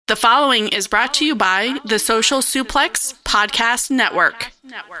The following is brought to you by the Social Suplex Podcast Network.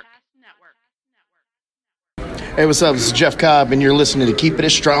 Hey, what's up? This is Jeff Cobb, and you're listening to Keep It a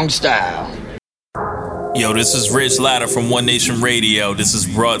Strong Style. Yo, this is Rich Latta from One Nation Radio. This is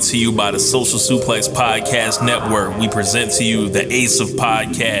brought to you by the Social Suplex Podcast Network. We present to you the Ace of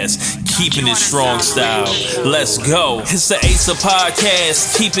Podcasts, Keeping It Strong Style. Let's go. It's the Ace of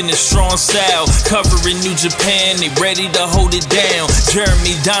Podcasts, Keeping It Strong Style. Covering New Japan, they ready to hold it down.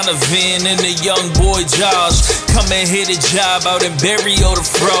 Jeremy Donovan and the young boy Josh. Come and hit a job out in Barrio the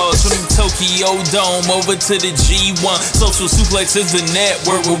Frogs. From the Tokyo Dome over to the G1. Social Suplex is the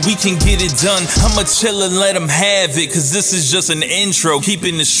network where we can get it done. I'ma chill and let them have it, cause this is just an intro.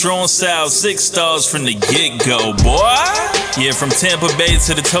 Keeping the strong style, 6 stars from the get-go, boy. Yeah, from Tampa Bay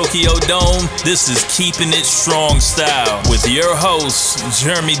to the Tokyo Dome, this is Keeping It Strong Style with your hosts,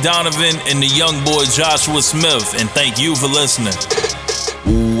 Jeremy Donovan and the young boy Joshua Smith. And thank you for listening.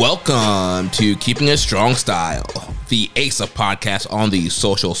 Welcome to Keeping It Strong Style, the Ace of Podcast on the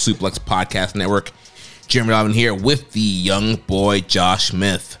Social Suplex Podcast Network. Jeremy Donovan here with the young boy Josh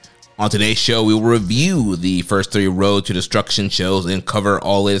Smith. On today's show, we will review the first 3 Road to Destruction shows and cover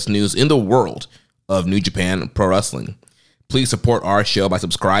all latest news in the world of New Japan Pro Wrestling. Please support our show by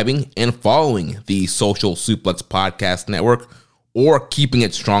subscribing and following the Social Suplex Podcast Network or Keeping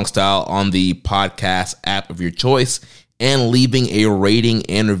It Strong Style on the podcast app of your choice and leaving a rating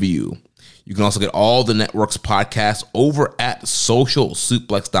and review. You can also get all the network's podcasts over at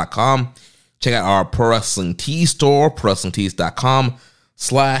socialsuplex.com. Check out our Pro Wrestling Tee store,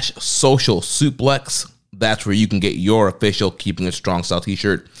 prowrestlingtees.com/social suplex. That's where you can get your official Keeping It Strong Style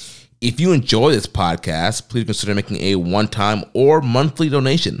t-shirt. If you enjoy this podcast, please consider making a one-time or monthly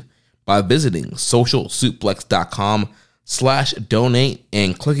donation by visiting socialsuplex.com/donate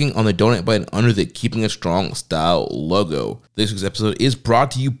and clicking on the donate button under the Keeping It Strong Style logo. This week's episode is brought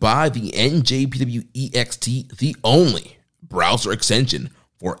to you by the NJPW EXT, the only browser extension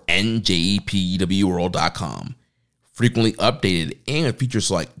for NJPWWorld.com. Frequently updated and features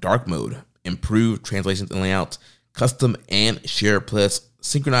like dark mode, improved translations and layouts, custom and share playlists,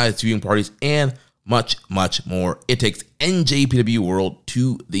 synchronized viewing parties, and much, much more. It takes NJPW World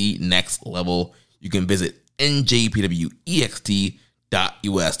to the next level. You can visit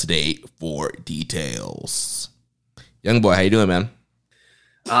njpwext.us today for details. Young boy, how you doing, man?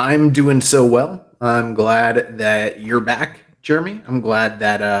 I'm doing so well. I'm glad that you're back, Jeremy. I'm glad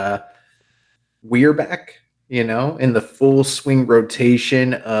that we're back. You know, in the full swing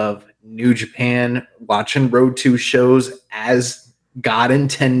rotation of New Japan, watching Road 2 shows as God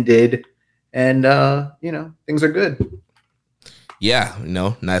intended. And, things are good. Yeah,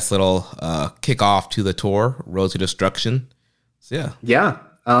 nice little kickoff to the tour, Road to Destruction. So, yeah. Yeah.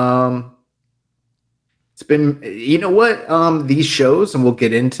 It's been, these shows, and we'll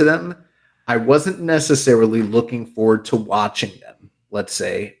get into them, I wasn't necessarily looking forward to watching them. Let's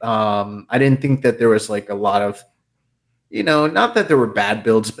say. I didn't think that there was like a lot of, not that there were bad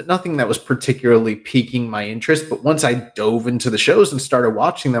builds, but nothing that was particularly piquing my interest. But once I dove into the shows and started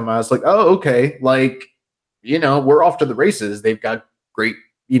watching them, I was like, oh, okay. Like, we're off to the races. They've got great,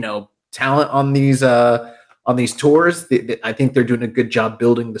 talent on these tours. I think they're doing a good job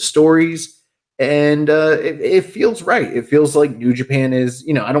building the stories. And it feels right. It feels like New Japan is,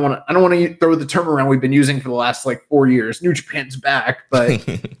 I don't want to throw the term around we've been using for the last 4 years. New Japan's back, but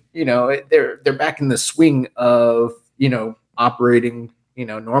they're back in the swing of operating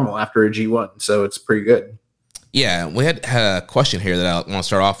normal after a G1. So it's pretty good. Yeah, we had a question here that I want to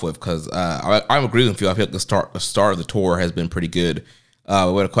start off with because I'm agreeing with you. I feel like the start of the tour has been pretty good. We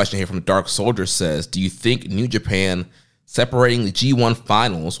had a question here from Dark Soldier says, do you think New Japan separating the G1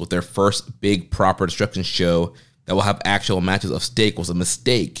 finals with their first big proper destruction show that will have actual matches of stake was a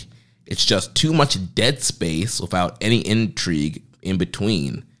mistake? It's just too much dead space without any intrigue in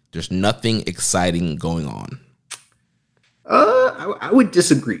between. There's nothing exciting going on. I would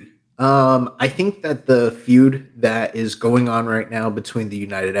disagree. I think that the feud that is going on right now between the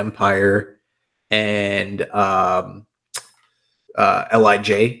United Empire and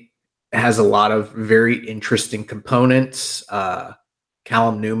LIJ has a lot of very interesting components.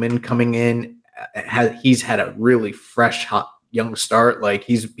 Callum Newman coming in, he's had a really fresh, hot, young start. Like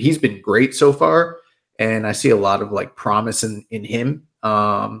he's been great so far, and I see a lot of promise in him.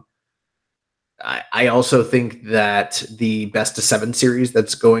 I also think that the best of 7 series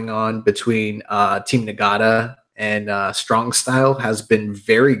that's going on between Team Nagata and Strong Style has been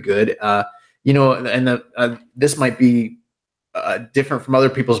very good. This might be different from other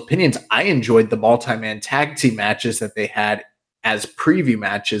people's opinions. I enjoyed the multi-man tag team matches that they had as preview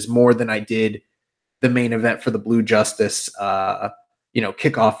matches more than I did the main event for the Blue Justice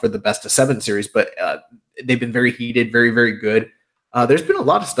kickoff for the best of 7 series, but they've been very heated, very, very good. There's been a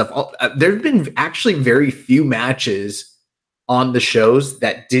lot of stuff. There've been actually very few matches on the shows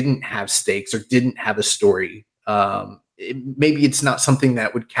that didn't have stakes or didn't have a story. Maybe it's not something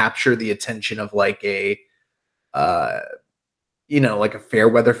that would capture the attention of like a fair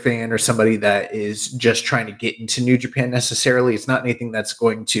weather fan or somebody that is just trying to get into New Japan necessarily. It's not anything that's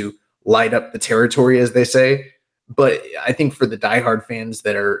going to light up the territory, as they say. But I think for the diehard fans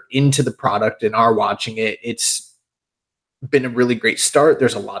that are into the product and are watching it, it's been a really great start.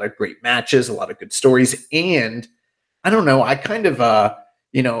 There's a lot of great matches, a lot of good stories. And I don't know, I kind of,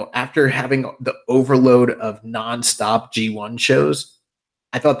 after having the overload of nonstop G1 shows,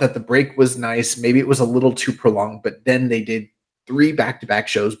 I thought that the break was nice. Maybe it was a little too prolonged, but then they did 3 back-to-back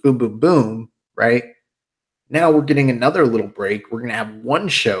shows, boom, boom, boom, right? Now we're getting another little break. We're going to have 1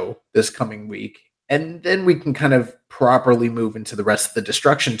 show this coming week, and then we can kind of properly move into the rest of the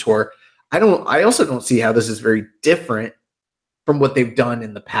Destruction Tour. I also don't see how this is very different from what they've done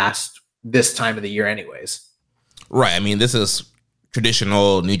in the past this time of the year anyways. Right. I mean, this is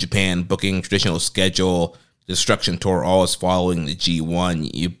traditional New Japan booking, traditional schedule. Destruction Tour always following the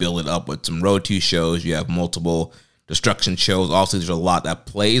G1. You build it up with some Road 2 shows. You have multiple Destruction shows. Also, there's a lot that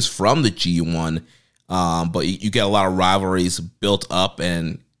plays from the G1, but you get a lot of rivalries built up.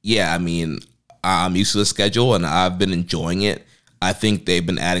 And yeah, I mean, I'm used to the schedule and I've been enjoying it. I think they've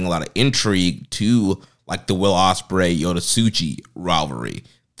been adding a lot of intrigue to like the Will Ospreay Yota Tsuji rivalry.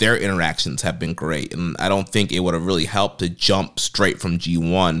 Their interactions have been great, and I don't think it would have really helped to jump straight from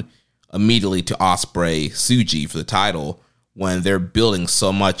G1 immediately to Ospreay Tsuji for the title when they're building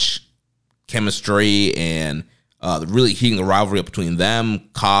so much chemistry and really heating the rivalry up between them,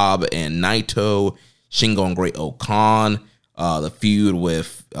 Cobb and Naito, Shingo and Great Okan, the feud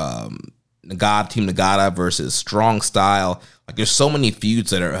with Nagata, Team Nagata versus Strong Style. Like, there's so many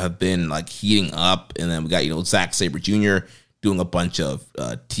feuds that have been like heating up, and then we got Zack Sabre Jr. doing a bunch of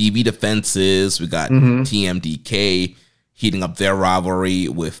TV defenses. We got TMDK heating up their rivalry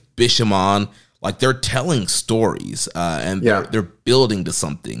with Bishamon. Like, they're telling stories and they're building to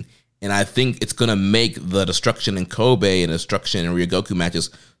something. And I think it's going to make the Destruction in Kobe and Destruction and Ryogoku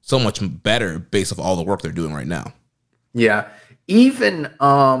matches so much better based off all the work they're doing right now. Yeah. Even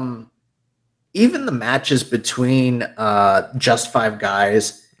the matches between Just Five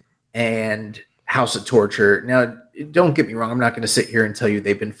Guys and House of Torture. Now, don't get me wrong. I'm not going to sit here and tell you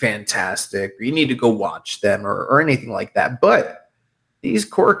they've been fantastic or you need to go watch them or anything like that. But these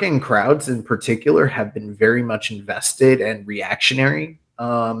Korakuen crowds in particular have been very much invested and reactionary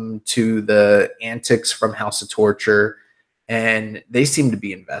to the antics from House of Torture. And they seem to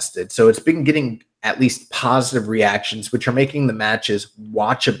be invested. So it's been getting at least positive reactions, which are making the matches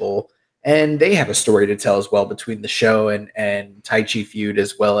watchable. And they have a story to tell as well between the show and Taichi feud,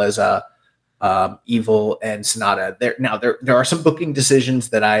 as well as Evil and Sonata. There are some booking decisions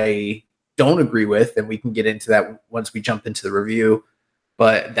that I don't agree with, and we can get into that once we jump into the review.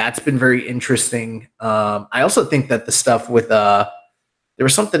 But that's been very interesting. I also think that the stuff with there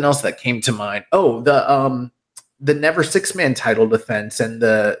was something else that came to mind. Oh, the Never Six-Man title defense and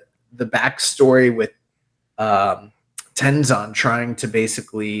the backstory with Tenzan trying to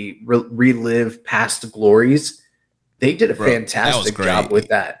basically relive past glories. They did a fantastic job with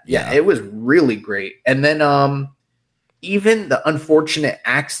that. Yeah, it was really great. And then even the unfortunate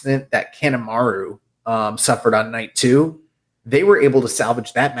accident that Kanemaru suffered on night 2, they were able to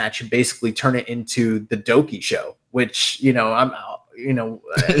salvage that match and basically turn it into the Doki show, which,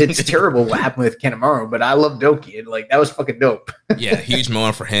 it's terrible what happened with Kanemaru, but I love Doki, and like that was fucking dope. Yeah, huge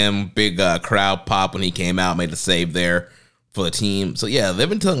moment for him. Big crowd pop when he came out, made a save there for the team. So yeah, they've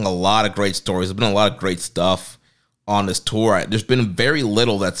been telling a lot of great stories. There's been a lot of great stuff on this tour. There's been very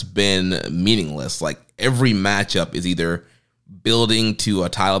little that's been meaningless. Like, every matchup is either building to a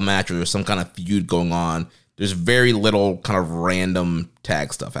title match or there's some kind of feud going on. There's very little kind of random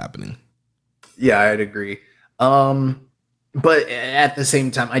tag stuff happening. Yeah, I'd agree. But at the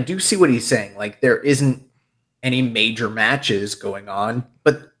same time, I do see what he's saying. Like, there isn't any major matches going on,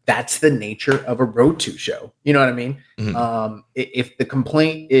 but that's the nature of a Road 2 show. You know what I mean? Mm-hmm. If the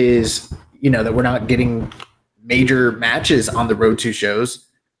complaint is, that we're not getting major matches on the Road 2 shows,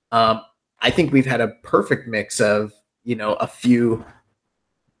 I think we've had a perfect mix of, a few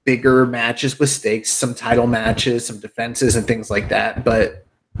bigger matches with stakes, some title matches, some defenses and things like that. But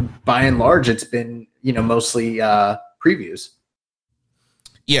by and large, it's been, mostly previews.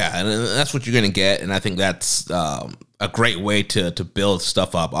 Yeah, and that's what you're going to get, and I think that's a great way to build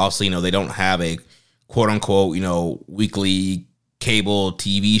stuff up. Obviously, they don't have a quote-unquote, weekly cable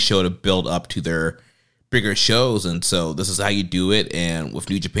TV show to build up to their bigger shows, and so this is how you do it. And with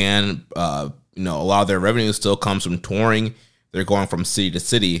New Japan, a lot of their revenue still comes from touring. They're going from city to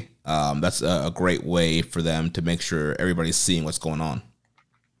city. That's a great way for them to make sure everybody's seeing what's going on.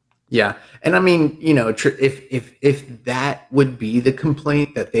 Yeah, and I mean, if that would be the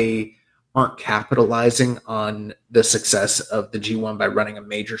complaint, that they aren't capitalizing on the success of the G1 by running a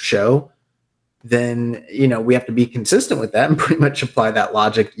major show, then we have to be consistent with that and pretty much apply that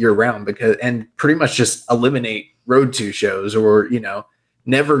logic year round, and pretty much just eliminate Road 2 shows, or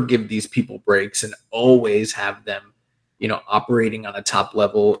never give these people breaks and always have them operating on a top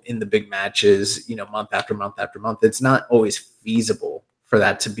level in the big matches, month after month after month. It's not always feasible for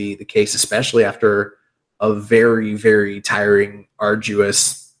that to be the case, especially after a very, very tiring,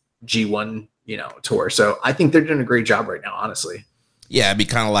 arduous G1, tour. So I think they're doing a great job right now, honestly. Yeah, it'd be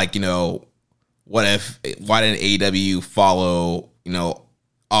kind of like, why didn't AEW follow,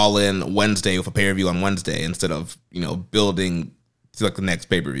 All In Wednesday with a pay-per-view on Wednesday instead of, building to like the next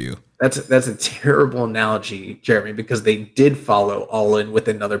pay-per-view? That's a terrible analogy, Jeremy, because they did follow All In with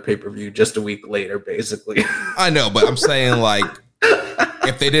another pay-per-view just a week later, basically. I know, but I'm saying, like,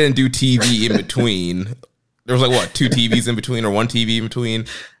 if they didn't do TV in between, there was like, 2 TVs in between or 1 TV in between?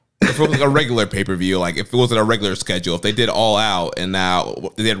 If it was like a regular pay-per-view, like if it wasn't a regular schedule, if they did All Out and now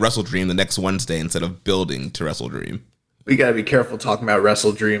they did Wrestle Dream the next Wednesday instead of building to Wrestle Dream. We got to be careful talking about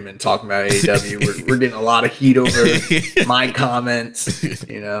Wrestle Dream and talking about AEW. We're getting a lot of heat over my comments.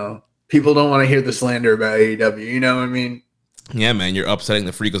 People don't want to hear the slander about AEW. You know what I mean? Yeah, man, you're upsetting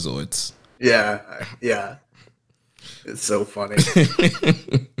the Freakazoids. Yeah. It's so funny.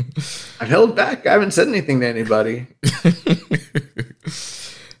 I've held back. I haven't said anything to anybody.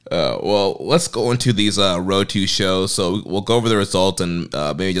 Well, let's go into these Road 2 shows. So we'll go over the results and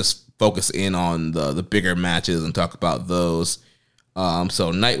maybe just focus in on the bigger matches and talk about those.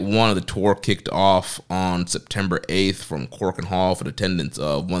 So night 1 of the tour kicked off on September 8th from Korakuen Hall for an attendance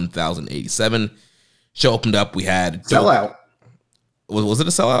of 1,087. Show opened up. We had sellout. Was it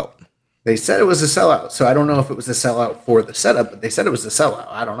a sellout? They said it was a sellout, so I don't know if it was a sellout for the setup, but they said it was a sellout.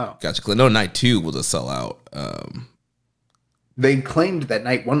 I don't know. Gotcha. No, night 2 was a sellout. They claimed that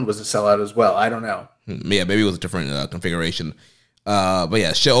night 1 was a sellout as well. I don't know. Yeah, maybe it was a different configuration. But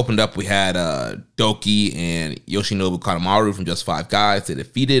yeah, show opened up. We had Doki and Yoshinobu Kanemaru from Just 5 Guys. They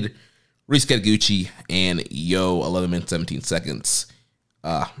defeated Ryusuke Taguchi and Yo 11 minutes 17 seconds.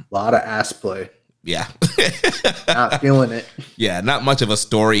 A lot of ass play. Yeah. Not feeling it. Yeah, not much of a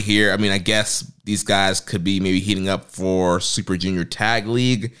story here. I mean, I guess these guys could be maybe heating up for Super Junior Tag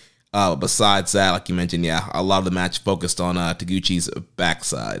League. Besides that, like you mentioned, yeah, a lot of the match focused on Taguchi's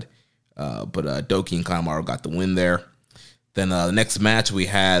backside. But Doki and Kanemaru got the win there. Then the next match, we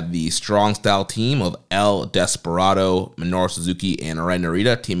had the Strong Style team of El Desperado, Minoru Suzuki, and Ren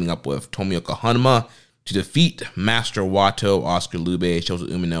Narita teaming up with Tomioka Hanma to defeat Master Wato, Oscar Lube, Shota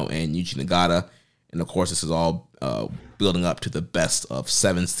Umino, and Yuji Nagata. And of course, this is all building up to the best of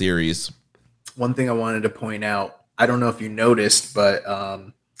 7 series. One thing I wanted to point out, I don't know if you noticed, but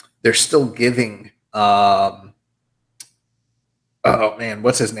they're still giving, oh man,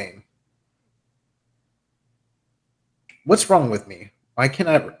 what's his name? What's wrong with me? Why can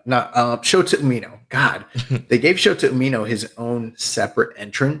I not? Shota Umino. God, they gave Shota Umino his own separate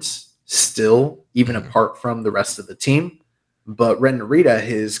entrance still, even apart from the rest of the team. But Ren Narita,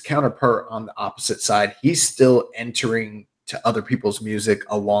 his counterpart on the opposite side, he's still entering to other people's music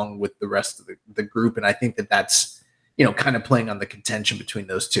along with the rest of the group. And I think that's, kind of playing on the contention between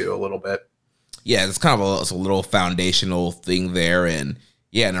those two a little bit. Yeah, it's kind of a little foundational thing there. And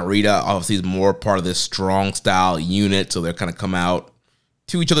yeah, Narita obviously is more part of this Strong Style unit. So they're kind of come out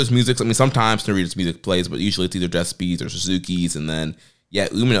to each other's music. I mean, sometimes Narita's music plays, but usually it's either Despy's or Suzuki's. And then, yeah,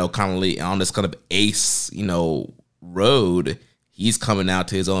 Umino kind of on this kind of ace, road, he's coming out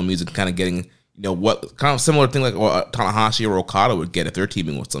to his own music, kind of getting, what kind of similar thing like Tanahashi or Okada would get if they're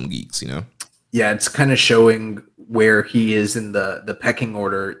teaming with some geeks, Yeah, it's kind of showing where he is in the pecking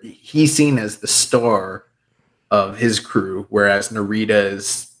order. He's seen as the star of his crew, whereas Narita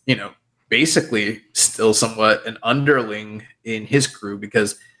is, basically still somewhat an underling in his crew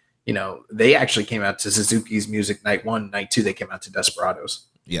because, they actually came out to Suzuki's music night 1, night 2, they came out to Desperados.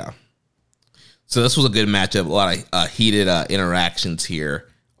 Yeah. So this was a good matchup, a lot of heated interactions here,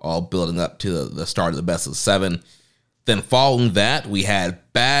 all building up to the start of the best of 7. Then following that, we had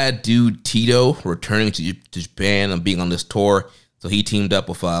Bad Dude Tito returning to Japan and being on this tour. So he teamed up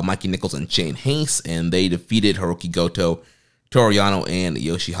with Mikey Nichols and Shane Haste, and they defeated Hiroki Goto, Toru Yano, and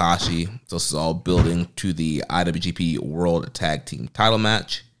Yoshihashi. So this is all building to the IWGP World Tag Team title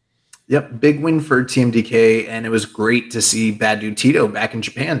match. Yep, big win for TMDK, and it was great to see Bad Dude Tito back in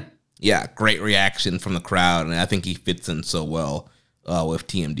Japan. Yeah, great reaction from the crowd, and I think he fits in so well with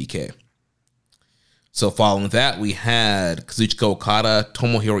TMDK. So following that, we had Kazuchika Okada,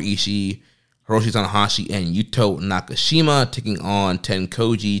 Tomohiro Ishii, Hiroshi Tanahashi, and Yuto Nakashima taking on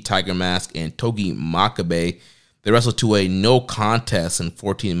Tenkoji, Tiger Mask, and Togi Makabe. They wrestled to a no contest in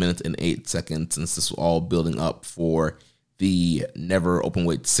 14 minutes and 8 seconds, since this was all building up for the never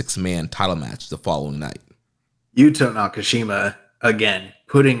openweight 6-man title match the following night. Yuto Nakashima, again,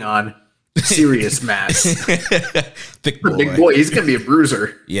 putting on serious mass. Thick boy. Big boy. He's going to be a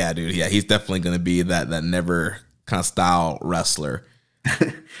bruiser. Yeah, dude. Yeah, he's definitely going to be that never kind of style wrestler.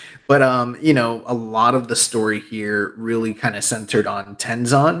 But, a lot of the story here really kind of centered on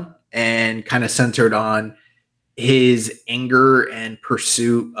Tenzan and kind of centered on his anger and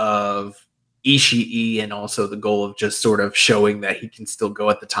pursuit of Ishii, and also the goal of just sort of showing that he can still go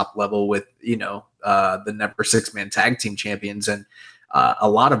at the top level with, the never 6-man tag team champions, and a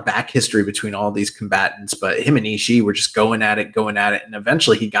lot of back history between all these combatants. But him and Ishii were just going at it. And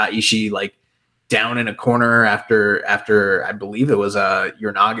eventually he got Ishii like down in a corner after I believe it was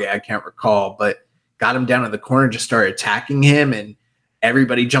Uranage, I can't recall, but got him down in the corner, just started attacking him, and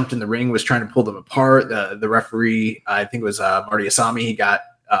everybody jumped in the ring, was trying to pull them apart. The referee, I think it was Marty Asami, he got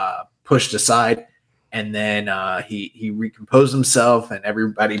pushed aside, and then he recomposed himself, and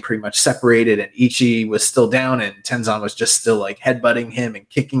everybody pretty much separated, and Ishii was still down, and Tenzan was just still like headbutting him and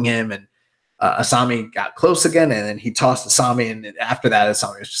kicking him, and Asami got close again, and then he tossed Asami, and after that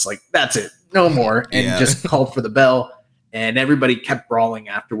Asami was just like, that's it, no more, and just called for the bell, and everybody kept brawling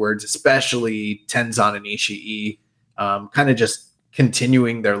afterwards, especially Tenzan and Ishii, kind of just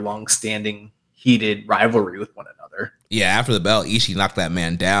continuing their long-standing heated rivalry with one another. Yeah, after the bell, Ishii knocked that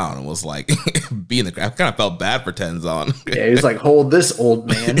man down and was like, I kind of felt bad for Tenzan. Yeah, he was like, hold this, old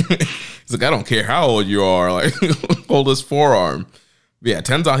man. He's like, I don't care how old you are, like, hold his forearm. But yeah,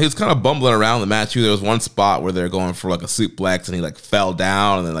 Tenzan, he was kind of bumbling around the match too. There was one spot where they're going for like a suplex, and he like fell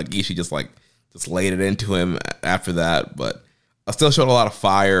down, and then like Ishii just laid it into him after that. But I still showed a lot of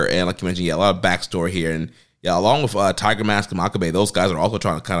fire, and like you mentioned, a lot of backstory here. And yeah, along with Tiger Mask and Makabe, those guys are also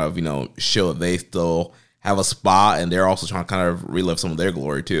trying to kind of, show that they still have a spot, and they're also trying to kind of relive some of their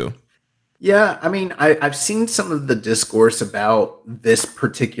glory too. Yeah, I mean, I've seen some of the discourse about this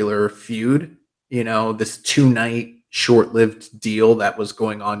particular feud, this 2-night short-lived deal that was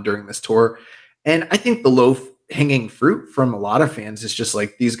going on during this tour. And I think the low-hanging fruit from a lot of fans is just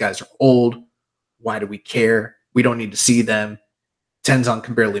like, these guys are old. Why do we care? We don't need to see them. Tenzan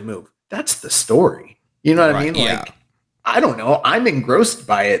can barely move. That's the story. You know what I mean? Yeah. Like, I don't know. I'm engrossed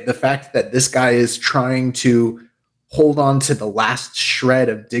by it. The fact that this guy is trying to hold on to the last shred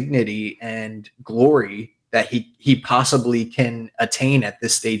of dignity and glory that he possibly can attain at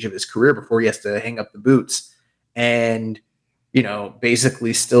this stage of his career before he has to hang up the boots, and,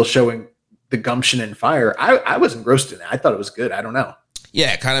 basically still showing the gumption and fire. I was engrossed in it. I thought it was good. I don't know.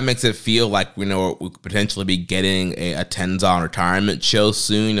 Yeah, it kind of makes it feel like we could potentially be getting a Tenzan retirement show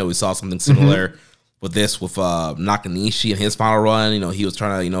soon. We saw something similar with this, with Nakanishi and his final run. He was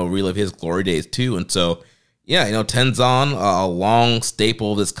trying to, relive his glory days too. And so, yeah, Tenzan, a long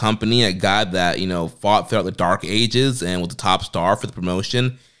staple of this company, a guy that, fought throughout the dark ages and was the top star for the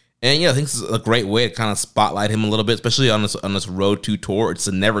promotion. And yeah, I think this is a great way to kind of spotlight him a little bit, especially on this Road to tour. It's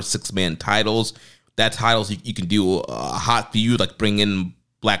the never 6-man titles. That titles, you can do a hot feud, like bring in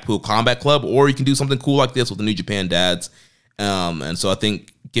Blackpool Combat Club, or you can do something cool like this with the New Japan Dads. And so I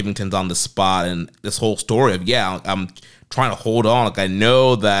think giving Tenzan the spot and this whole story of, I'm trying to hold on. Like, I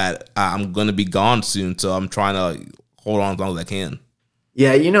know that I'm going to be gone soon, so I'm trying to hold on as long as I can.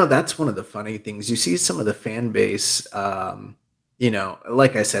 Yeah, that's one of the funny things. You see some of the fan base,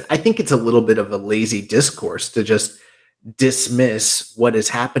 like I said, I think it's a little bit of a lazy discourse to just dismiss what is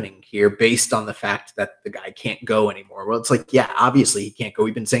happening here based on the fact that the guy can't go anymore. Well, it's like, yeah, obviously he can't go.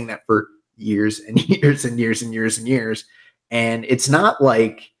 We've been saying that for years and years and years and years and years. And it's not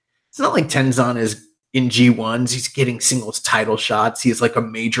like Tenzan is in G1s. He's getting singles title shots. He's like a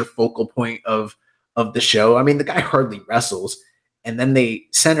major focal point of the show. I mean, the guy hardly wrestles. And then they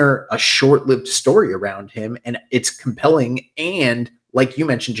center a short-lived story around him, and it's compelling. And like you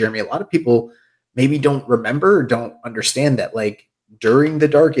mentioned, Jeremy, a lot of people maybe don't remember or don't understand that, like, during the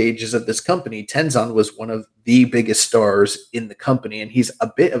dark ages of this company, Tenzan was one of the biggest stars in the company, and he's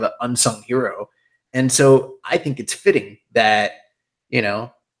a bit of an unsung hero. And so I think it's fitting that,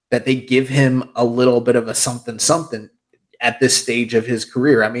 that they give him a little bit of a something at this stage of his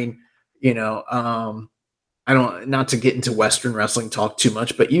career. I mean, I don't, not to get into Western wrestling talk too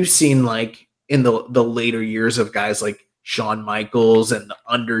much, but you've seen, like, in the later years of guys like Shawn Michaels and The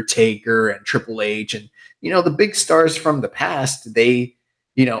Undertaker and Triple H and, the big stars from the past, they,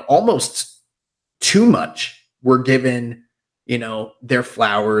 almost too much were given, their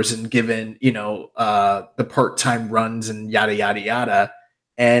flowers and given, the part-time runs and yada, yada, yada.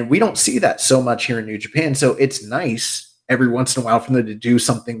 And we don't see that so much here in New Japan. So it's nice every once in a while for them to do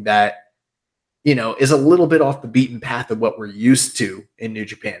something that, is a little bit off the beaten path of what we're used to in New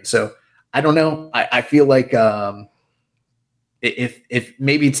Japan. So I don't know. I feel like if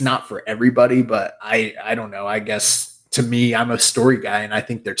maybe it's not for everybody, but I don't know. I guess to me, I'm a story guy, and I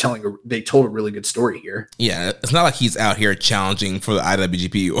think they told a really good story here. Yeah, it's not like he's out here challenging for the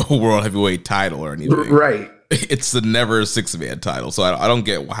IWGP World Heavyweight title or anything. Right. It's the never six-man title, so I don't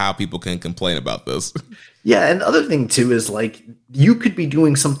get how people can complain about this. Yeah, and the other thing, too, is like you could be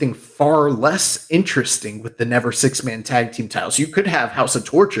doing something far less interesting with the never six-man tag team titles. You could have House of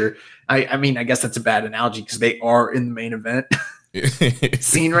Torture. I mean, I guess that's a bad analogy because they are in the main event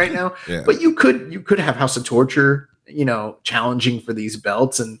scene right now. Yeah. But you could have House of Torture, challenging for these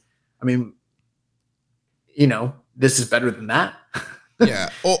belts. And I mean, this is better than that.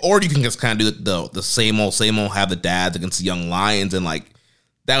 Yeah. Or you can just kind of do the same old, have the dads against the young lions, and like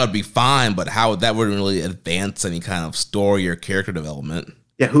that would be fine, but that wouldn't really advance any kind of story or character development.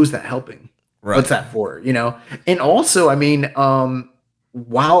 Yeah, who's that helping? Right. What's that for? And also, I mean,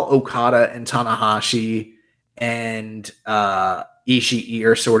 while Okada and Tanahashi and Ishii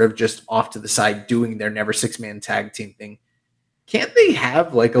are sort of just off to the side doing their never six-man tag team thing, can't they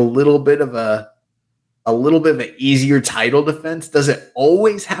have like a little bit of an easier title defense? Does it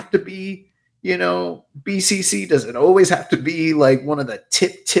always have to be, BCC? Does it always have to be like one of the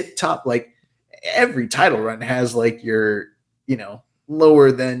tip top? Like every title run has like your,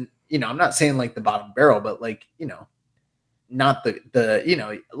 lower than, I'm not saying like the bottom barrel, but like, not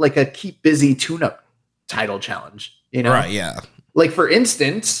the like a keep busy tune-up title challenge, Right, yeah. Like, for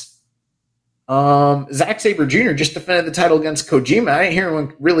instance, Zack Sabre Jr. just defended the title against Kojima. I didn't hear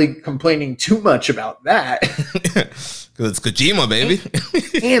anyone really complaining too much about that. Because it's Kojima, baby.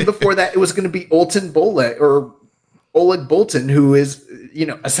 And before that, it was going to be Oleg Boltin, who is,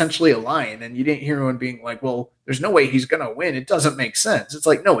 essentially a lion. And you didn't hear anyone being like, well, there's no way he's going to win. It doesn't make sense. It's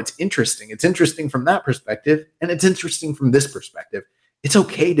like, no, it's interesting. It's interesting from that perspective. And it's interesting from this perspective. It's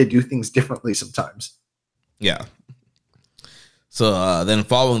okay to do things differently sometimes. Yeah. So then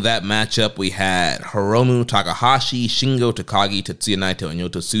following that matchup, we had Hiromu Takahashi, Shingo Takagi, Tetsuya Naito, and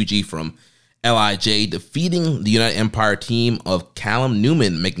Yota Tsuji from LIJ defeating the United Empire team of Callum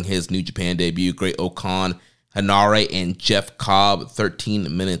Newman, making his New Japan debut, Great Okan, Hanare, and Jeff Cobb,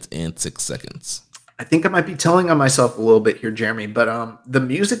 13 minutes and 6 seconds. I think I might be telling on myself a little bit here, Jeremy, but the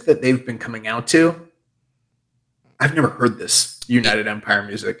music that they've been coming out to, I've never heard this United Empire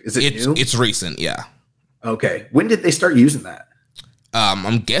music. Is it new? It's recent, yeah. Okay. When did they start using that?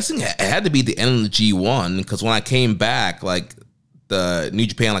 I'm guessing it had to be the end of the G1, because when I came back, like the New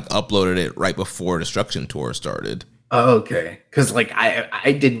Japan uploaded it right before Destruction Tour started. Oh, okay. Because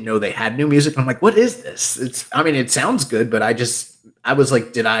I didn't know they had new music. I'm like, what is this? It sounds good, but I was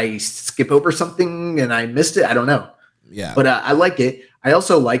like, did I skip over something and I missed it? I don't know. Yeah. But I like it. I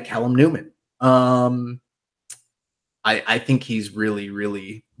also like Callum Newman. I think he's really,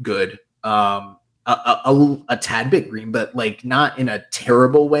 really good. A tad bit green, but like not in a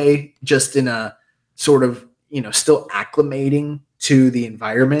terrible way, just in a sort of, still acclimating to the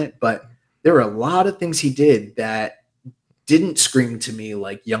environment. But there were a lot of things he did that didn't scream to me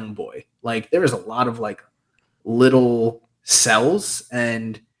like young boy. Like there was a lot of like little cells,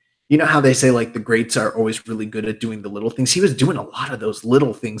 and you know how they say like the greats are always really good at doing the little things. He was doing a lot of those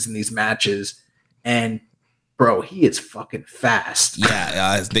little things in these matches, and bro, he is fucking fast.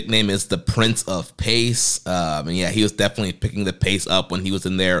 Yeah, his nickname is the Prince of Pace. And yeah, he was definitely picking the pace up when he was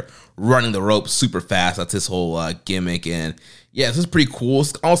in there running the ropes super fast. That's his whole gimmick. And yeah, this is pretty cool.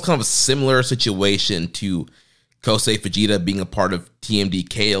 It's almost kind of a similar situation to Kosei Fujita being a part of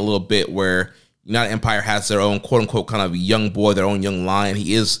TMDK a little bit, where United Empire has their own quote unquote kind of young boy, their own young lion.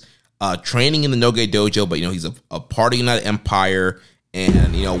 He is training in the Noge Dojo, but he's a part of United Empire.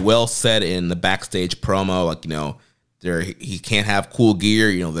 And, well said in the backstage promo, he can't have cool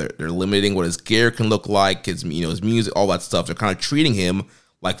gear. They're limiting what his gear can look like, his music, all that stuff. They're kind of treating him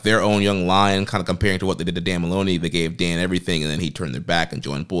like their own young lion, kind of comparing to what they did to Dan Maloney. They gave Dan everything, and then he turned their back and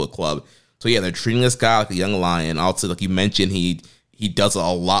joined Bullet Club. So, yeah, they're treating this guy like a young lion. Also, like you mentioned, he does a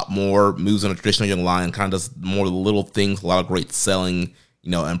lot more moves than a traditional young lion, kind of does more little things, a lot of great selling,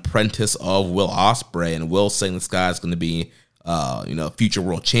 an apprentice of Will Ospreay. And Will saying this guy's going to be future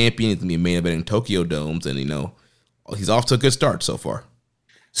world champion. He's gonna be a main event in Tokyo Domes, and he's off to a good start so far.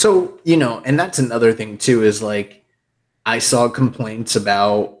 So and that's another thing too, is like I saw complaints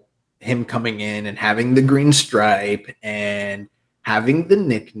about him coming in and having the green stripe and having the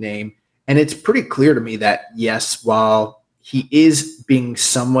nickname. And it's pretty clear to me that, yes, while he is being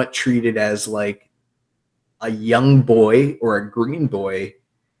somewhat treated as like a young boy or a green boy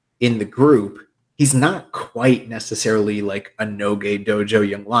in the group, he's not quite necessarily like a Noge Dojo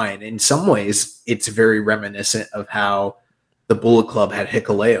young lion. In some ways, it's very reminiscent of how the Bullet Club had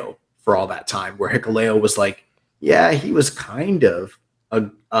Hikuleo for all that time, where Hikuleo was like, yeah, he was kind of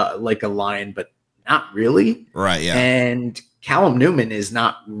like a lion, but not really. Right, yeah. And Callum Newman is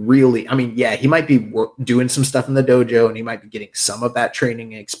not really, I mean, yeah, he might be doing some stuff in the dojo and he might be getting some of that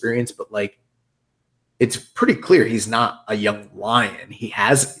training and experience, but like, it's pretty clear he's not a young lion. He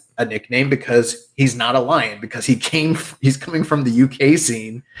has a nickname because he's not a lion, because he's coming from the UK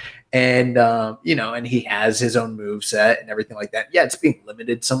scene, and and he has his own move set and everything like that. Yeah, it's being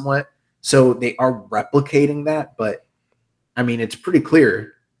limited somewhat, so they are replicating that, but I mean, it's pretty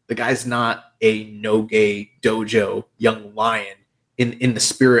clear the guy's not a Noge Dojo young lion in the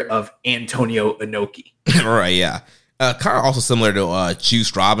spirit of Antonio Inoki. Right, yeah. Kind of also similar to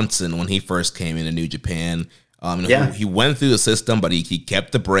Juice Robinson when he first came into New Japan. He went through the system, but he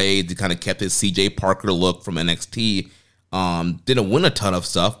kept the braids. He kind of kept his CJ Parker look from NXT. Didn't win a ton of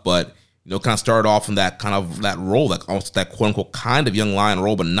stuff, but kind of started off in that kind of that role, that almost that quote unquote kind of young lion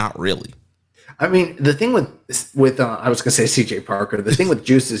role, but not really. I mean, the thing with I was gonna say CJ Parker. The thing with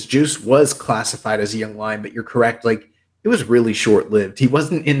Juice is Juice was classified as a young lion, but you're correct. Like, it was really short lived. He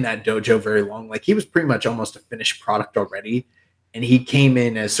wasn't in that dojo very long. Like, he was pretty much almost a finished product already, and he came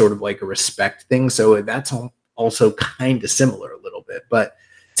in as sort of like a respect thing. So that's also kind of similar a little bit. But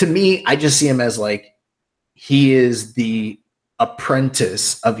to me, I just see him as like, he is the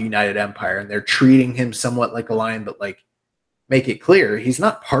apprentice of United Empire, and they're treating him somewhat like a lion, but like, make it clear he's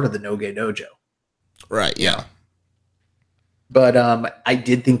not part of the Noge Dojo. Right. Yeah. But I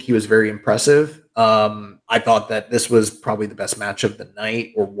did think he was very impressive. I thought that this was probably the best match of the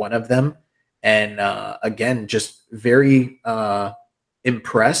night, or one of them. And again, just very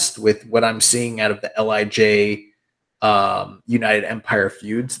impressed with what I'm seeing out of the LIJ United Empire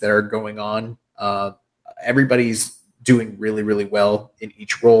feuds that are going on. Everybody's doing really, really well in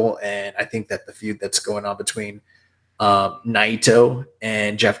each role. And I think that the feud that's going on between Naito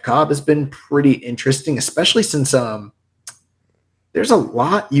and Jeff Cobb has been pretty interesting, especially since there's a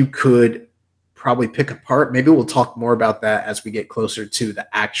lot you could probably pick apart. Maybe we'll talk more about that as we get closer to the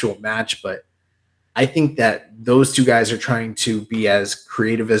actual match, but I think that those two guys are trying to be as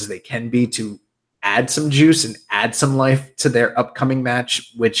creative as they can be to add some juice and add some life to their upcoming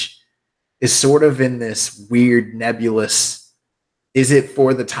match, which is sort of in this weird nebulous, is it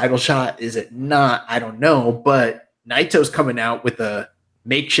for the title shot? Is it not? I don't know, but Naito's coming out with a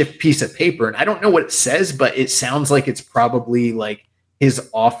makeshift piece of paper, and I don't know what it says, but it sounds like it's probably like his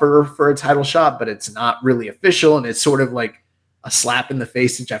offer for a title shot, but it's not really official, and it's sort of like a slap in the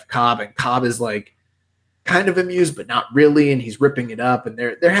face to Jeff Cobb, and Cobb is like kind of amused, but not really, and he's ripping it up, and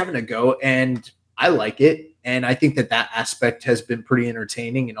they're having a go, and I like it, and I think that aspect has been pretty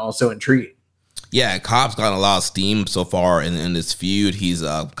entertaining and also intriguing. Yeah, Cobb's gotten a lot of steam so far in this feud. He's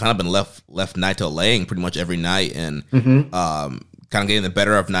kind of been left Naito laying pretty much every night, and kind of getting the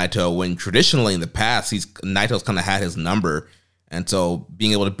better of Naito, when traditionally in the past Naito's kind of had his number, and so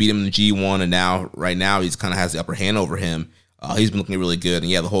being able to beat him in the G1, and right now he's kind of has the upper hand over him. He's been looking really good,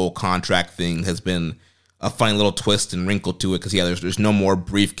 and yeah, the whole contract thing has been a funny little twist and wrinkle to it, because there's no more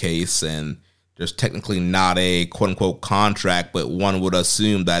briefcase, and there's technically not a quote unquote contract, but one would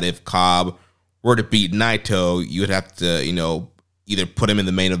assume that if Cobb were to beat Naito, you would have to, either put him in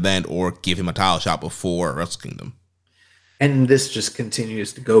the main event or give him a title shot before Wrestle Kingdom. And this just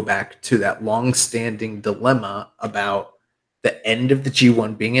continues to go back to that long-standing dilemma about the end of the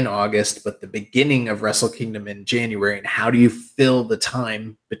G1 being in August, but the beginning of Wrestle Kingdom in January. And how do you fill the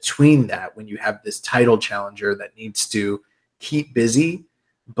time between that when you have this title challenger that needs to keep busy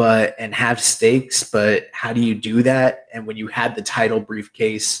and have stakes, but how do you do that? And when you had the title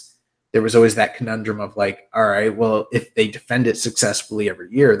briefcase, there was always that conundrum of like, all right, well, if they defend it successfully every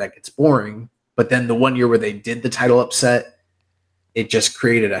year, that gets boring. But then the one year where they did the title upset, it just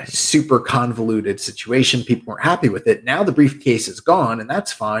created a super convoluted situation. People weren't happy with it. Now the briefcase is gone, and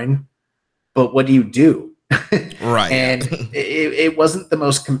that's fine. But what do you do? Right. And it wasn't the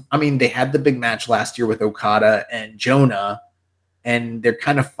most, they had the big match last year with Okada and Jonah, and they're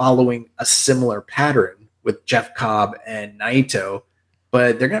kind of following a similar pattern with Jeff Cobb and Naito.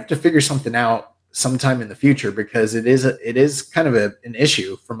 But they're going to have to figure something out sometime in the future, because it is kind of an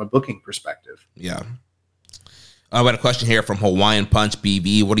issue from a booking perspective. Yeah. I got a question here from Hawaiian Punch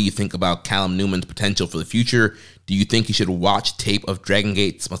BV. What do you think about Callum Newman's potential for the future? Do you think he should watch tape of Dragon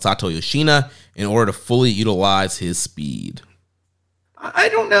Gate's Masato Yoshina in order to fully utilize his speed? I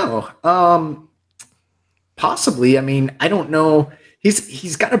don't know. Possibly. I mean, I don't know.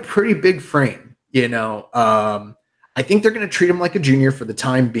 He's got a pretty big frame, you know. I think they're going to treat him like a junior for the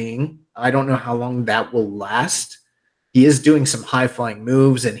time being. I don't know how long that will last. He is doing some high flying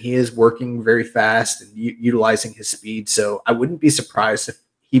moves and he is working very fast and utilizing his speed. So I wouldn't be surprised if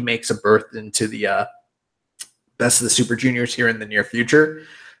he makes a berth into the best of the Super Juniors here in the near future.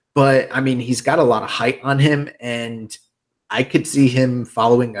 But I mean, he's got a lot of height on him, and I could see him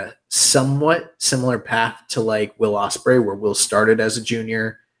following a somewhat similar path to like Will Ospreay, where Will started as a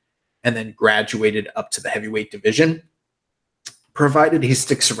junior and then graduated up to the heavyweight division. Provided he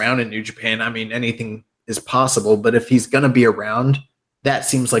sticks around in New Japan, I mean, anything is possible. But if he's going to be around, that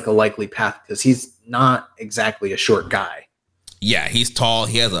seems like a likely path because he's not exactly a short guy. Yeah, he's tall.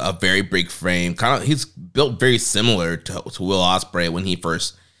 He has a very big frame. He's built very similar to Will Ospreay when he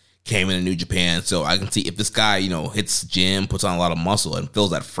first came into New Japan. So I can see if this guy, hits gym, puts on a lot of muscle, and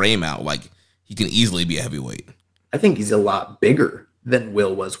fills that frame out, like he can easily be a heavyweight. I think he's a lot bigger than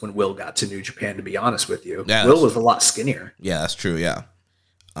Will was when Will got to New Japan, to be honest with you. Yeah, Will was a lot skinnier. Yeah, that's true, yeah.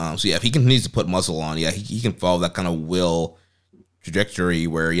 So yeah, if he continues to put muscle on, yeah, he can follow that kind of Will trajectory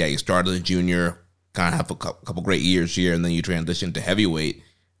where, yeah, you start as a junior, kind of have a couple great years here, and then you transition to heavyweight.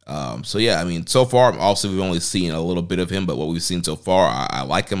 So yeah, I mean, so far, obviously we've only seen a little bit of him, but what we've seen so far, I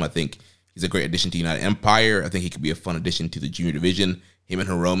like him. I think he's a great addition to United Empire. I think he could be a fun addition to the junior division. Him and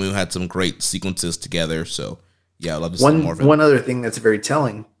Hiromu had some great sequences together. So yeah, I'd love to see more of him. One other thing that's very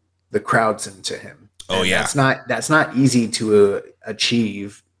telling, the crowd's into him. Oh, yeah. That's not easy to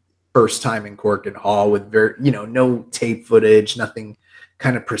achieve first time in Korakuen Hall with no tape footage, nothing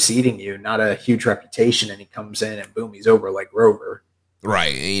kind of preceding you, not a huge reputation, and he comes in and boom, he's over like Rover.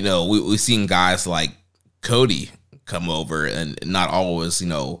 Right. And, we've seen guys like Cody come over and not always,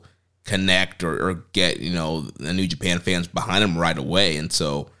 connect or get, the New Japan fans behind him right away. And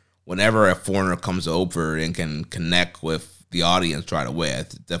so whenever a foreigner comes over and can connect with the audience right away,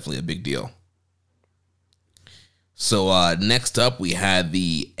 it's definitely a big deal. So next up, we had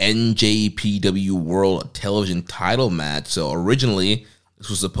the NJPW World Television Title match. So originally, this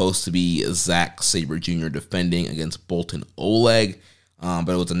was supposed to be Zack Sabre Jr. defending against Boltin Oleg, but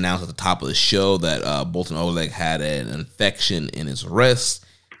it was announced at the top of the show that Boltin Oleg had an infection in his wrist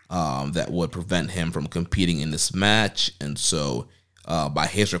that would prevent him from competing in this match. And so by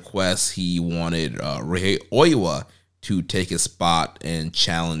his request, he wanted Ryohei Oiwa to take his spot and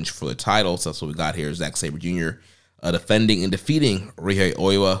challenge for the title. So that's what we got here, Zack Sabre Jr. Defending and defeating Ryohei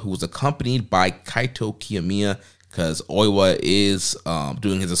Oiwa, who was accompanied by Kaito Kiyomiya, because Oiwa is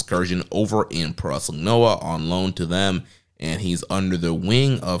doing his excursion over in Pro Wrestling Noah on loan to them, and he's under the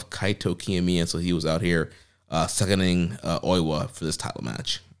wing of Kaito Kiyomiya, so he was out here seconding Oiwa for this title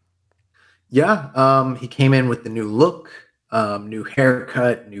match. Yeah, he came in with the new look, new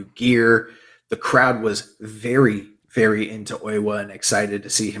haircut, new gear. The crowd was very, very into Oiwa and excited to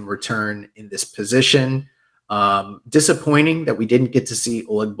see him return in this position. Disappointing that we didn't get to see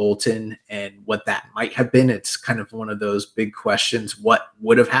Oleg Boltin and what that might have been. It's kind of one of those big questions, what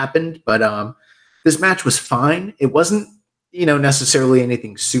would have happened, but this match was fine. It wasn't, necessarily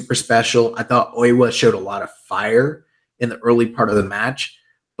anything super special. I thought Oiwa showed a lot of fire in the early part of the match,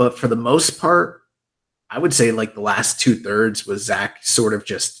 but for the most part, I would say like the last 2/3 was Zach sort of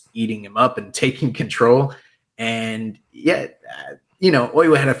just eating him up and taking control. And yeah,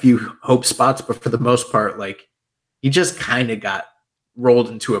 Oiwa had a few hope spots, but for the most part, like he just kind of got rolled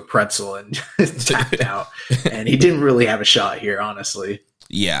into a pretzel and tapped out, and he didn't really have a shot here, honestly.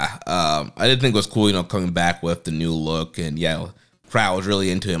 Yeah, I did think it was cool, coming back with the new look, and yeah, crowd was really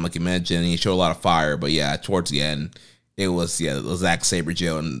into him, like you mentioned. He showed a lot of fire, but yeah, towards the end, it was the Zack Sabre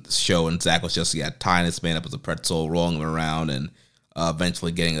show, and Zack was just tying this man up as a pretzel, rolling him around, and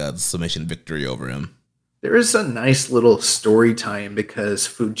eventually getting a submission victory over him. There is a nice little story time because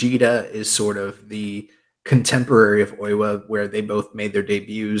Fujita is sort of the contemporary of Oiwa, where they both made their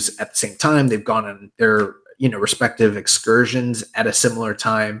debuts at the same time. They've gone on their respective excursions at a similar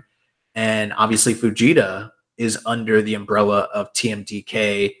time, and obviously Fujita is under the umbrella of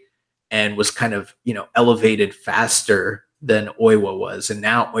TMDK and was kind of elevated faster than Oiwa was, and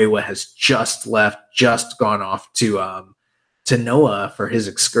now Oiwa has just gone off to Noah for his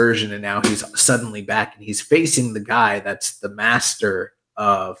excursion, and now he's suddenly back and he's facing the guy that's the master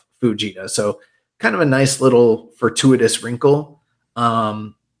of Fujita. So kind of a nice little fortuitous wrinkle.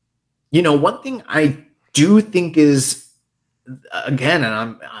 One thing I do think is, again,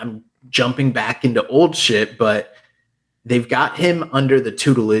 and I'm jumping back into old shit, but they've got him under the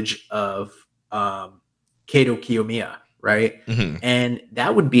tutelage of Kaito Kiyomiya, right? Mm-hmm. And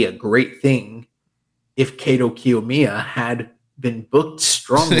that would be a great thing if Kaito Kiyomiya had been booked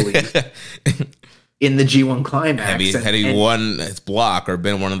strongly in the G1 Climax. Had he won his block or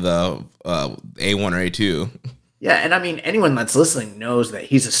been one of the A1 or A2. Yeah, and I mean, anyone that's listening knows that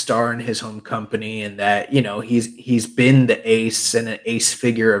he's a star in his home company, and that, you know, he's been the ace and an ace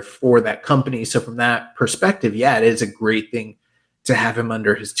figure for that company. So from that perspective, yeah, it is a great thing to have him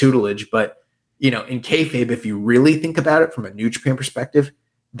under his tutelage. But, you know, in kayfabe, if you really think about it from a New Japan perspective,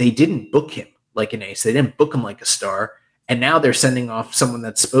 they didn't book him like an ace. They didn't book him like a star. And now they're sending off someone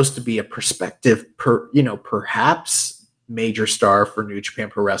that's supposed to be a prospective, perhaps major star for New Japan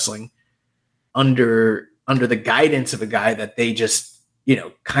Pro Wrestling under the guidance of a guy that they just, you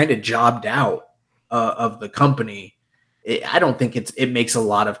know, kind of jobbed out of the company. I don't think it makes a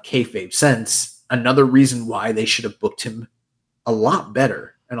lot of kayfabe sense. Another reason why they should have booked him a lot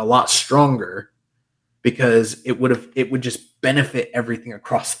better and a lot stronger, because it would just benefit everything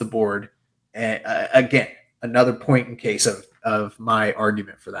across the board. And again, another point in case of my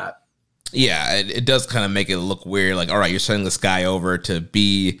argument for that. Yeah, it does kind of make it look weird. Like, all right, you're sending this guy over to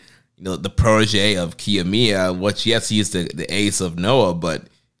be, you know, the protege of Kiyomiya, which, yes, he is the ace of Noah, but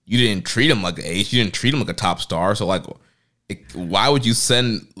you didn't treat him like an ace. You didn't treat him like a top star. So, like, why would you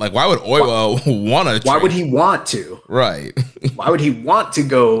send, like, why would Oiwa want to? Why would he want to? Right. Why would he want to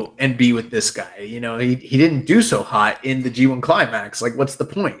go and be with this guy? You know, he didn't do so hot in the G1 Climax. Like, what's the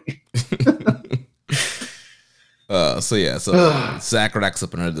point? So Zach racks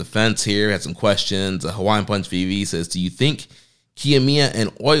up another defense here. Had some questions. Hawaiian Punch VV says, do you think Kiyomiya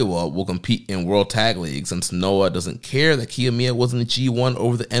and Oiwa will compete in World Tag League since Noah doesn't care that Kiyomiya was in the G1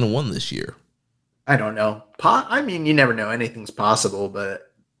 over the N1 this year? I don't know. I mean, you never know. Anything's possible,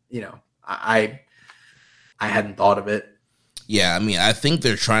 but, you know, I hadn't thought of it. Yeah, I mean, I think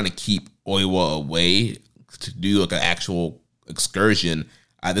they're trying to keep Oiwa away to do like an actual excursion.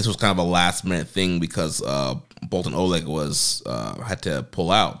 This was kind of a last minute thing because Bolton Oleg had to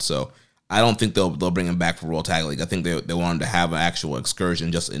pull out. So I don't think they'll bring him back for World Tag League. I think they wanted to have an actual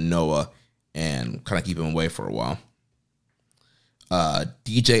excursion just in Noah and kind of keep him away for a while.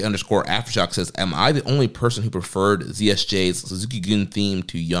 DJ_Aftershock says, am I the only person who preferred ZSJ's Suzuki-gun theme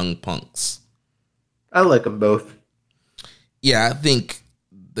to Young Punks? I like them both. Yeah, I think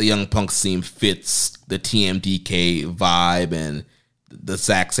the Young Punks theme fits the TMDK vibe and the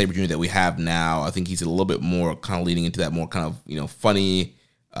Zack Sabre Jr. that we have now. I think he's a little bit more kind of leading into that more kind of, you know, funny,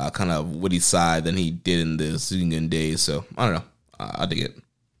 kind of witty side than he did in the Suzuki-gun days. So I don't know. I dig it.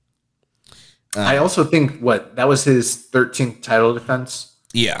 I also think that was his 13th title defense.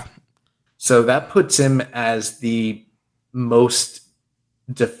 Yeah. So that puts him as the most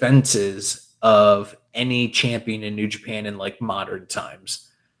defenses of any champion in New Japan in like modern times.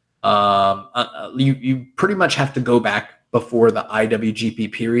 You pretty much have to go back before the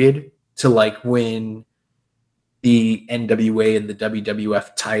IWGP period to like when the NWA and the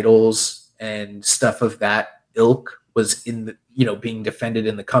WWF titles and stuff of that ilk was in the, you know, being defended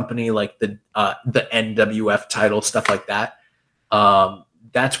in the company, like the NWF title, stuff like that.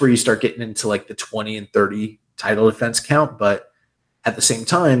 That's where you start getting into like the 20 and 30 title defense count. But at the same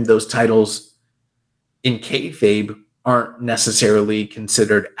time, those titles in kayfabe aren't necessarily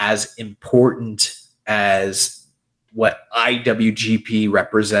considered as important as what IWGP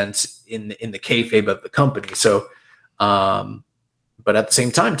represents in the kayfabe of the company. So, but at the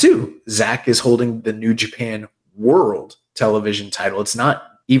same time too, Zach is holding the New Japan World Television title. It's not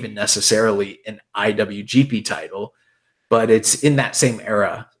even necessarily an IWGP title, but it's in that same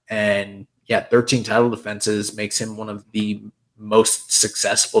era. And yeah, 13 title defenses makes him one of the most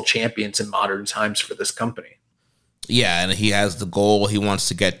successful champions in modern times for this company. Yeah, and he has the goal. He wants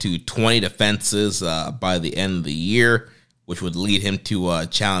to get to 20 defenses by the end of the year, which would lead him to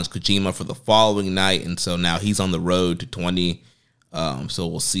challenge Kojima for the following night. And so now he's on the road to 20. So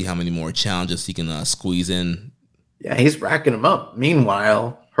we'll see how many more challenges he can squeeze in. Yeah, he's racking them up.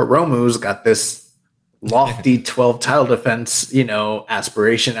 Meanwhile, Hiromu's got this lofty 12 title defense, you know,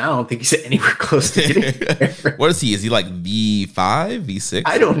 aspiration. I don't think he's anywhere close to getting there. What is he? Is he like V5, V6?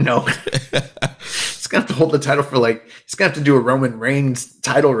 I don't know. He's gonna have to hold the title for like, he's gonna have to do a Roman Reigns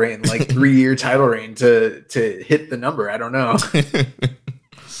title reign, like 3-year title reign to hit the number. I don't know.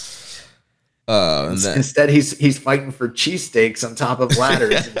 Instead, he's fighting for cheesesteaks on top of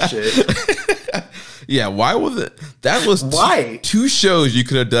ladders and shit. Yeah, why was it? That was two shows you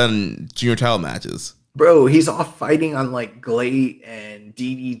could have done junior title matches. Bro, he's off fighting on like Glate and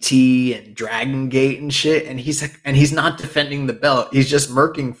DDT and Dragon Gate and shit, and he's not defending the belt. He's just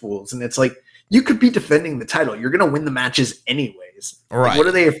murking fools, and it's like, you could be defending the title. You're gonna win the matches anyways. Right?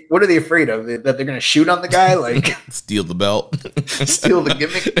 Like, what are they afraid of? That they're gonna shoot on the guy? Like steal the belt, steal the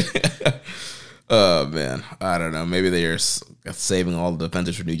gimmick. Oh man, I don't know. Maybe they're saving all the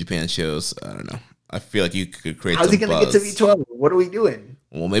defenders for New Japan shows. I don't know. I feel like you could create. How's he going to get to V12? What are we doing?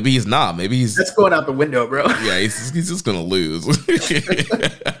 Well, maybe he's not. Maybe he's. That's going out the window, bro. Yeah, he's just going to lose.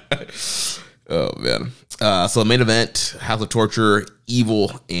 Oh, man. So the main event, House of Torture,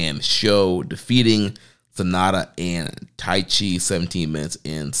 Evil, and Show defeating Sonata and Taichi 17 minutes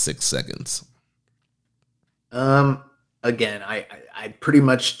and 6 seconds. Again, I pretty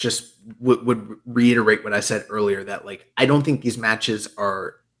much just would reiterate what I said earlier, that like I don't think these matches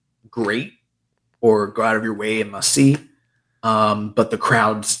are great or go out of your way and must see, but the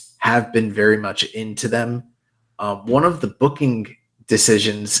crowds have been very much into them. One of the booking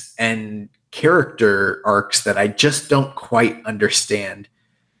decisions and character arcs that I just don't quite understand.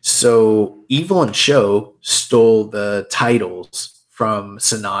 So Evil and Show stole the titles from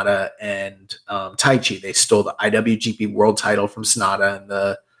Sonata and Taichi. They stole the IWGP World title from Sonata and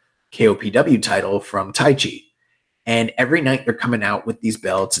the KOPW title from Taichi. And every night they're coming out with these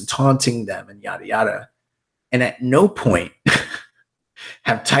belts and taunting them and yada yada. And at no point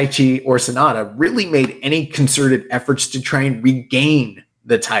have Taichi or Sonata really made any concerted efforts to try and regain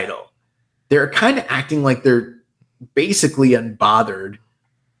the title. They're kind of acting like they're basically unbothered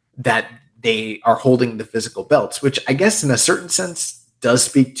that they are holding the physical belts, which I guess in a certain sense does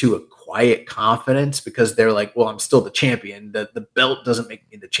speak to a quiet confidence, because they're like, well, I'm still the champion. The belt doesn't make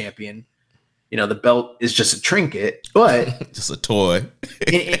me the champion. You know, the belt is just a trinket, but just a toy.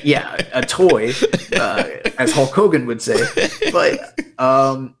 Yeah, a toy, as Hulk Hogan would say. But,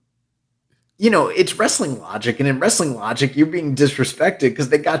 you know, it's wrestling logic. And in wrestling logic, you're being disrespected because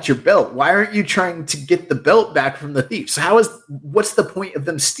they got your belt. Why aren't you trying to get the belt back from the thief? So what's the point of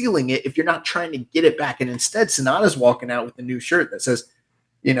them stealing it if you're not trying to get it back? And instead, Sonata's walking out with a new shirt that says,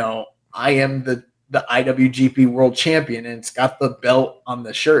 you know, I am the IWGP World Champion, and it's got the belt on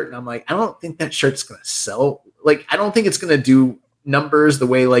the shirt. And I'm like, I don't think that shirt's going to sell. Like, I don't think it's going to do numbers the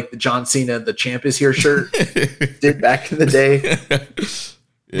way like the John Cena, the Champ is Here shirt did back in the day.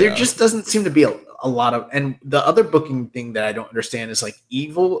 Yeah. There just doesn't seem to be a lot of, and the other booking thing that I don't understand is like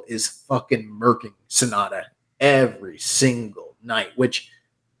Evil is fucking murking Sonata every single night, which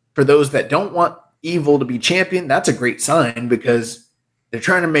for those that don't want Evil to be champion, that's a great sign, because they're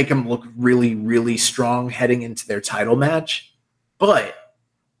trying to make him look really, really strong heading into their title match. But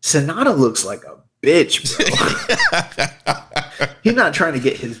Sonata looks like a bitch, bro. He's not trying to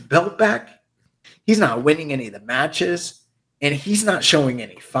get his belt back. He's not winning any of the matches, and he's not showing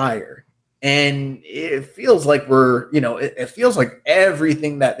any fire. And it feels like it feels like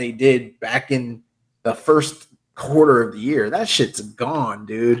everything that they did back in the first quarter of the year, that shit's gone,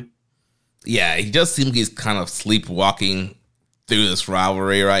 dude. Yeah, he does seem like he's kind of sleepwalking through this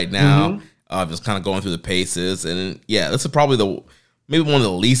rivalry right now, just kind of going through the paces. And yeah, this is probably maybe one of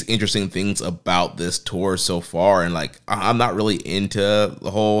the least interesting things about this tour so far. And like, I'm not really into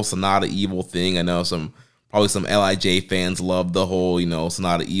the whole Sonata Evil thing. I know probably some LIJ fans love the whole,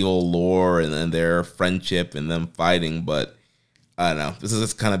 Sonata Evil lore and then their friendship and them fighting, but I don't know. This has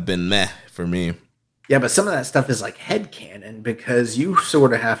just kind of been meh for me. Yeah, but some of that stuff is like headcanon, because you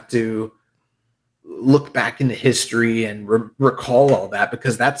sort of have to look back into history and recall all that,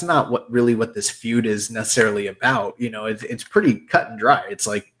 because that's not what this feud is necessarily about. It's pretty cut and dry. It's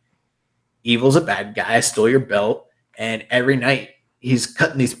like, Evil's a bad guy, stole your belt, and every night he's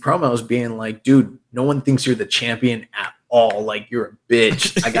cutting these promos being like, dude, no one thinks you're the champion at all. Like, you're a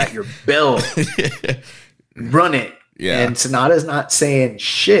bitch. I got your belt. Run it. Yeah. And Sonata's not saying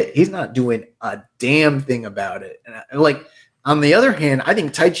shit. He's not doing a damn thing about it. And like, on the other hand, I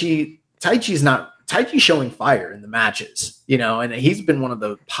think Taichi's showing fire in the matches, and he's been one of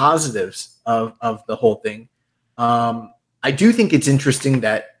the positives of the whole thing. I do think it's interesting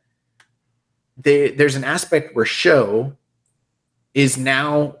that there's an aspect where Show is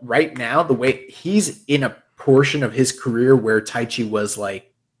right now, the way he's in a portion of his career where Taichi was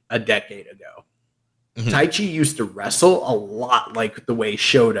like a decade ago. Mm-hmm. Taichi used to wrestle a lot like the way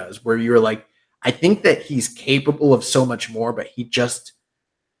Show does, where you're like, I think that he's capable of so much more, but he just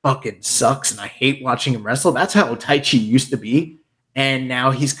fucking sucks and I hate watching him wrestle. That's how Taichi used to be. And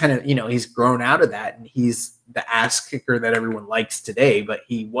now he's kind of, he's grown out of that, and he's the ass kicker that everyone likes today, but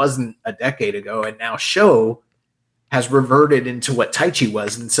he wasn't a decade ago. And now Show has reverted into what Taichi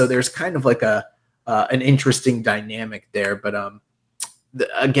was. And so there's kind of like an interesting dynamic there. But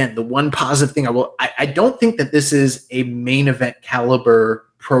again, the one positive thing I don't think that this is a main event caliber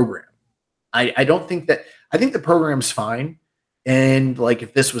program. I don't think that, I think the program's fine. And like,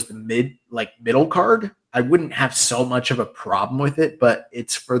 if this was the middle card, I wouldn't have so much of a problem with it, but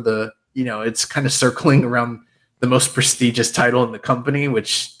it's for it's kind of circling around the most prestigious title in the company,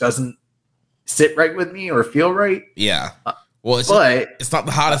 which doesn't sit right with me or feel right. Yeah. Well, it's not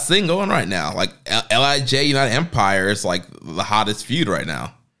the hottest thing going right now. Like LIJ United Empire is like the hottest feud right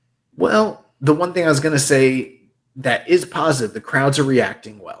now. Well, the one thing I was going to say that is positive, the crowds are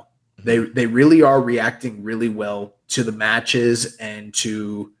reacting well. They really are reacting really well to the matches and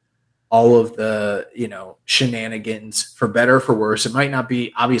to all of the, shenanigans, for better or for worse. It might not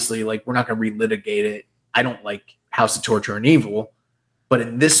be, obviously, like, we're not going to relitigate it. I don't like House of Torture and Evil, but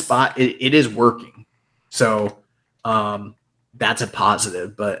in this spot, it is working. So that's a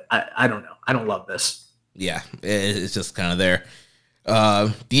positive, but I don't know. I don't love this. Yeah, it's just kind of there.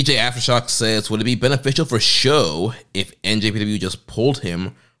 DJ Aftershock says, would it be beneficial for Show if NJPW just pulled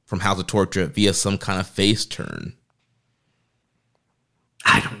him from House of Torture via some kind of face turn?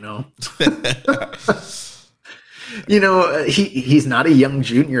 I don't know. He's not a young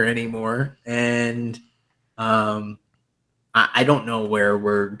junior anymore, and I don't know where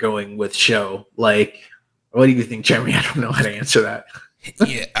we're going with Show. Like, what do you think, Jeremy? I don't know how to answer that.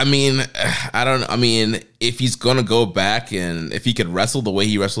 Yeah, I mean, I don't know. I mean, if he's going to go back and if he could wrestle the way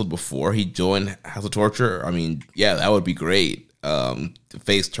he wrestled before he joined House of Torture, I mean, yeah, that would be great. To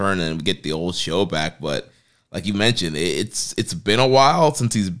face turn and get the old Show back. But like you mentioned, it's been a while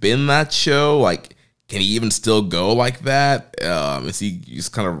since he's been that Show. Like, can he even still go like that? Is he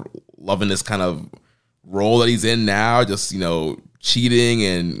just kind of loving this kind of role that he's in now? Just, cheating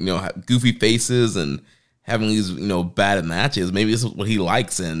and, goofy faces and having these, bad matches. Maybe this is what he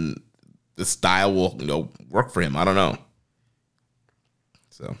likes and the style will, work for him. I don't know.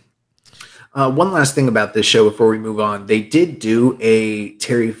 So. One last thing about this show before we move on. They did do a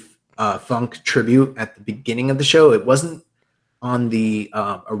Terry Funk tribute at the beginning of the show. It wasn't on the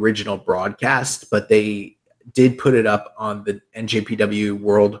original broadcast, but they did put it up on the NJPW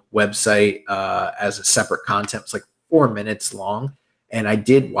World website as a separate content. It's like 4 minutes long. And I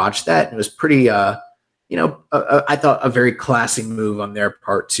did watch that. And it was pretty, I thought a very classy move on their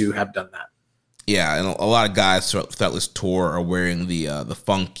part to have done that. Yeah, and a lot of guys throughout this tour are wearing the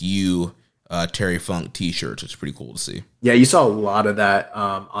Funk You Terry Funk t-shirts. It's pretty cool to see. Yeah, you saw a lot of that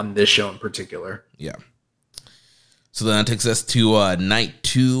on this show in particular. Yeah. So then that takes us to night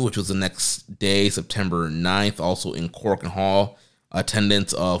 2, which was the next day, September 9th, also in Korakuen Hall.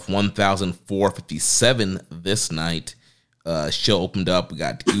 Attendance of 1,457 this night. Show opened up. We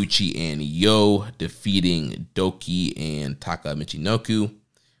got Gucci and Yo defeating Doki and Taka Michinoku.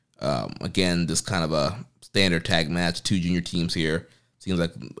 Again, this kind of a standard tag match. 2 junior teams here. Seems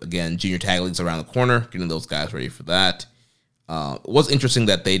like, again, junior tag leagues around the corner, getting those guys ready for that. It was interesting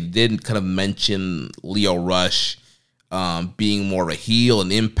that they did kind of mention Lio Rush being more of a heel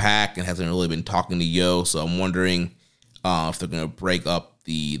and Impact and hasn't really been talking to Yo. So I'm wondering if they're going to break up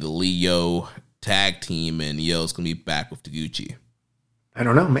the Lio tag team and Yo's going to be back with Taguchi. I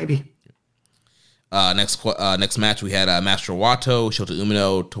don't know, maybe. Next match, we had Master Wato, Shota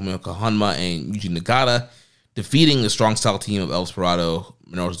Umino, Tomioka Hanma, and Yuji Nagata defeating the strong style team of El Desperado,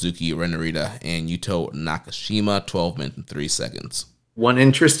 Minoru Suzuki, Ren Narita, and Yuto Nakashima, 12 minutes and 3 seconds. One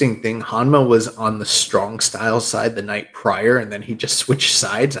interesting thing, Hanma was on the strong style side the night prior, and then he just switched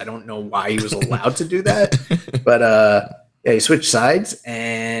sides. I don't know why he was allowed to do that, but yeah, he switched sides,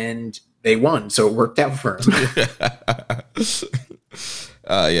 and they won, so it worked out for him.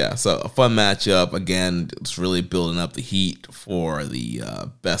 Yeah, so a fun matchup. Again, it's really building up the heat for the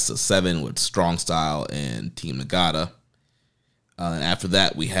best of 7 with Strong Style and Team Nagata. And after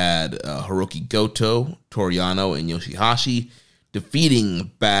that, we had Hiroki Goto, Toriano, and Yoshihashi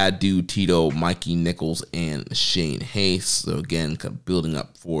defeating Bad Dude Tito, Mikey Nichols, and Shane Hayes. So again, kind of building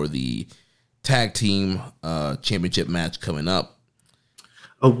up for the tag team championship match coming up.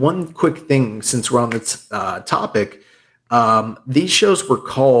 One quick thing, since we're on this topic, these shows were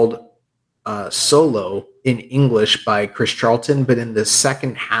called solo in English by Chris Charlton, but in the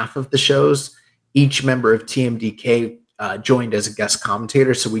second half of the shows, each member of TMDK joined as a guest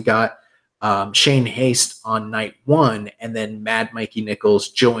commentator. So we got Shane Haste on night 1, and then Mad Mikey Nichols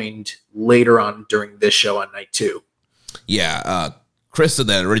joined later on during this show on night 2. Yeah, Chris said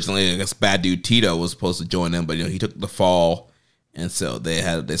that originally, I guess Bad Dude Tito was supposed to join them, but he took the fall, and so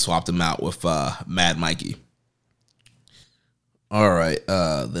they swapped him out with Mad Mikey. All right,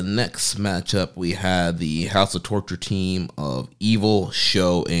 the next matchup, we had the House of Torture team of Evil,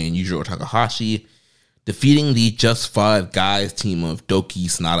 Sho, and Yujiro Takahashi defeating the Just 5 Guys team of Doki,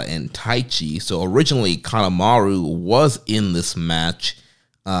 Sanada, and Taichi. So originally, Kanemaru was in this match.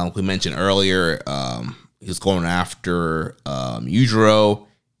 We mentioned earlier, he was going after Yujiro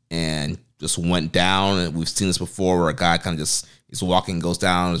and just went down. And we've seen this before where a guy kind of just is walking, goes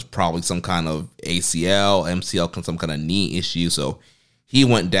down. There's probably some kind of ACL, MCL, some kind of knee issue. So he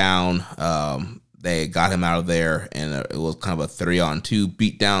went down. they got him out of there, and it was kind of a 3-on-2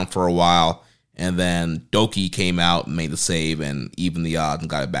 beatdown for a while. And then Doki came out and made the save and evened the odds and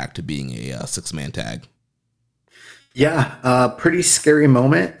got it back to being a 6-man tag. Yeah, pretty scary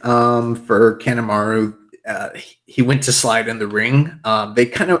moment for Kanemaru. He went to slide in the ring. They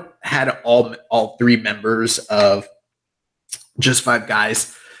kind of had all 3 members of Just 5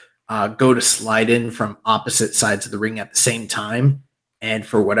 Guys go to slide in from opposite sides of the ring at the same time. And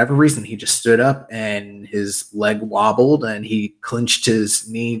for whatever reason, he just stood up and his leg wobbled and he clenched his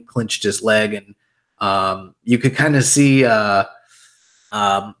knee, clenched his leg. And you could kind of see it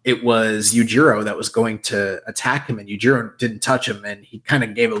was Yujiro that was going to attack him, and Yujiro didn't touch him. And he kind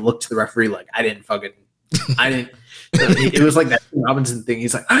of gave a look to the referee like, I didn't. It was like that Robinson thing.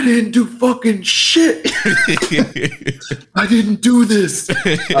 He's like, I didn't do fucking shit. I didn't do this.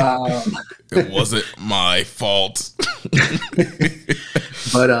 It wasn't my fault.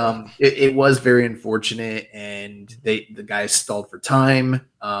 But it was very unfortunate, and the guys stalled for time.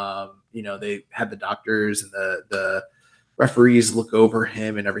 They had the doctors and the referees look over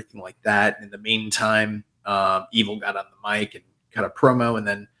him and everything like that. In the meantime, Evil got on the mic and cut a promo, and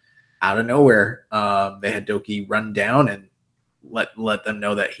then out of nowhere, they had Doki run down and let them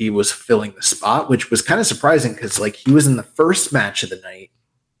know that he was filling the spot, which was kind of surprising because like he was in the first match of the night,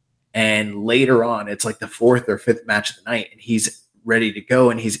 and later on it's like the 4th or 5th match of the night, and he's ready to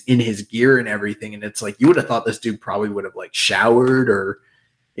go and he's in his gear and everything. And it's like you would have thought this dude probably would have like showered, or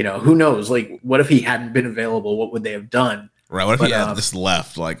who knows? Like, what if he hadn't been available? What would they have done? Right. What if he had just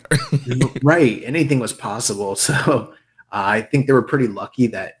left? Like, right. Anything was possible. So I think they were pretty lucky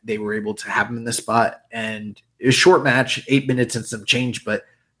that they were able to have him in the spot. And it was a short match, 8 minutes and some change, but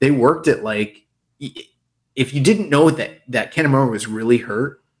they worked it like, if you didn't know that Kanemaru was really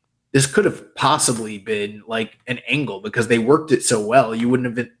hurt, this could have possibly been like an angle because they worked it so well. You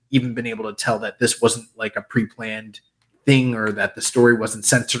wouldn't have even been able to tell that this wasn't like a pre-planned thing, or that the story wasn't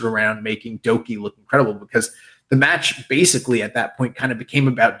centered around making Doki look incredible, because the match basically at that point kind of became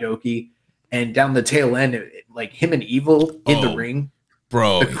about Doki, and down the tail end, like him and Evil in the ring,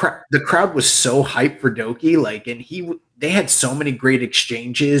 bro, the crowd was so hyped for Doki, like, and they had so many great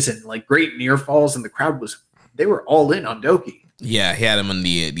exchanges and like great near falls, and the crowd they were all in on Doki. Yeah, he had him in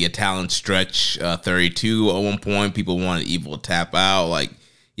the Italian stretch 32 at one point. People wanted Evil to tap out, like.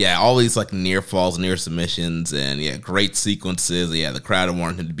 Yeah, all these like near falls, near submissions, and yeah, great sequences. Yeah, the crowd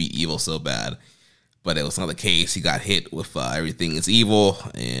wanted him to be Evil so bad, but it was not the case. He got hit with Everything Is Evil,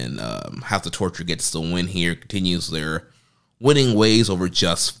 and House of Torture gets the win here. Continues their winning ways over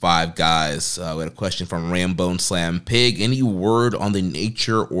Just 5 Guys. We had a question from Rambone Slam Pig. Any word on the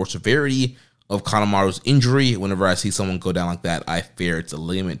nature or severity of Kanemaru's injury? Whenever I see someone go down like that, I fear it's a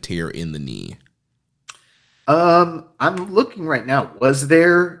ligament tear in the knee. I'm looking right now. Was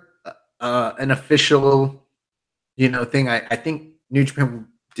there an official, thing? I think New Japan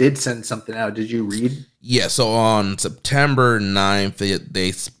did send something out. Did you read? Yeah. So on September 9th,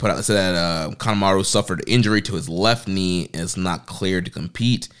 they said that Kanemaru suffered injury to his left knee and is not cleared to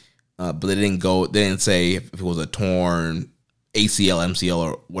compete. But they didn't say if it was a torn ACL, MCL,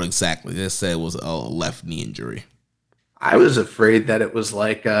 or what exactly. They said it was a left knee injury. I was afraid that it was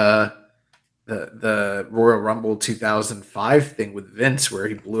like the Royal Rumble 2005 thing with Vince, where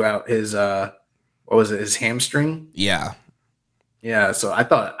he blew out his his hamstring. Yeah. So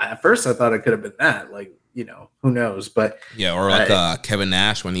at first I thought it could have been that, like, who knows, but yeah, or like Kevin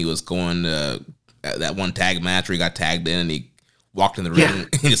Nash when he was going to that one tag match where he got tagged in and he walked in the ring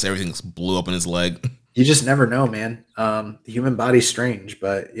and just everything blew up in his leg. You just never know, man. The human body's strange,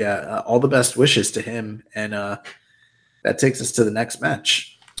 but yeah, all the best wishes to him, and that takes us to the next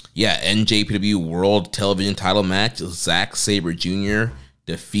match. Yeah, NJPW World Television Title match. Zack Sabre Jr.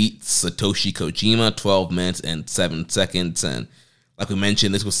 defeats Satoshi Kojima, 12 minutes and 7 seconds. And like we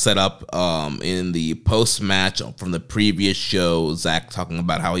mentioned, this was set up in the post-match from the previous show. Zack talking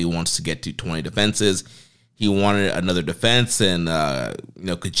about how he wants to get to 20 defenses. He wanted another defense, and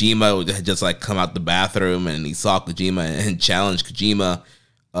Kojima had just like come out the bathroom, and he saw Kojima and challenged Kojima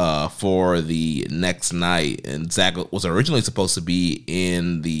for the next night. And Zack was originally supposed to be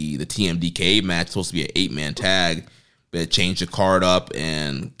in the TMDK match, supposed to be an 8-man tag, but changed the card up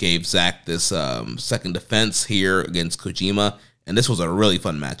and gave Zack this second defense here against Kojima. And this was a really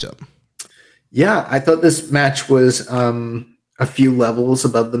fun matchup. Yeah, I thought this match was a few levels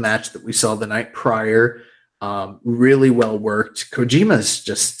above the match that we saw the night prior. Really well worked. Kojima's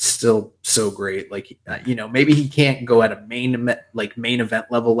just still so great. Like, maybe he can't go at a main event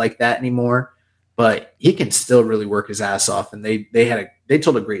level like that anymore, but he can still really work his ass off. And they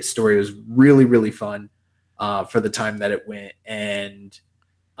told a great story. It was really, really fun for the time that it went. And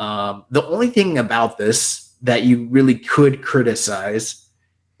The only thing about this that you really could criticize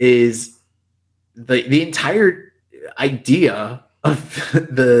is the entire idea of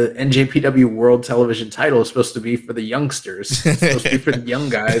the NJPW World Television title is supposed to be for the youngsters. It's supposed to be for the young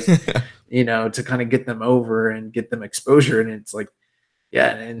guys, to kind of get them over and get them exposure. And it's like,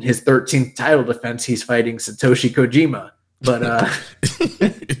 yeah, in his 13th title defense, he's fighting Satoshi Kojima. But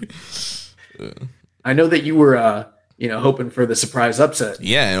I know that you were, hoping for the surprise upset.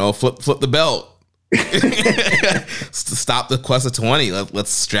 Yeah, flip the belt. Stop the quest of 20. Let's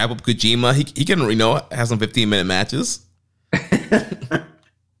strap up Kojima. He can, have some 15-minute matches.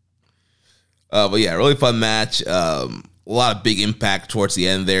 But yeah, really fun match. A lot of big impact towards the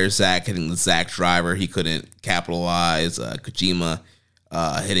end there. Zack hitting the Zack driver. He couldn't capitalize. Kojima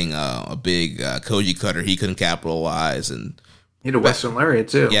hitting a big Koji cutter. He couldn't capitalize. And hit a Western Lariat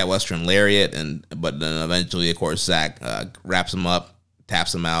too. Yeah, Western Lariat. But then eventually, of course, Zack wraps him up,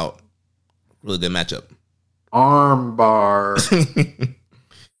 taps him out. Really good matchup. Arm bar. We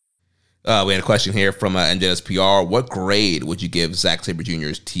had a question here from NJSPR. What grade would you give Zack Sabre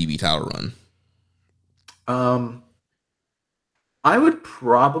Jr.'s TV title run? I would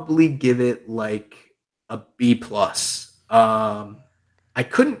probably give it like a B+. I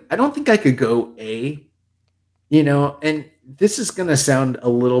don't think I could go A, and this is going to sound a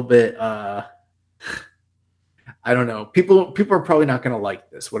little bit, I don't know. People are probably not going to like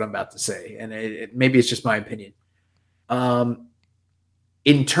this, what I'm about to say. And maybe it's just my opinion.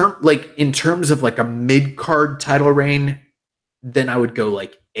 In terms of like a mid-card title reign, then I would go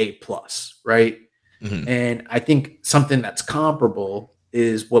like A+, right? Mm-hmm. And I think something that's comparable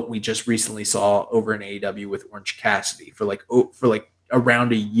is what we just recently saw over in AEW with Orange Cassidy for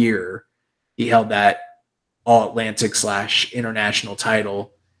around a year. He held that All Atlantic / international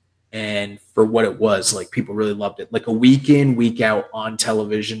title. And for what it was, like, people really loved it. Like a week in, week out on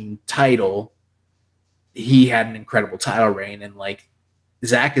television title, he had an incredible title reign. And like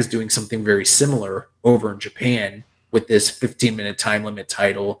Zack is doing something very similar over in Japan with this 15-minute time limit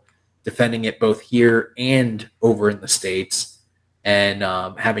title, defending it both here and over in the States, and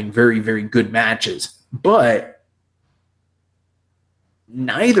having very, very good matches. But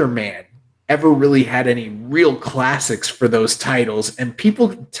neither man ever really had any real classics for those titles, and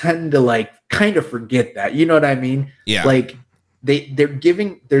people tend to like kind of forget that. You know what I mean? Yeah. Like they're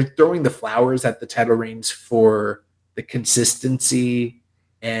throwing the flowers at the title reigns for the consistency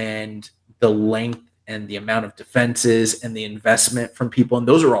and the length and the amount of defenses and the investment from people, and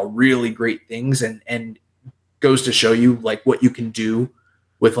those are all really great things, and goes to show you like what you can do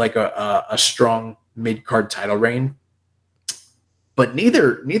with like a strong mid-card title reign. But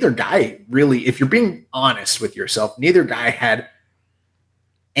neither guy really, if you're being honest with yourself, neither guy had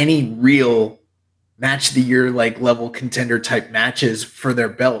any real match of the year like level contender type matches for their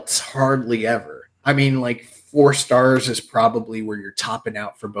belts. Hardly ever. I mean, like 4 stars is probably where you're topping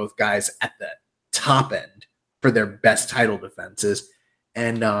out for both guys at the top end for their best title defenses.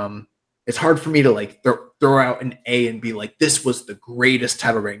 And it's hard for me to like throw out an A and be like, this was the greatest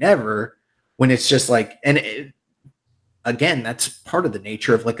title reign ever, when it's just like, again, that's part of the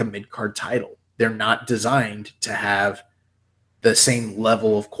nature of like a mid-card title. They're not designed to have the same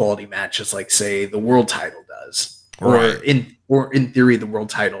level of quality matches like, say, the world title does. Right. Or in theory, the world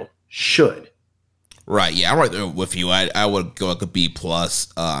title should. Right. Yeah, I'm right there with you. I would go like a B+.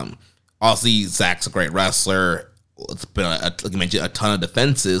 Obviously, Zack's a great wrestler. It's been, like you mentioned, a ton of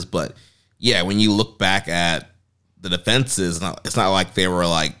defenses. But, yeah, when you look back at the defenses, it's not like they were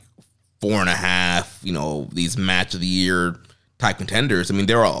like 4.5, these match of the year type contenders. I mean,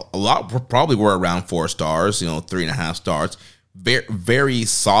 there are a lot, probably were around 4 stars, 3.5 stars. Very, very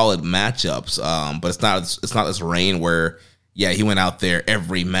solid matchups. But it's not this reign where, yeah, he went out there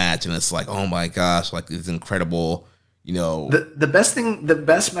every match and it's like, oh my gosh, like it's incredible. The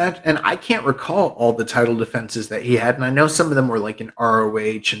best match, and I can't recall all the title defenses that he had, and I know some of them were like in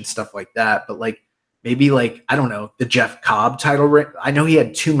ROH and stuff like that, but like maybe like, I don't know, the Jeff Cobb title. I know he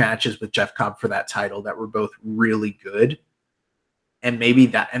had 2 matches with Jeff Cobb for that title that were both really good. And maybe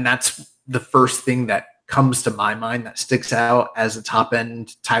that's the first thing that comes to my mind that sticks out as a top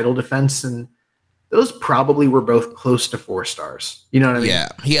end title defense. And those probably were both close to 4 stars. You know what I mean? Yeah.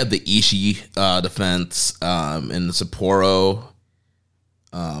 He had the Ishii defense in the Sapporo.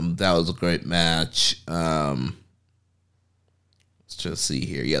 That was a great match. Let's just see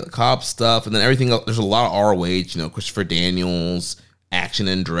here. Yeah, the Cobb stuff. And then everything else. There's a lot of ROH, Christopher Daniels, Action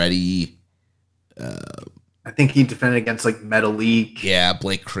Andretti. I think he defended against like Metalik. Yeah,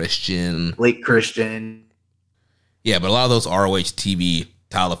 Blake Christian. Yeah, but a lot of those ROH TV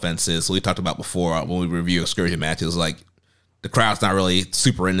title defenses, so we talked about before when we review excursion matches, like the crowd's not really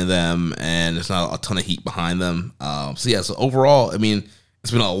super into them, and there's not a ton of heat behind them. So overall, I mean,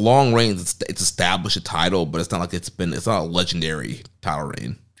 it's been a long reign. It's established a title, but it's not like it's not a legendary title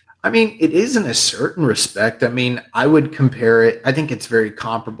reign. I mean, it is in a certain respect. I mean, I would compare it. I think it's very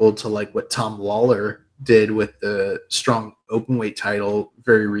comparable to like what Tom Lawler did with the strong openweight title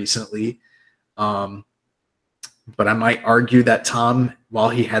very recently. But I might argue that Tom, while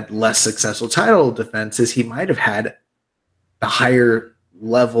he had less successful title defenses, he might have had a higher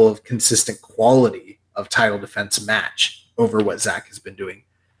level of consistent quality of title defense match over what Zach has been doing.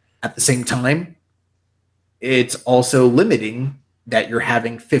 At the same time, it's also limiting that you're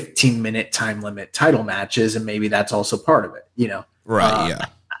having 15-minute time limit title matches, and maybe that's also part of it, you know? Right, yeah.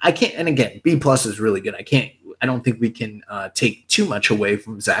 I can't, and again, B+ is really good. I don't think we can take too much away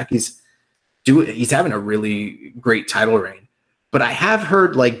from Zach. He's having a really great title reign. But I have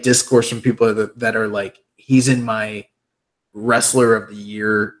heard like discourse from people that are like, he's in my wrestler of the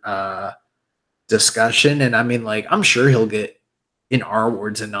year discussion. And I mean, like, I'm sure he'll get in our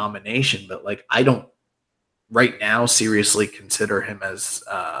awards a nomination, but like, I don't right now seriously consider him as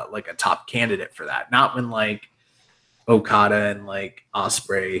like a top candidate for that. Not when like Okada and like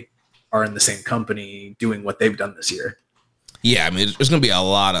Ospreay are in the same company doing what they've done this year. Yeah, I mean, there's going to be a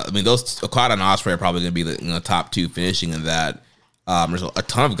lot of. I mean, those Okada and Ospreay are probably going to be the top two finishing in that. There's a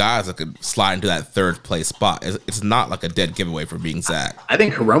ton of guys that could slide into that third place spot. It's not like a dead giveaway for being Zach. I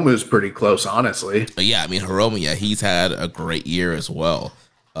think Hiromu's pretty close, honestly. But yeah, I mean, Hiromu, yeah, he's had a great year as well.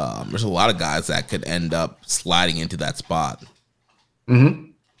 There's a lot of guys that could end up sliding into that spot.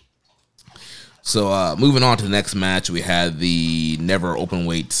 Mm-hmm. So moving on to the next match, we had the never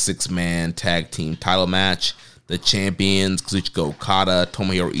openweight 6-man tag team title match. The champions, Kazuchika Okada,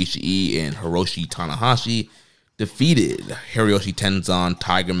 Tomohiro Ishii, and Hiroshi Tanahashi defeated Hiroshi Tenzan,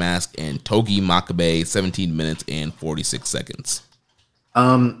 Tiger Mask, and Togi Makabe 17 minutes and 46 seconds.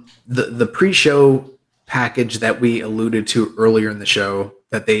 The pre-show package that we alluded to earlier in the show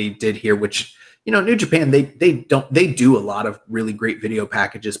that they did here, which, you know, New Japan, they do a lot of really great video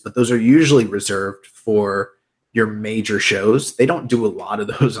packages, but those are usually reserved for your major shows. They don't do a lot of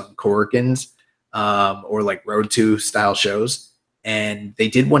those on Korakuens or like Road to style shows. And they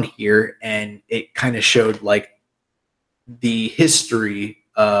did one here, and it kind of showed like the history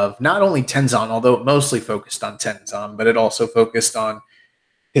of not only Tenzan, although it mostly focused on Tenzan, but it also focused on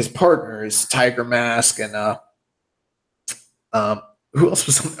his partners, Tiger Mask and who else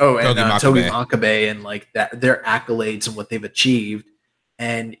was on? Oh, and Togi Makabe, and like that, their accolades and what they've achieved.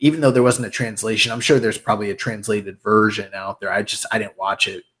 And even though there wasn't a translation, I'm sure there's probably a translated version out there. I didn't watch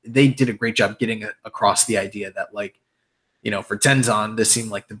it. They did a great job getting across the idea that, like, you know, for Tenzan, this seemed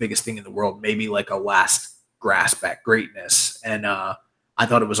like the biggest thing in the world, maybe like a last grasp at greatness. And I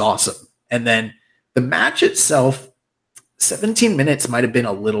thought it was awesome. And then the match itself, 17 minutes might have been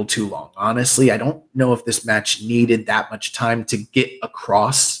a little too long. Honestly, I don't know if this match needed that much time to get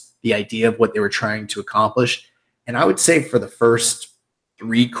across the idea of what they were trying to accomplish. And I would say for the first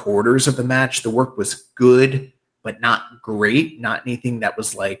 3/4 of the match, the work was good, but not great. Not anything that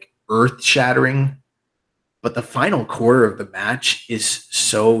was like earth shattering. But the final quarter of the match is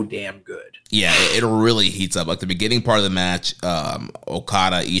so damn good. Yeah, it really heats up. Like the beginning part of the match,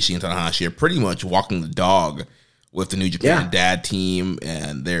 Okada, Ishii, and Tanahashi are pretty much walking the dog with the New Japan Dad team,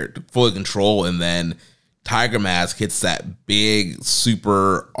 and they're fully control. And then Tiger Mask hits that big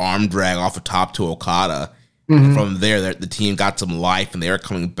super arm drag off the top to Okada. Mm-hmm. From there, the team got some life, and they're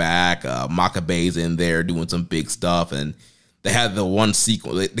coming back. Makabe's in there doing some big stuff, and they had the one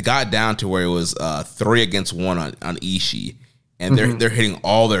sequence. They got down to where it was 3 against 1 on Ishii, and they're hitting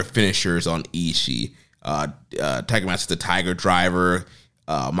all their finishers on Ishii. Tiger Mask hits the Tiger Driver.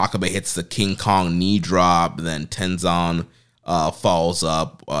 Makabe hits the King Kong knee drop. And then Tenzan follows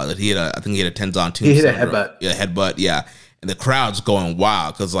up. I think he hit a Tenzan tombstone. He hit a headbutt. Yeah, headbutt. Yeah, and the crowd's going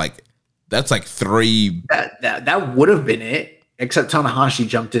wild because like that's like 3. That would have been it. Except Tanahashi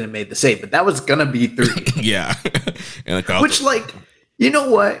jumped in and made the save, but that was gonna be 3. Yeah, and which, like, you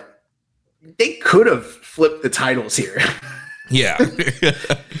know what? They could have flipped the titles here. Yeah,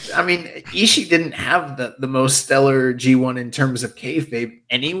 I mean, Ishii didn't have the most stellar G1 in terms of kayfabe,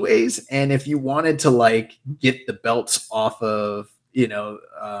 anyways. And if you wanted to like get the belts off of, you know,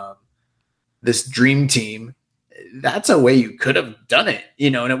 this dream team, that's a way you could have done it,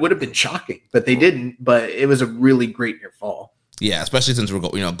 you know, and it would have been shocking, but they didn't. But it was a really great near fall. Yeah, especially since we're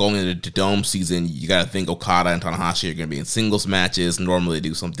going into Dome season, you got to think Okada and Tanahashi are going to be in singles matches. Normally they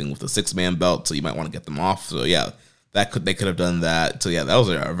do something with a 6-man belt, so you might want to get them off. So yeah, they could have done that. So yeah, that was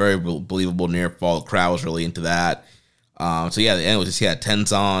a very believable near fall. The crowd was really into that. So yeah, the end was just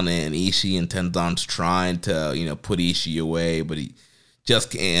Tenzan and Ishii, and Tenzan's trying to put Ishii away, but he just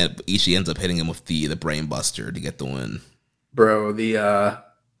can't. Ishii ends up hitting him with the brain buster to get the win. Bro, the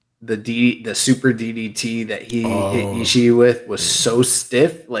super DDT that he hit Ishii with was so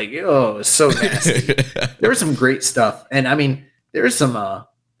stiff, like it was so nasty. There was some great stuff, and I mean, there's some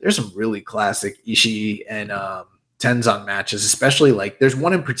really classic Ishii and Tenzan matches, especially like there's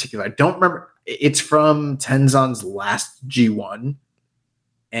one in particular. I don't remember. It's from Tenzan's last G1,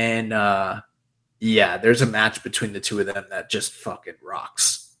 and there's a match between the two of them that just fucking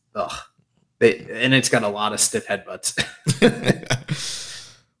rocks. Ugh. And it's got a lot of stiff headbutts.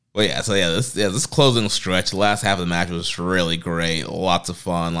 Well, this closing stretch, the last half of the match was really great. Lots of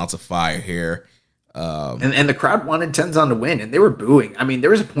fun, lots of fire here. And the crowd wanted Tenzan to win, and they were booing. I mean, there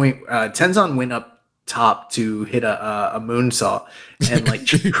was a point Tenzan went up top to hit a moonsault, and like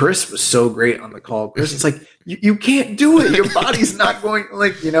Chris was so great on the call. Chris is like, you can't do it. Your body's not going,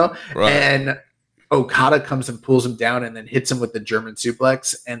 like, right. And Okada comes and pulls him down and then hits him with the German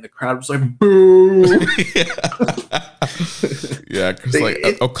suplex, and the crowd was like, boo. Yeah,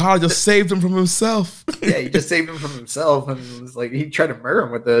 because Okada just saved him from himself. Yeah, he just saved him from himself, and it was like he tried to murder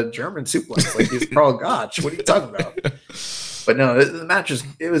him with the German suplex, like he's Karl Gotch. What are you talking about? But no, the match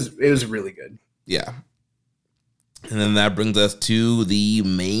was really good. Yeah. And then that brings us to the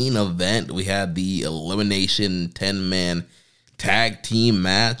main event. We had the elimination 10-man tag team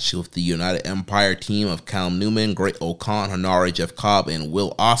match with the United Empire team of Callum Newman, Great-O-Khan, Hanare, Jeff Cobb, and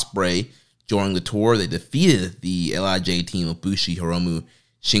Will Ospreay. During the tour, they defeated the LIJ team of Bushi, Hiromu,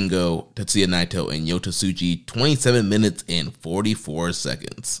 Shingo, Tetsuya Naito, and Yota Tsuji 27 minutes and 44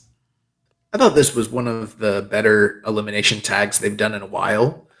 seconds. I thought this was one of the better elimination tags they've done in a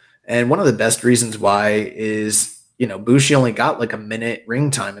while. And one of the best reasons why is, Bushi only got like a minute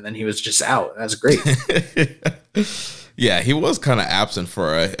ring time and then he was just out. That's great. Yeah, he was kind of absent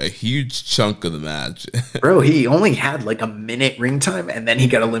for a huge chunk of the match. Bro, he only had like a minute ring time and then he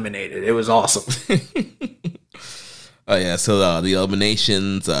got eliminated. It was awesome. So the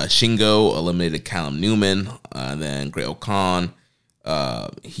eliminations, Shingo eliminated Callum Newman, and then Great-O-Khan,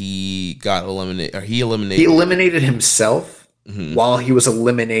 he eliminated himself while he was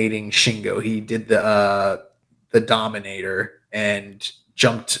eliminating Shingo. He did the Dominator and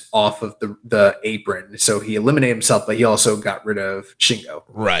jumped off of the apron. So he eliminated himself, but he also got rid of Shingo.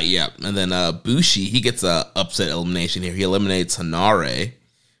 Right, yeah. And then Bushi, he gets a upset elimination here. He eliminates Hanare.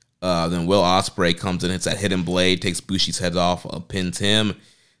 Then Will Ospreay comes in, hits that hidden blade, takes Bushi's head off, pins him.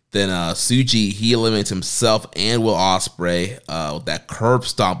 Then Tsuji, he eliminates himself and Will Ospreay with that curb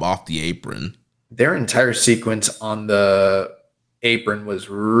stomp off the apron. Their entire sequence on the apron was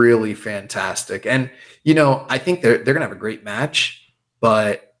really fantastic. And, I think they're going to have a great match.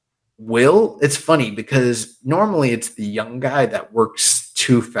 But Will, it's funny because normally it's the young guy that works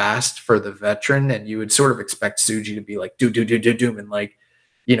too fast for the veteran, and you would sort of expect Tsuji to be like, doom, and like,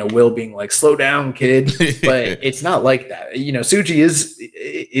 Will being like, slow down, kid. But it's not like that. Tsuji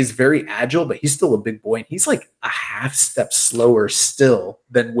is very agile, but he's still a big boy, and he's like a half step slower still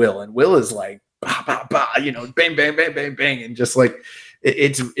than Will. And Will is like, bah, bah, bah, bang, bang, bang, bang, bang, and just like,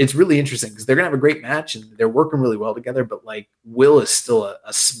 it's really interesting because they're gonna have a great match and they're working really well together. But like Will is still a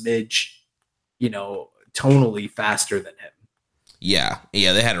smidge, tonally faster than him. Yeah,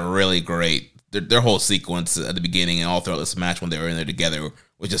 they had a really great their whole sequence at the beginning and all throughout this match when they were in there together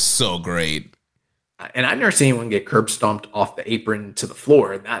was just so great. And I've never seen anyone get curb stomped off the apron to the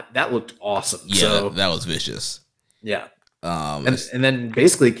floor, and that looked awesome. Yeah, so, that was vicious. Yeah, and then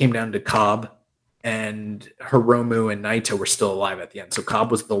basically it came down to Cobb. And Hiromu and Naito were still alive at the end. So Cobb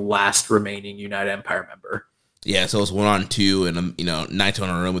was the last remaining United Empire member. Yeah, so it's 1-on-2, and Naito and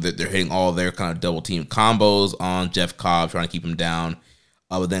Hiromu, they're hitting all their kind of double team combos on Jeff Cobb, trying to keep him down.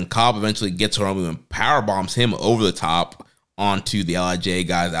 But then Cobb eventually gets Hiromu and power bombs him over the top onto the LIJ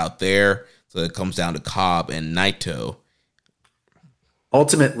guys out there. So it comes down to Cobb and Naito.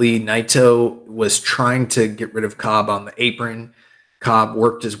 Ultimately, Naito was trying to get rid of Cobb on the apron. Cobb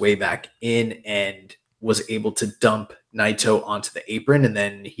worked his way back in and was able to dump Naito onto the apron, and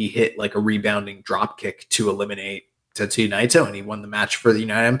then he hit like a rebounding drop kick to eliminate Tetsuya Naito, and he won the match for the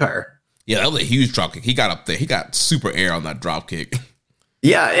United Empire. Yeah, that was a huge drop kick. He got up there. He got super air on that drop kick.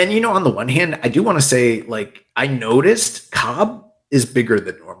 Yeah, and on the one hand, I do want to say, like, I noticed Cobb is bigger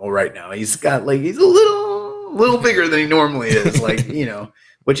than normal right now. He's a little bigger than he normally is, like,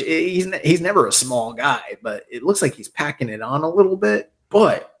 which he's never a small guy, but it looks like he's packing it on a little bit,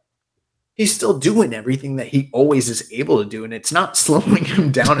 but he's still doing everything that he always is able to do, and it's not slowing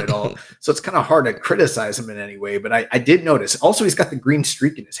him down at all. So it's kind of hard to criticize him in any way, but I did notice. Also, he's got the green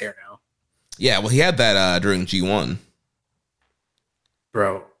streak in his hair now. Yeah, well, he had that during G1.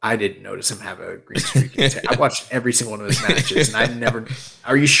 Bro, I didn't notice him have a green streak. I watched every single one of his matches, and I never.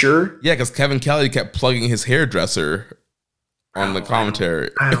 Are you sure? Yeah, because Kevin Kelly kept plugging his hairdresser on the commentary.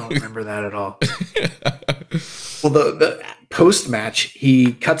 I don't remember that at all. Well, the post match,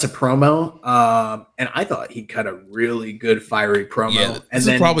 he cuts a promo, and I thought he cut a really good fiery promo. Yeah, this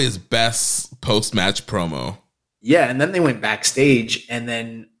is probably his best post match promo. Yeah, and then they went backstage, and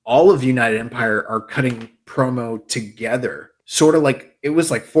then all of United Empire are cutting promo together, sort of like it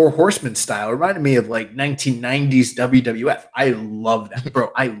was like Four Horsemen style. It reminded me of like 1990s WWF. I love that,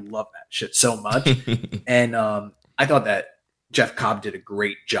 bro. I love that shit so much. And I thought that Jeff Cobb did a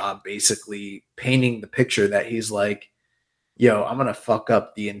great job basically painting the picture that he's like, yo, I'm going to fuck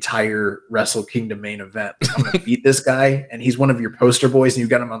up the entire Wrestle Kingdom main event. I'm going to beat this guy. And he's one of your poster boys, and you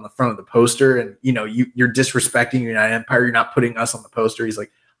got him on the front of the poster. And, you know, you're disrespecting United Empire. You're not putting us on the poster. He's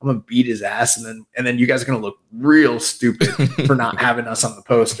like, I'm going to beat his ass. And then you guys are going to look real stupid for not having us on the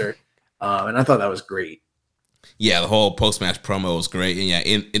poster. And I thought that was great. Yeah, the whole post-match promo was great. And yeah,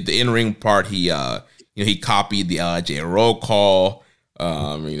 in the in-ring part, he copied the LIJ roll call.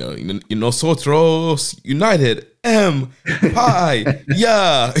 Nosotros United Empire.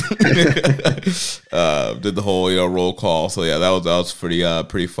 Yeah. Did the whole roll call. So yeah, that was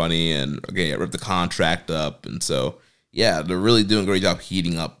pretty funny. And again, ripped the contract up. And so yeah, they're really doing a great job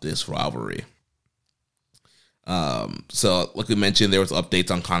heating up this rivalry. So like we mentioned, there was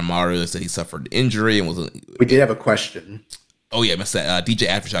updates on Kanemaru. They said he suffered injury and wasn't. We did have a question. Oh yeah, I missed that. DJ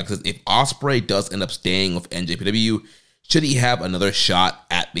Aftershock says if Ospreay does end up staying with NJPW, should he have another shot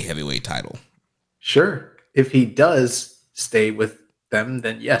at the heavyweight title? Sure. If he does stay with them,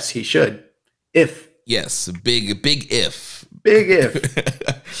 then yes, he should. Yes, big if. Big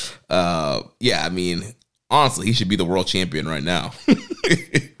if. Yeah, I mean, honestly, he should be the world champion right now.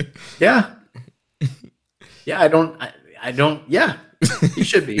 Yeah. Yeah, I don't. Yeah, he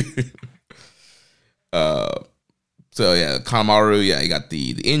should be. So yeah, Kanemaru, he got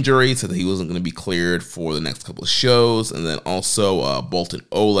the injury, so that he wasn't going to be cleared for the next couple of shows, and then also Boltin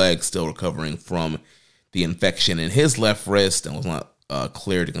Oleg still recovering from the infection in his left wrist and was not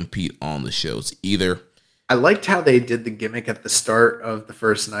cleared to compete on the shows either. I liked how they did the gimmick at the start of the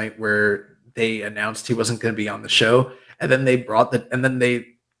first night where they announced he wasn't going to be on the show, and then they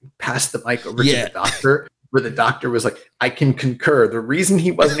passed the mic over to the doctor. Where the doctor was like, I can concur. The reason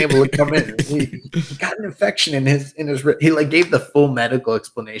he wasn't able to come in, he got an infection in his wrist. He like gave the full medical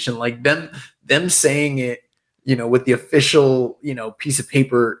explanation. Like them saying it, with the official, piece of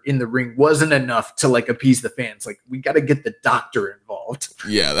paper in the ring wasn't enough to like appease the fans. Like we got to get the doctor involved.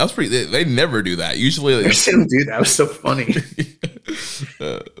 Yeah, that's pretty. They never do that. Usually they don't do that. It was so funny.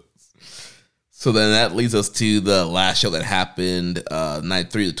 So then that leads us to the last show that happened,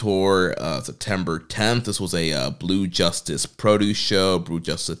 night 3 of the tour, September 10th. This was a Blue Justice produce show, Blue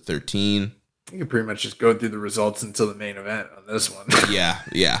Justice 13. You can pretty much just go through the results until the main event on this one. Yeah.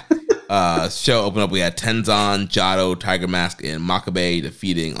 Show opened up. We had Tenzan, Jado, Tiger Mask, and Makabe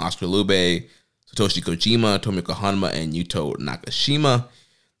defeating Oscar Lube, Satoshi Kojima, Tomiko Hanma, and Yuto Nakashima.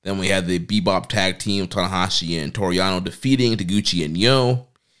 Then we had the Bebop tag team, Tanahashi and Toriano defeating Taguchi and Yo.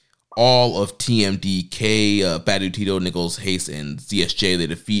 All of TMDK, Badu, Tito, Nichols, Hayes, and ZSJ, they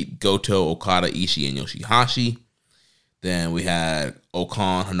defeat Goto, Okada, Ishii, and Yoshihashi. Then we had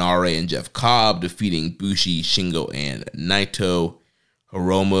Okan, Hanare, and Jeff Cobb defeating Bushi, Shingo, and Naito.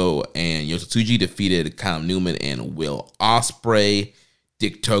 Hiromu and Yosatsuji defeated Kyle Newman and Will Ospreay.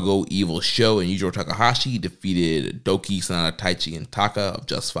 Dick Togo, Evil Show, and Yujiro Takahashi defeated Doki, Sanada, Taichi, and Taka of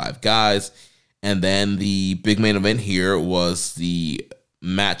Just Five Guys. And then the big main event here was the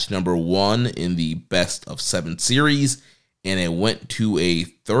match number 1 in the best of 7 series, and it went to a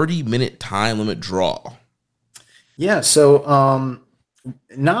 30-minute time limit draw. Yeah, so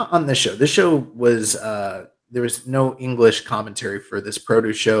not on this show. This show was there was no English commentary for this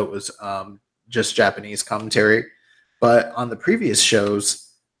produce show. It was just Japanese commentary. But on the previous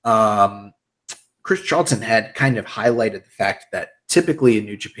shows, Chris Charlton had kind of highlighted the fact that typically in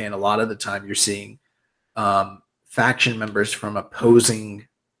New Japan, a lot of the time you're seeing faction members from opposing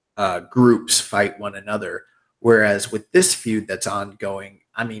groups fight one another. Whereas with this feud that's ongoing,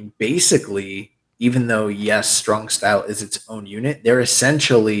 I mean, basically, even though, yes, Strong Style is its own unit, they're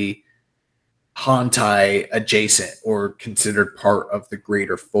essentially Hantai adjacent or considered part of the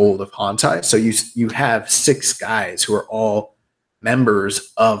greater fold of Hantai. So you have 6 guys who are all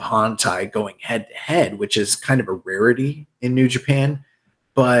members of Hantai going head to head, which is kind of a rarity in New Japan.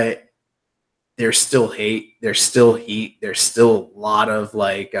 But there's still hate, there's still heat, there's still a lot of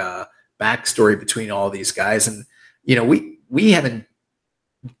like backstory between all these guys. And we haven't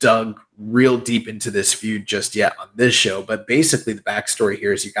dug real deep into this feud just yet on this show, but basically the backstory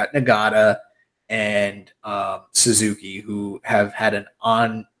here is you got Nagata and Suzuki, who have had an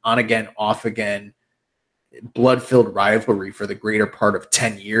on again, off again, blood-filled rivalry for the greater part of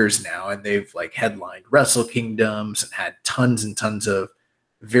 10 years now, and they've like headlined Wrestle Kingdoms and had tons and tons of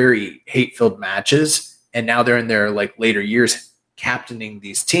very hate-filled matches, and now they're in their like later years captaining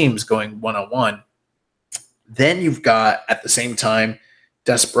these teams going one-on-one. Then you've got, at the same time,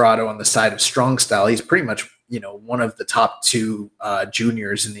 Desperado on the side of Strong Style. He's pretty much, one of the top two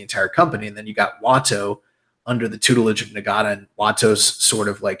juniors in the entire company. And then you got Wato under the tutelage of Nagata, and Wato's sort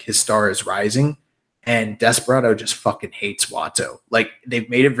of like his star is rising. And Desperado just fucking hates Wato. Like, they've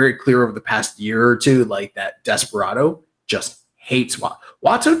made it very clear over the past year or two, like, that Desperado just hates Wato.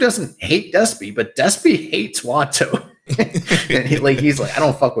 Wato doesn't hate Despy, but Despy hates Wato. And he's like, I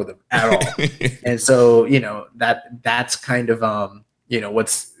don't fuck with him at all. And so, that's kind of,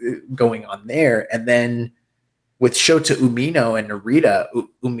 what's going on there. And then with Shota Umino and Narita,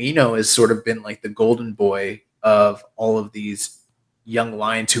 Umino has sort of been like the golden boy of all of these young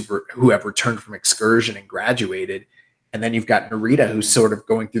lions who have returned from excursion and graduated. And then you've got Narita, who's sort of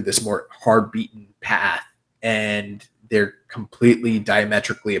going through this more hard beaten path, and they're completely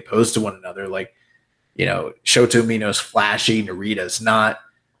diametrically opposed to one another. Like, Shota Umino's flashy, Narita's not.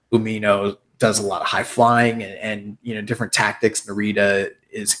 Umino does a lot of high flying and different tactics. Narita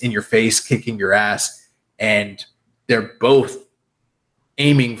is in your face, kicking your ass, and they're both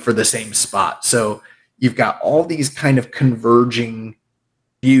aiming for the same spot. So you've got all these kind of converging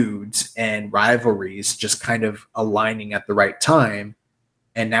feuds and rivalries just kind of aligning at the right time.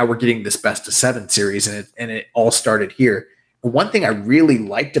 And now we're getting this best of 7 series, and it all started here. One thing I really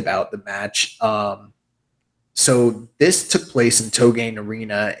liked about the match, so this took place in Togain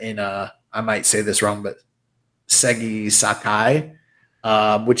Arena in I might say this wrong, but Segi Sakai,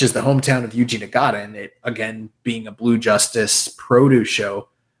 which is the hometown of Yuji Nagata, and it, again, being a Blue Justice produce show,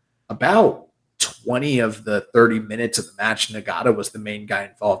 about 20 of the 30 minutes of the match, Nagata was the main guy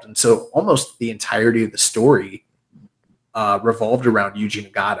involved. And so almost the entirety of the story revolved around Yuji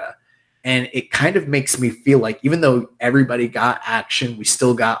Nagata. And it kind of makes me feel like, even though everybody got action, we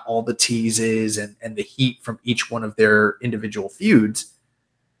still got all the teases and the heat from each one of their individual feuds,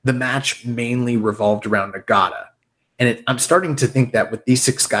 the match mainly revolved around Nagata. And I'm starting to think that with these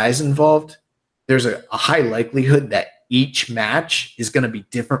 6 guys involved, there's a high likelihood that each match is going to be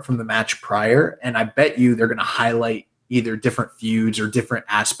different from the match prior. And I bet you they're going to highlight either different feuds or different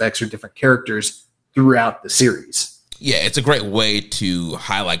aspects or different characters throughout the series. Yeah, it's a great way to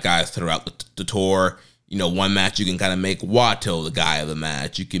highlight guys throughout the tour. One match you can kind of make Wato the guy of the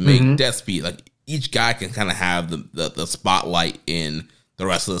match. You can make Despy. Like, each guy can kind of have the spotlight in the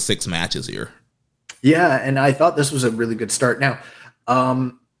rest of the 6 matches here. Yeah, and I thought this was a really good start. Now,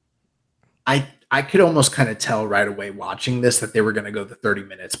 I could almost kind of tell right away watching this that they were going to go the 30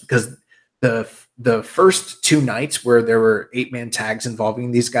 minutes, because the first 2 nights where there were 8-man tags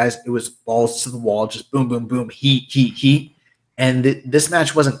involving these guys, it was balls to the wall, just boom, boom, boom, heat. And this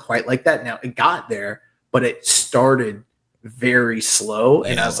match wasn't quite like that. Now, it got there, but it started very slow.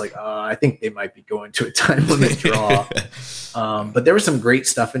 And I was like, I think they might be going to a time limit draw. But there was some great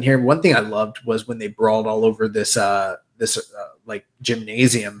stuff in here. One thing I loved was when they brawled all over this like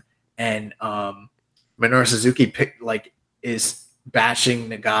gymnasium, and Minoru Suzuki is bashing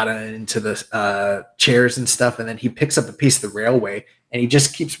Nagata into the chairs and stuff, and then he picks up a piece of the railway and he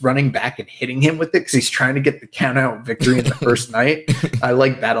just keeps running back and hitting him with it because he's trying to get the count out victory in the first night. I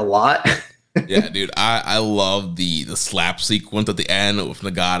like that a lot. Yeah, dude, I love the slap sequence at the end with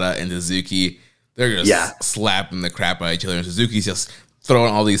Nagata and Suzuki. They're just slapping the crap out of each other, and Suzuki's just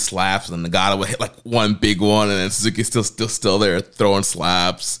throwing all these slaps, and Nagata would hit like one big one, and then Suzuki's still there throwing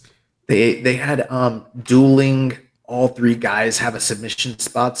slaps. They had dueling. All 3 guys have a submission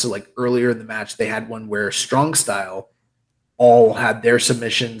spot. So like earlier in the match, they had one where Strong Style all had their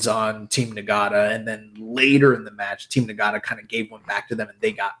submissions on Team Nagata, and then later in the match, Team Nagata kind of gave one back to them,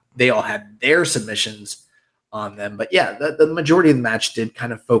 and they all had their submissions on them. But yeah, the majority of the match did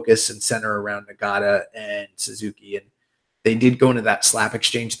kind of focus and center around Nagata and Suzuki, and they did go into that slap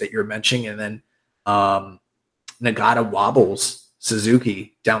exchange that you're mentioning, and then Nagata wobbles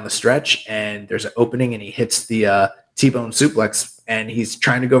Suzuki down the stretch, and there's an opening, and he hits the T-bone suplex, and he's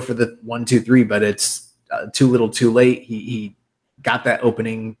trying to go for the 1, 2, 3, but it's too little too late. He got that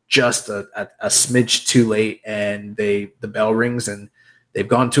opening just a smidge too late, and the bell rings, and they've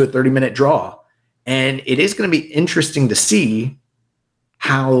gone to a 30-minute draw. And it is going to be interesting to see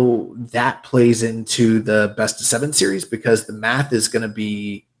how that plays into the best of 7 series, because the math is going to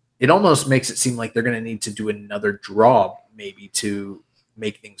be, it almost makes it seem like they're going to need to do another draw maybe to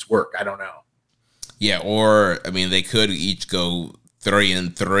make things work. I don't know. Yeah, or I mean, they could each go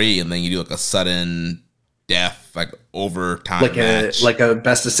 3-3, and then you do like a sudden death, like overtime match, like a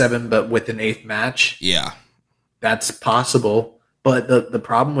best of 7, but with an 8th match. Yeah, that's possible. But the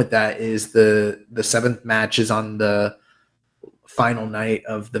problem with that is the 7th match is on the final night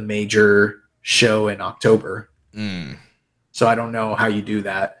of the major show in October. So I don't know how you do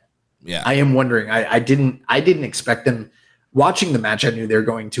that. Yeah, I am wondering. I didn't expect them watching the match. I knew they were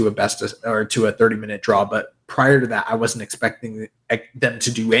going to a best of, or to a 30-minute draw, but prior to that, I wasn't expecting them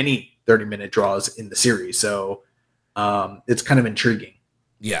to do any 30-minute draws in the series. So it's kind of intriguing.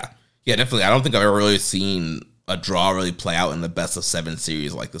 Yeah, definitely. I don't think I've ever really seen a draw really play out in the best of 7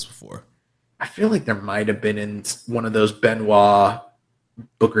 series like this before. I feel like there might have been in one of those Benoit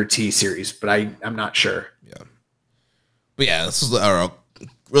Booker T series, but I'm not sure. Yeah. But yeah, this is a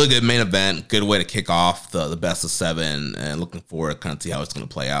really good main event. Good way to kick off the best of 7, and looking forward to kind of see how it's going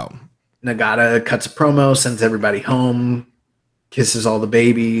to play out. Nagata cuts a promo, sends everybody home, kisses all the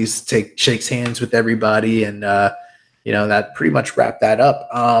babies, shakes hands with everybody, and that pretty much wrapped that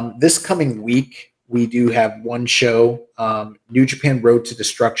up. This coming week, we do have one show, New Japan Road to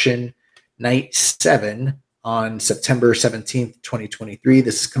Destruction, Night 7 on September 17th, 2023.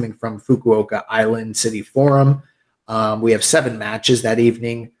 This is coming from Fukuoka Island City Forum. We have 7 matches that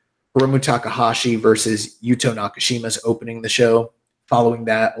evening. Hiromu Takahashi versus Yuto Nakashima is opening the show. Following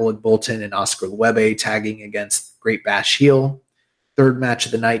that, Oleg Boltin and Oscar Luebe tagging against Great Bash Heel. Third match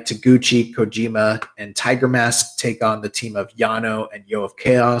of the night, Taguchi, Kojima, and Tiger Mask take on the team of Yano and Yo of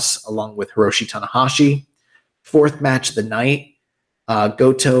Chaos, along with Hiroshi Tanahashi. Fourth match of the night,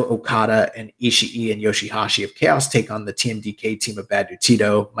 Goto, Okada, and Ishii and Yoshihashi of Chaos take on the TMDK team of Bad Dude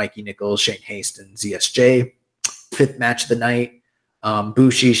Tito, Mikey Nichols, Shane Haste, and ZSJ. Fifth match of the night,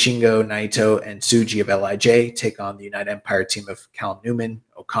 Bushi, Shingo, Naito, and Tsuji of LIJ take on the United Empire team of Cal Newman,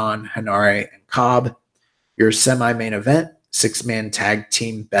 Okan, Hanare, and Cobb. Your semi-main event, 6-man tag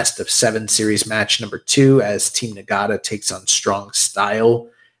team best of 7 series match number 2 as Team Nagata takes on Strong Style.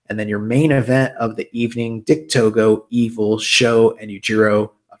 And then your main event of the evening, Dick Togo, Evil, Sho, and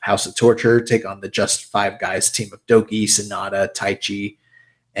Yujiro of House of Torture take on the Just 5 Guys team of Doki, Sonata, Taichi,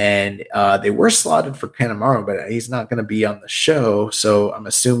 and they were slotted for Kanemaru, but he's not going to be on the show. So I'm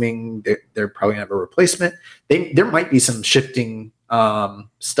assuming they're probably going to have a replacement. There might be some shifting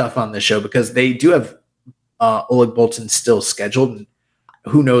stuff on the show because they do have Oleg Boltin still scheduled. And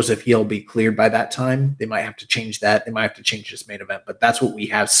who knows if he'll be cleared by that time. They might have to change that. They might have to change this main event, but that's what we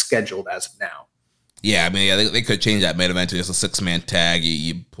have scheduled as of now. Yeah, I mean, they could change that main event to just a 6-man tag.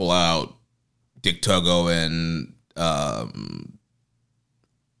 You pull out Dick Togo and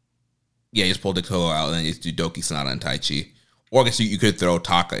just pull Dick Togo out, and then you do Doki, Sonata, and Taichi. Or I guess you could throw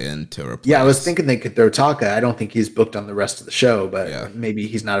Taka in to replace. Yeah, I was thinking they could throw Taka. I don't think he's booked on the rest of the show, but maybe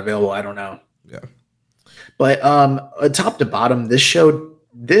he's not available. I don't know. Yeah. But top to bottom, this show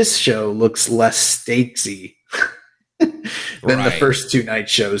looks less stakesy than the first 2 night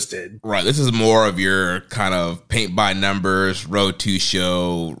shows did. Right. This is more of your kind of paint by numbers, Road 2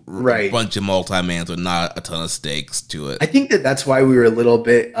 show, right? Bunch of multi-mans with not a ton of stakes to it. I think that's why we were a little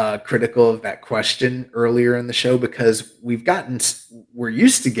bit critical of that question earlier in the show, because we're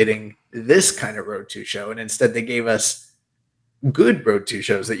used to getting this kind of Road 2 show, and instead they gave us good Road 2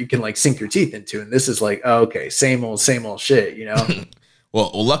 shows that you can like sink your teeth into, and this is like, oh, okay, same old shit, you know.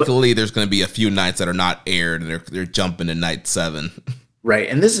 Well, luckily there's going to be a few nights that are not aired, and they're jumping to night 7. Right,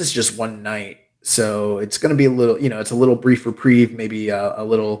 and this is just one night, so it's going to be a little, it's a little brief reprieve, maybe a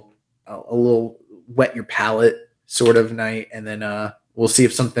little wet your palate sort of night, and then we'll see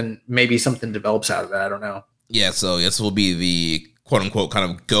if something develops out of it. I don't know. Yeah, so this will be the quote unquote kind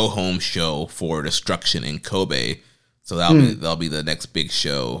of go home show for Destruction in Kobe. So that'll be the next big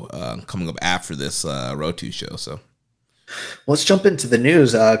show coming up after this Road 2 show. So let's jump into the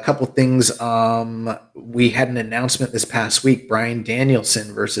news. A couple things. We had an announcement this past week. Bryan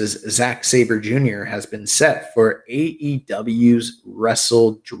Danielson versus Zack Sabre Jr. has been set for AEW's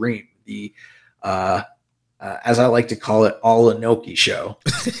Wrestle Dream, the as I like to call it, All Inoki show.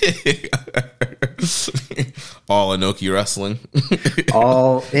 All Inoki wrestling.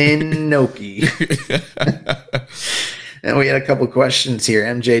 All Inoki. And we had a couple questions here.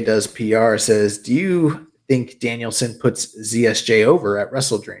 MJ Does PR says, do you think Danielson puts ZSJ over at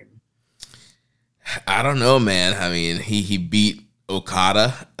Wrestle Dream? I don't know, man. I mean, he beat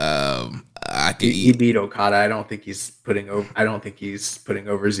Okada. He beat Okada. I don't think he's putting over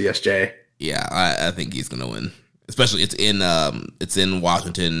ZSJ. Yeah, I think he's gonna win. Especially it's in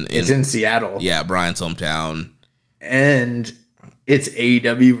Washington. It's in Seattle. Yeah, Bryan's hometown. And it's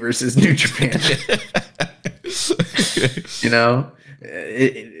AEW versus New Japan.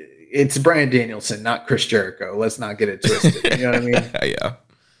 it's Bryan Danielson, not Chris Jericho. Let's not get it twisted. You know what I mean?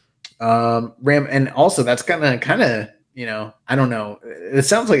 Yeah. Ram, and also that's kind of, you know, I don't know. It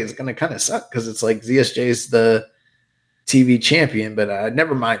sounds like it's gonna kind of suck because it's like ZSJ's the TV champion, but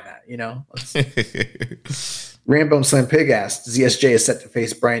never mind that. You know. Rambo Slam Pig asked, ZSJ is set to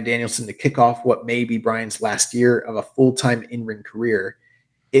face Bryan Danielson to kick off what may be Bryan's last year of a full-time in-ring career.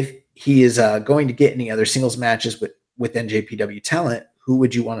 If he is going to get any other singles matches with NJPW talent, who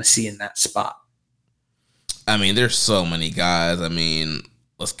would you want to see in that spot? I mean, there's so many guys. I mean,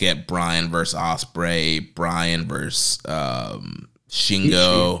 let's get Bryan versus Ospreay, Bryan versus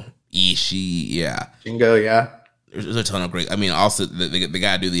Shingo, Ishii. Yeah. Shingo, yeah. There's a ton of great. I mean, also, they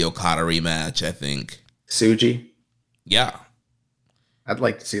got to do the Okada rematch, I think. Suji. Yeah. I'd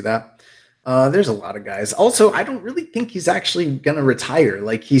like to see that. There's a lot of guys. Also, I don't really think he's actually going to retire.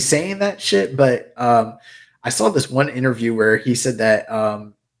 Like, he's saying that shit, but I saw this one interview where he said that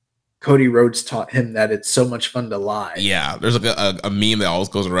Cody Rhodes taught him that it's so much fun to lie. Yeah, there's like a meme that always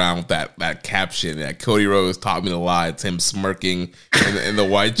goes around with that caption that Cody Rhodes taught me to lie. It's him smirking in the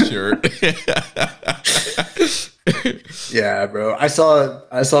white shirt. Yeah, bro. I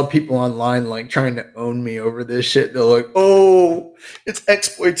saw people online like trying to own me over this shit. They're like, "Oh, it's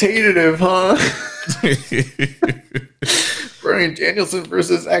exploitative, huh?" Bryan Danielson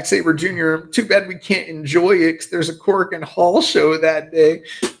versus Zack Sabre Jr. Too bad we can't enjoy it because there's a Cork and Hall show that day.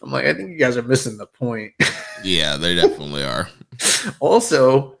 I'm like, I think you guys are missing the point. Yeah, they definitely are.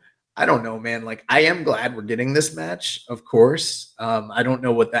 Also, I don't know, man. Like, I am glad we're getting this match, of course. I don't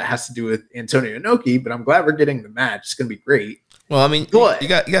know what that has to do with Antonio Inoki, but I'm glad we're getting the match. It's gonna be great. Well, I mean, you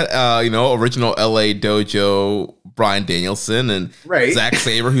got original LA Dojo Bryan Danielson and Zack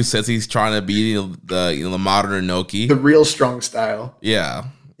Sabre, who says he's trying to be the modern Inoki, the real strong style. Yeah.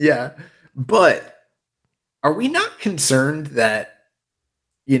 But are we not concerned that,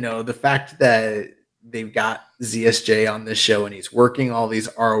 you know, the fact that they've got ZSJ on this show and he's working all these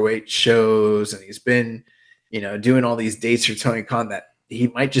ROH shows and he's been, you know, doing all these dates for Tony Khan, that he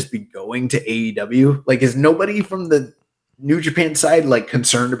might just be going to AEW? Like, is nobody from the New Japan side like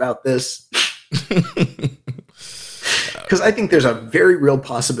concerned about this? Because I think there's a very real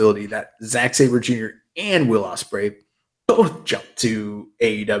possibility that Zack Sabre Jr. and Will Ospreay both jump to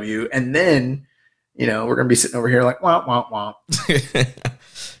AEW, and then, you know, we're gonna be sitting over here like womp womp womp.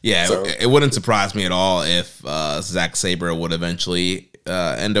 Yeah, so it wouldn't surprise me at all if Zack Sabre would eventually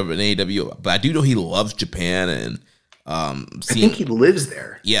end up in AEW. But I do know he loves Japan, and I think he lives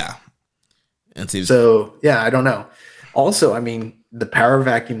there. Yeah, and so yeah, I don't know. Also, I mean, the power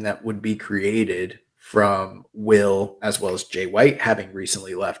vacuum that would be created from Will as well as Jay White having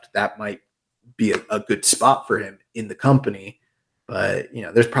recently left, that might be a good spot for him in the company. But, you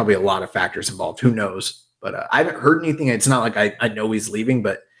know, there's probably a lot of factors involved. Who knows? But I haven't heard anything. It's not like I know he's leaving,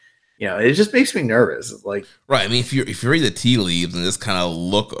 but, you know, it just makes me nervous. It's like, right. I mean, if you read the tea leaves and just kind of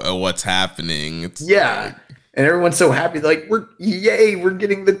look at what's happening, it's yeah. And everyone's so happy, like, we're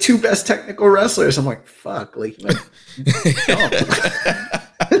getting the two best technical wrestlers. I'm like, fuck, like,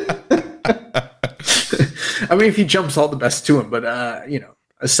 I mean, if he jumps all the best to him, but you know,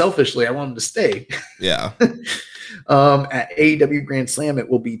 selfishly, I want him to stay. Yeah. At AEW Grand Slam, it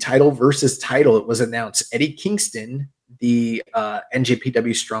will be title versus title. It was announced Eddie Kingston, the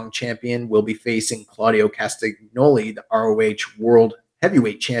NJPW Strong Champion, will be facing Claudio Castagnoli, the ROH World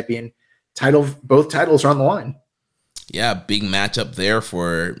Heavyweight Champion. Both titles are on the line. Yeah, big matchup there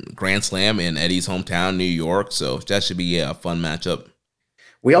for Grand Slam in Eddie's hometown, New York. So that should be a fun matchup.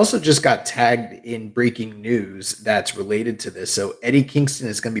 We also just got tagged in breaking news that's related to this. So Eddie Kingston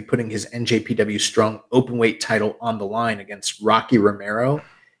is going to be putting his NJPW Strong Openweight title on the line against Rocky Romero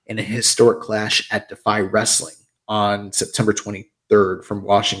in a historic clash at Defy Wrestling on September 23rd from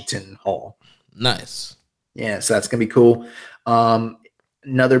Washington Hall. Nice. Yeah, so that's going to be cool.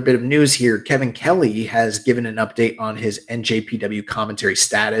 Another bit of news here. Kevin Kelly has given an update on his NJPW commentary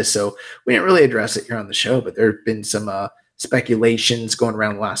status. So we didn't really address it here on the show, but there have been some speculations going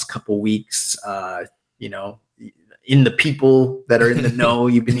around the last couple weeks. You know, in the people that are in the know,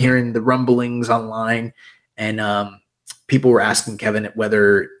 you've been hearing the rumblings online, and people were asking Kevin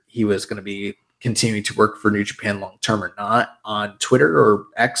whether he was going to be continuing to work for New Japan long term or not on Twitter or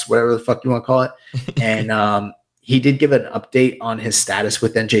X, whatever the fuck you want to call it. And he did give an update on his status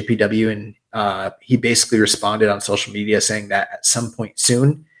with NJPW, and he basically responded on social media saying that at some point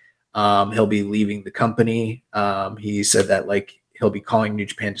soon, he'll be leaving the company. He said that like he'll be calling New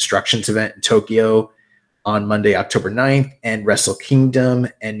Japan Destruction's event in Tokyo on Monday, October 9th, and Wrestle Kingdom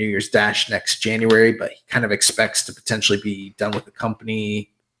and New Year's Dash next January, but he kind of expects to potentially be done with the company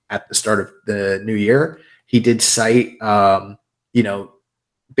at the start of the new year. He did cite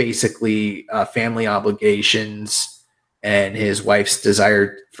basically family obligations and his wife's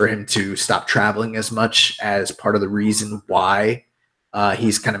desire for him to stop traveling as much as part of the reason why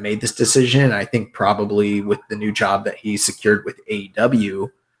he's kind of made this decision. And I think probably with the new job that he secured with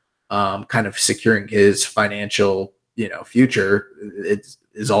AEW, kind of securing his financial, future, it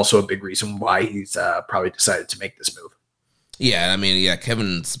is also a big reason why he's probably decided to make this move. Yeah, I mean,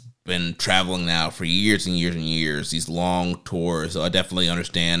 Kevin's been traveling now for years and years and years, these long tours. So I definitely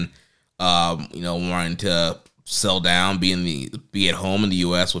understand, wanting to settle down, be at home in the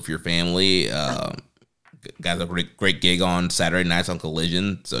U.S. with your family. Got a great gig on Saturday nights on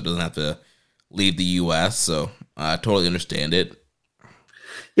Collision, so it doesn't have to leave the U.S. So I totally understand it.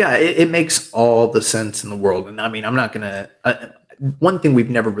 Yeah, it makes all the sense in the world. And I mean, I'm not going to... one thing we've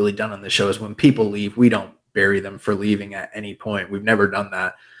never really done on the show is when people leave, we don't bury them for leaving at any point. We've never done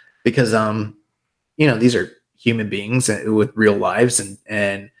that because, these are human beings with real lives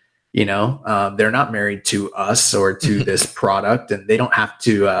and they're not married to us or to this product, and they don't have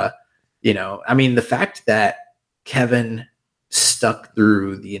to, the fact that Kevin stuck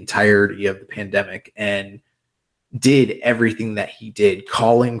through the entirety of the pandemic and did everything that he did,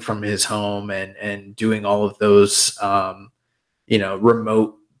 calling from his home and doing all of those,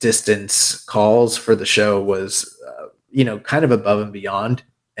 remote distance calls for the show was, kind of above and beyond.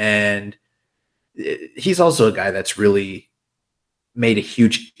 And he's also a guy that's really made a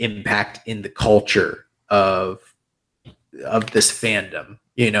huge impact in the culture of this fandom,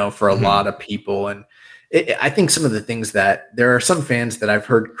 for a lot of people. And I think some of the things that there are some fans that I've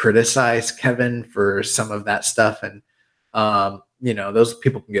heard criticize Kevin for some of that stuff. And, those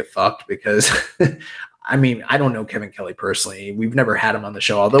people can get fucked because I mean, I don't know Kevin Kelly personally. We've never had him on the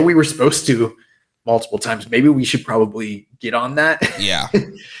show, although we were supposed to multiple times. Maybe we should probably get on that. Yeah.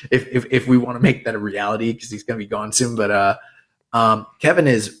 if we want to make that a reality, because he's going to be gone soon. But Kevin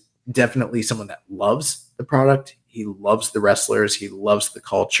is definitely someone that loves the product. He loves the wrestlers. He loves the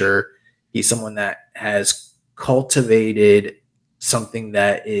culture. He's someone that has cultivated something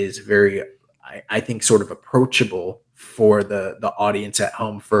that is very, I think, sort of approachable for the audience at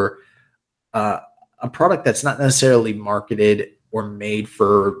home, for a product that's not necessarily marketed or made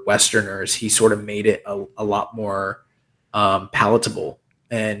for Westerners. He sort of made it a lot more palatable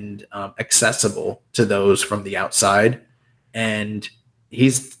and accessible to those from the outside. And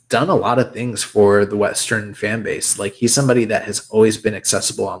he's done a lot of things for the Western fan base. Like, he's somebody that has always been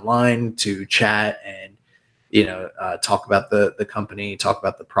accessible online to chat and, talk about the company, talk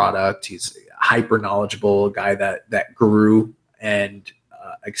about the product. He's hyper knowledgeable, a guy that grew and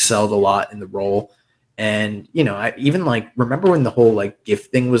excelled a lot in the role. And, I even remember when the whole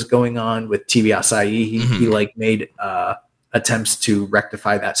gift thing was going on with TV Acai, he made attempts to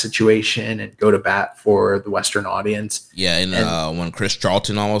rectify that situation and go to bat for the Western audience. Yeah. And when Chris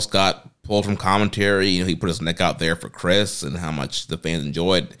Charlton almost got pulled from commentary, he put his neck out there for Chris and how much the fans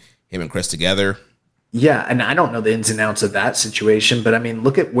enjoyed him and Chris together. Yeah. And I don't know the ins and outs of that situation, but I mean,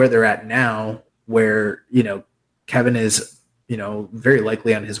 look at where they're at now, where, Kevin is, very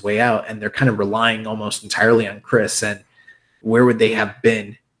likely on his way out, and they're kind of relying almost entirely on Chris. And where would they have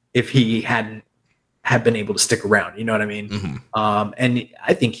been if he hadn't have been able to stick around? You know what I mean? Mm-hmm. And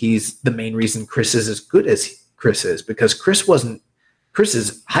I think he's the main reason Chris is as good as Chris is, because Chris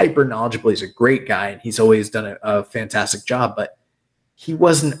is hyper knowledgeable. He's a great guy, and he's always done a fantastic job, but he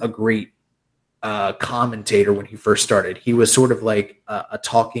wasn't a great commentator when he first started. He was sort of like a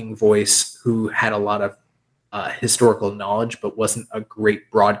talking voice who had a lot of historical knowledge, but wasn't a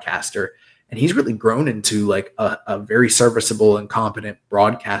great broadcaster. And he's really grown into a very serviceable and competent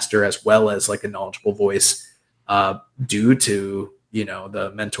broadcaster, as well as a knowledgeable voice, due to,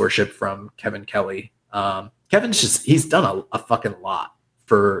 the mentorship from Kevin Kelly. He's done a fucking lot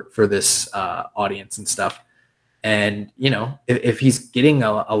for this audience and stuff. And, if he's getting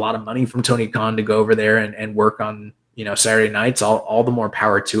a lot of money from Tony Khan to go over there and work on, Saturday nights, all the more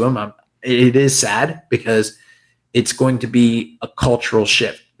power to him. It is sad because it's going to be a cultural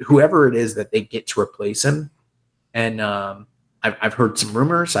shift, whoever it is that they get to replace him. And I've heard some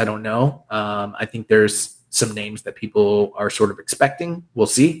rumors. I don't know. I think there's some names that people are sort of expecting. We'll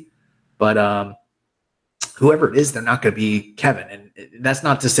see. But whoever it is, they're not going to be Kevin. And that's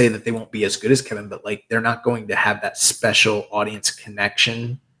not to say that they won't be as good as Kevin, but they're not going to have that special audience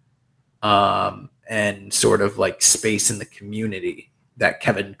connection and sort of space in the community that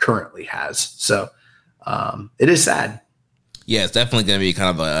Kevin currently has. So it is sad. Yeah, it's definitely going to be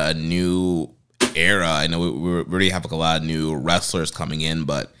kind of a new era. I know we already have a lot of new wrestlers coming in,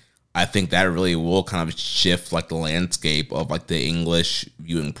 but I think that really will kind of shift the landscape of the English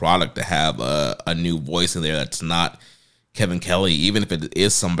viewing product, to have a new voice in there that's not Kevin Kelly, even if it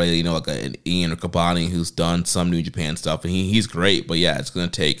is somebody, you know, like an Ian Riccaboni who's done some New Japan stuff, and he's great. But yeah, it's going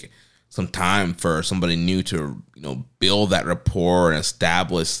to take some time for somebody new to, you know, build that rapport and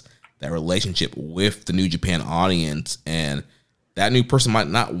establish that relationship with the New Japan audience. And that new person might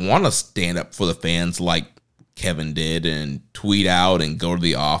not want to stand up for the fans like Kevin did and tweet out and go to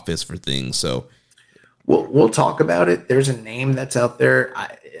the office for things. So we'll talk about it. There's a name that's out there.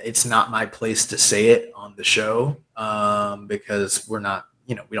 It's not my place to say it on the show because we're not,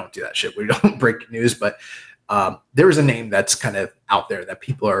 you know, we don't do that shit. We don't break news, but there is a name that's kind of out there that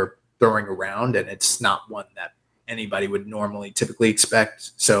people are throwing around, and it's not one that anybody would normally typically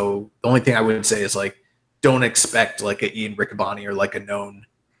expect. So the only thing I would say is, like, don't expect like a Ian Riccaboni or like a known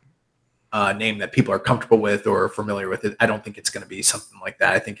name that people are comfortable with or familiar with. It. I don't think it's going to be something like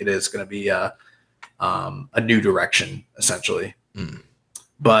that. I think it is going to be a new direction essentially.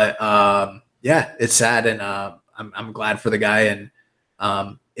 But yeah, it's sad, and I'm glad for the guy,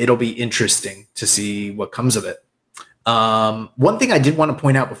 and it'll be interesting to see what comes of it. One thing I did want to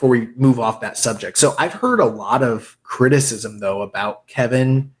point out before we move off that subject. So I've heard a lot of criticism though about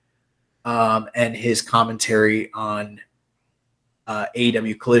Kevin and his commentary on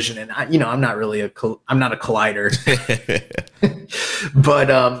AEW Collision, and I'm not really I'm not a collider,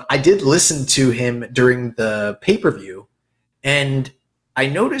 but I did listen to him during the pay-per-view, and I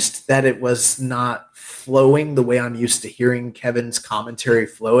noticed that it was not flowing the way I'm used to hearing Kevin's commentary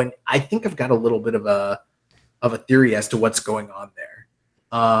flow, and I think I've got a little bit of a theory as to what's going on there.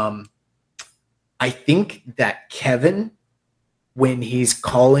 I think that Kevin, when he's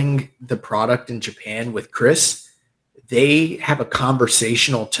calling the product in Japan with Chris, they have a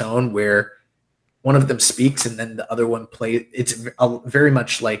conversational tone where one of them speaks and then the other one plays. It's very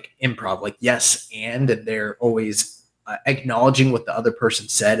much like improv, like yes, and they're always acknowledging what the other person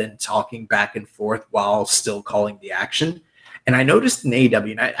said and talking back and forth while still calling the action. And I noticed in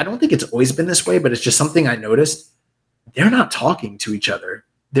AEW, and I don't think it's always been this way, but it's just something I noticed. They're not talking to each other.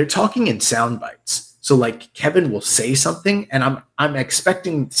 They're talking in sound bites. So like Kevin will say something, and I'm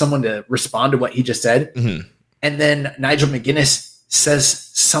expecting someone to respond to what he just said. Mm-hmm. And then Nigel McGuinness says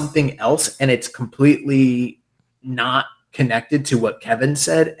something else, and it's completely not connected to what Kevin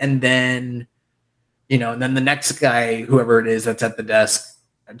said. And then, and then the next guy, whoever it is that's at the desk,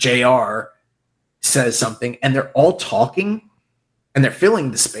 JR, says something, and they're all talking and they're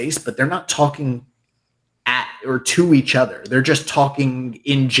filling the space, but they're not talking at or to each other. They're just talking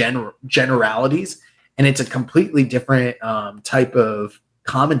in generalities. And it's a completely different type of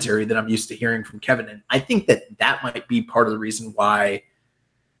commentary that I'm used to hearing from Kevin. And I think that might be part of the reason why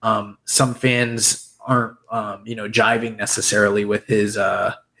some fans aren't, jiving necessarily with his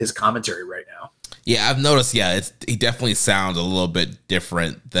commentary right now. Yeah, I've noticed. Yeah, he definitely sounds a little bit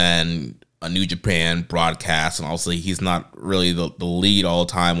different than a New Japan broadcast, and also he's not really the lead all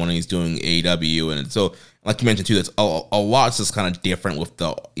the time when he's doing AEW. And so, like you mentioned too, that's a lot's just kind of different with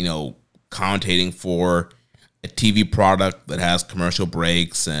the commentating for a TV product that has commercial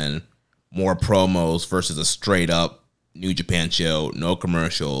breaks and more promos versus a straight up New Japan show, no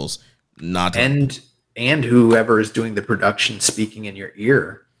commercials, and whoever is doing the production speaking in your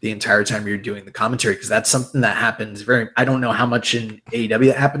ear the entire time you're doing the commentary, because that's something that happens I don't know how much in AEW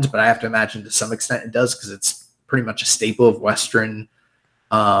that happens, but I have to imagine to some extent it does, because it's pretty much a staple of Western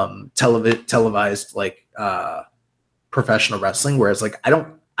televised like professional wrestling. Whereas like I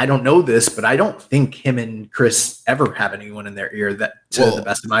don't know this, but I don't think him and Chris ever have anyone in their ear the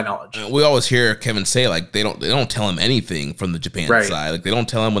best of my knowledge. We always hear Kevin say like they don't tell him anything from the Japan side. Like they don't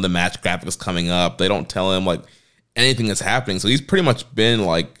tell him when the match graphic is coming up. They don't tell him like anything that's happening. So he's pretty much been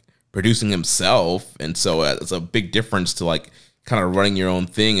like producing himself, and so it's a big difference to like kind of running your own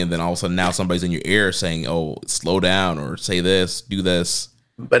thing, and then all of a sudden now somebody's in your ear saying, "Oh, slow down," or "Say this, do this."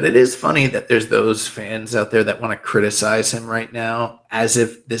 But it is funny that there's those fans out there that want to criticize him right now, as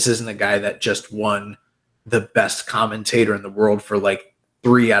if this isn't a guy that just won the best commentator in the world for like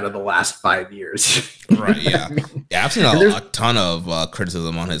 3 out of the last 5 years. Right, yeah. Yeah, I've seen a ton of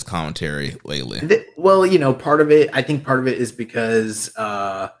criticism on his commentary lately. Part of it, I think part of it is because,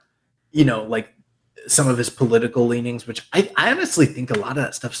 like some of his political leanings, which I honestly think a lot of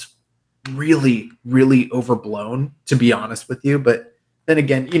that stuff's really, really overblown, to be honest with you. But then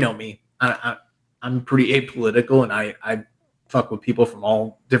again, you know me, I'm pretty apolitical, and I fuck with people from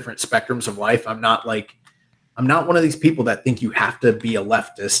all different spectrums of life. I'm not one of these people that think you have to be a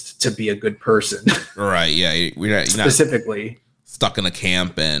leftist to be a good person. Right. Yeah. You're specifically not stuck in a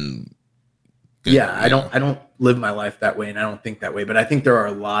camp and Good, Yeah, I don't live my life that way, and I don't think that way. But I think there are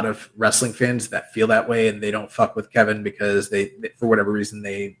a lot of wrestling fans that feel that way, and they don't fuck with Kevin because they for whatever reason,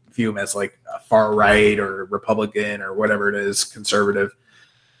 they view him as like a far right or Republican or whatever it is, conservative.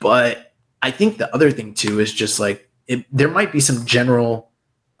 But I think the other thing too is just like there might be some general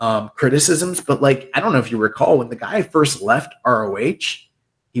criticisms, but like I don't know if you recall when the guy first left ROH,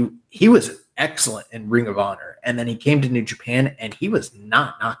 he was excellent in Ring of Honor, and then he came to New Japan and he was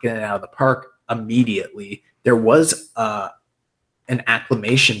not knocking it out of the park immediately. There was an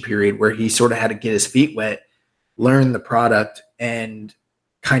acclimation period where he sort of had to get his feet wet, learn the product, and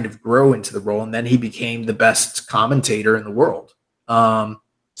kind of grow into the role, and then he became the best commentator in the world.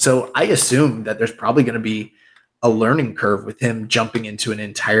 So I assume that there's probably going to be a learning curve with him jumping into an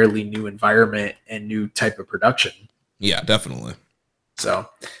entirely new environment and new type of production. Yeah, definitely. So,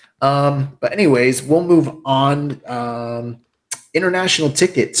 but anyways, we'll move on. International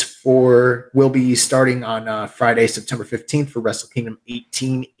tickets will be starting on Friday, September 15th for Wrestle Kingdom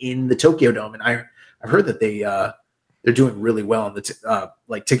 18 in the Tokyo Dome. And I've heard that they're doing really well on the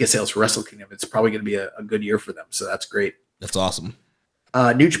like ticket sales for Wrestle Kingdom. It's probably going to be a good year for them. So that's great. That's awesome.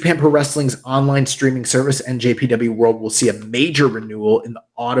 New Japan Pro Wrestling's online streaming service, NJPW World, will see a major renewal in the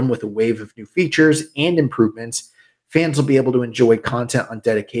autumn with a wave of new features and improvements. Fans will be able to enjoy content on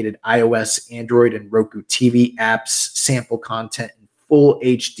dedicated iOS, Android, and Roku TV apps, sample content in full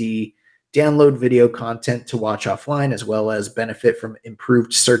HD, download video content to watch offline, as well as benefit from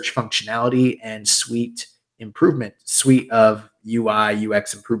improved search functionality and suite of UI,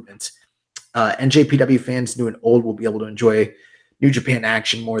 UX improvements. NJPW fans, new and old, will be able to enjoy New Japan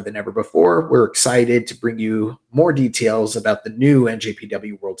action more than ever before. We're excited to bring you more details about the new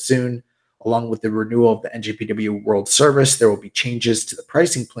NJPW World soon. Along with the renewal of the NJPW World service, there will be changes to the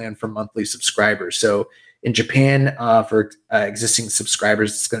pricing plan for monthly subscribers. So in Japan, for existing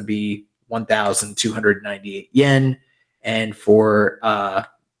subscribers, it's going to be 1,298 yen. And for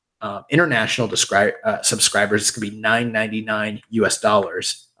international subscribers, it's going to be $9.99 US.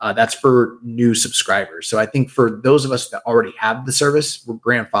 That's for new subscribers. So I think for those of us that already have the service, we're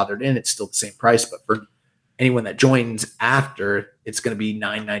grandfathered in. It's still the same price, but for anyone that joins after, it's going to be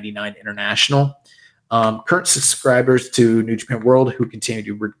 $9.99 international. Current subscribers to New Japan World who continue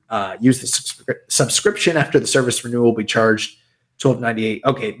to use the subscription after the service renewal will be charged $12.98.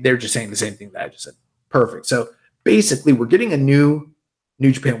 Okay, they're just saying the same thing that I just said. Perfect. So basically, we're getting a new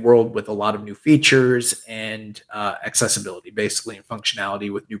New Japan World with a lot of new features and accessibility, basically, and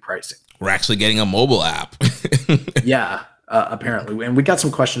functionality with new pricing. We're actually getting a mobile app. Yeah. Apparently. And we got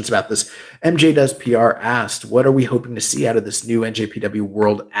some questions about this. MJ Does PR asked, what are we hoping to see out of this new NJPW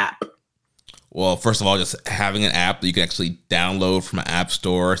World app? Well, first of all, just having an app that you can actually download from an app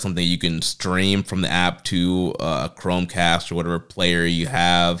store, something you can stream from the app to a Chromecast or whatever player you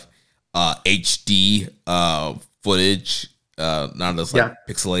have, HD footage, not just like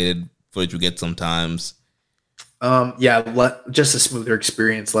pixelated footage we get sometimes. Just a smoother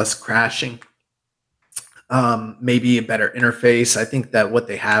experience, less crashing. Maybe a better interface. I think that what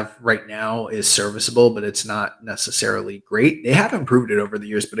they have right now is serviceable, but it's not necessarily great. They have improved it over the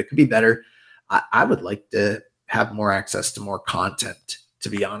years, but it could be better. I would like to have more access to more content, to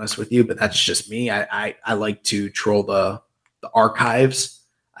be honest with you, but that's just me. I like to troll the archives.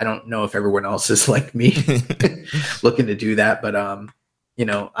 I don't know if everyone else is like me looking to do that, but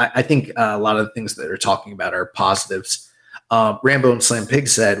I think a lot of the things that they're talking about are positives. Rambo and Slam Pig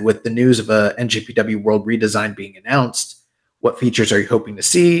said, with the news of a NJPW World redesign being announced, what features are you hoping to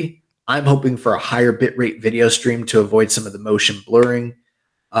see? I'm hoping for a higher bitrate video stream to avoid some of the motion blurring.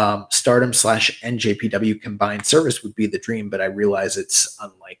 Stardom/NJPW combined service would be the dream, but I realize it's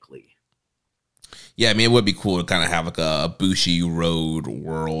unlikely. Yeah, I mean, it would be cool to kind of have like a Bushi Road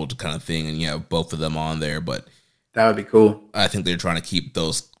World kind of thing, and you have both of them on there, but that would be cool. I think they're trying to keep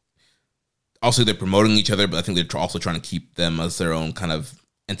those. Also, they're promoting each other, but I think they're also trying to keep them as their own kind of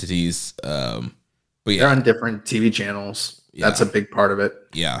entities. But yeah, they're on different TV channels. Yeah. That's a big part of it.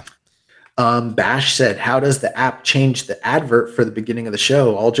 Yeah. Bash said, how does the app change the advert for the beginning of the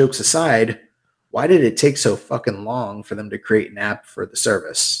show? All jokes aside, why did it take so fucking long for them to create an app for the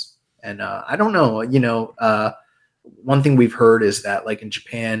service? And I don't know. One thing we've heard is that, like in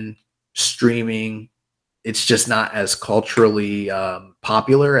Japan, streaming, it's just not as culturally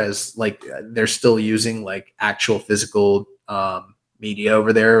popular as like they're still using like actual physical media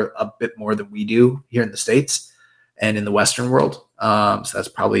over there a bit more than we do here in the States and in the Western world. So that's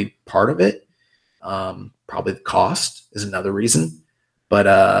probably part of it. Probably the cost is another reason.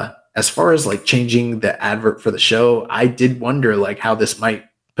 But as far as like changing the advert for the show, I did wonder like how this might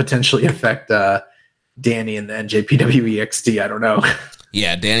potentially affect Danny and the NJPW EXT. I don't know.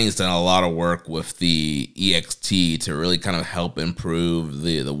 Yeah, Danny's done a lot of work with the EXT to really kind of help improve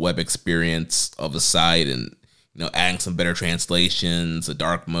the web experience of the site, and adding some better translations, the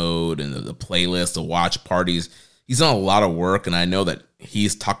dark mode, and the playlist, the watch parties. He's done a lot of work, and I know that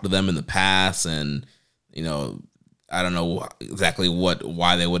he's talked to them in the past, and I don't know exactly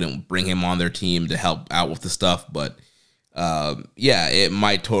why they wouldn't bring him on their team to help out with the stuff, but yeah, it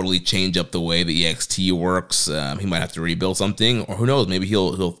might totally change up the way the EXT works. He might have to rebuild something, or who knows, maybe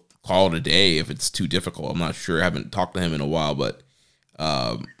he'll call it a day if it's too difficult. I'm not sure. I haven't talked to him in a while, but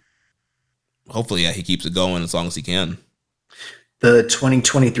hopefully, yeah, he keeps it going as long as he can. The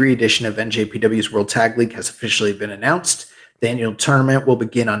 2023 edition of NJPW's World Tag League has officially been announced. The annual tournament will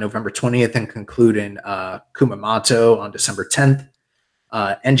begin on November 20th and conclude in Kumamoto on December 10th.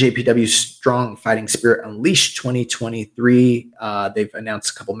 NJPW Strong Fighting Spirit Unleashed 2023. They've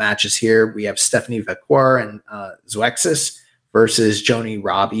announced a couple matches here. We have Stephanie Vaquer and Zoexis versus Joni,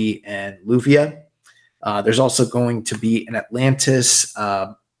 Robbie, and Luvia. There's also going to be an Atlantis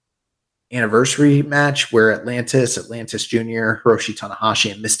anniversary match where Atlantis Jr., Hiroshi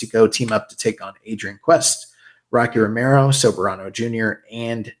Tanahashi, and Mystico team up to take on Adrian Quest, Rocky Romero, Soberano Jr.,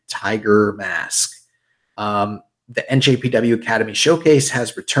 and Tiger Mask. The NJPW Academy Showcase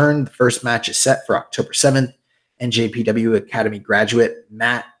has returned. The first match is set for October 7th. NJPW Academy graduate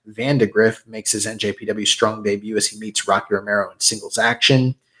Matt Vandegrift makes his NJPW Strong debut as he meets Rocky Romero in singles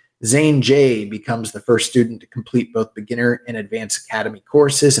action. Zane J becomes the first student to complete both beginner and advanced academy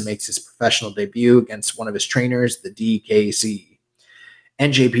courses and makes his professional debut against one of his trainers, the DKC.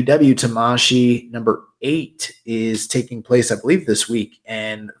 NJPW Tamashi number 8 is taking place, I believe, this week,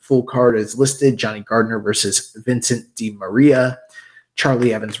 and full card is listed. Johnny Gardner versus Vincent Di Maria,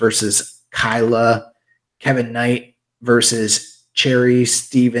 Charlie Evans versus Kyla, Kevin Knight versus Cherry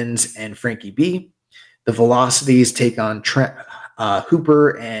Stevens and Frankie B. The Velocities take on Trent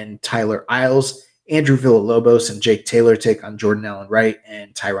Hooper and Tyler Isles. Andrew Villalobos and Jake Taylor take on Jordan Allen Wright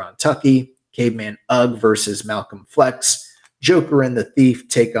and Tyron Tuckey. Caveman Ugg versus Malcolm Flex. Joker and the Thief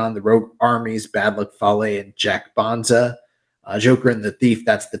take on the Rogue Armies, Bad Luck Fale and Jack Bonza. Joker and the Thief,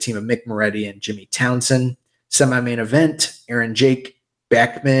 that's the team of Mick Moretti and Jimmy Townsend. Semi-main event, Aaron Jake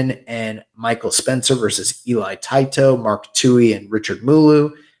Beckman and Michael Spencer versus Eli Taito, Mark Tui, and Richard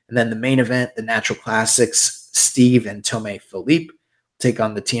Mulu. And then the main event, the Natural Classics, Steve and Tomei Philippe take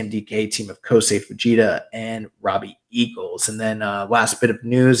on the TMDK team of Kosei Fujita and Robbie Eagles. And then last bit of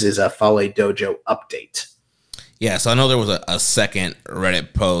news is a Fale Dojo update. Yeah, so I know there was a second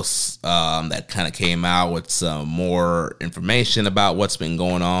Reddit post that kind of came out with some more information about what's been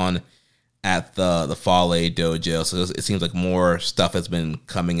going on at the Fale Dojo. So it seems like more stuff has been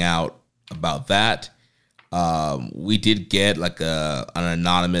coming out about that. We did get like an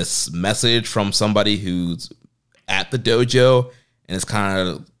anonymous message from somebody who's at the dojo, and it's kind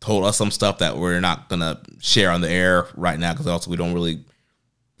of told us some stuff that we're not going to share on the air right now, because also we don't really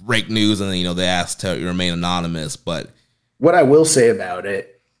break news, and then they ask to remain anonymous. But what I will say about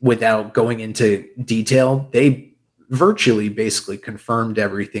it, without going into detail, they virtually basically confirmed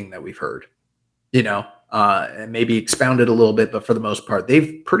everything that we've heard, and maybe expounded a little bit, but for the most part,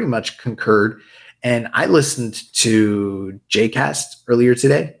 they've pretty much concurred. And I listened to JCast earlier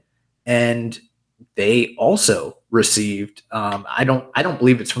today, and they also received, I don't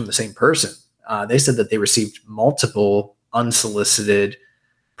believe it's from the same person. They said that they received multiple unsolicited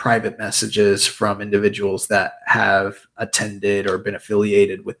private messages from individuals that have attended or been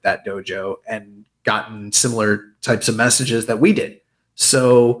affiliated with that dojo and gotten similar types of messages that we did.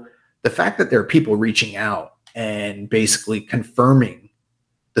 So the fact that there are people reaching out and basically confirming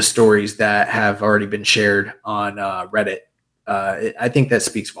the stories that have already been shared on Reddit, I think that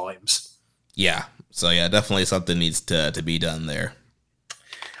speaks volumes. Yeah. So yeah, definitely something needs to be done there.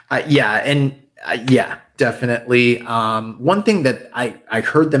 Yeah, definitely. One thing that I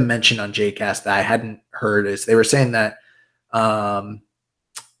heard them mention on JCast that I hadn't heard is they were saying that the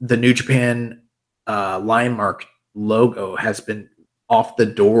New Japan Lion Mark logo has been off the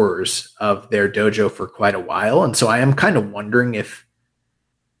doors of their dojo for quite a while. And so I am kind of wondering if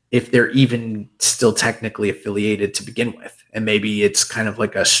they're even still technically affiliated to begin with. And maybe it's kind of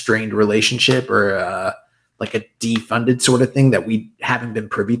like a strained relationship or like a defunded sort of thing that we haven't been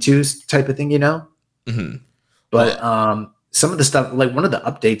privy to type of thing, Mm-hmm. But some of the stuff, like one of the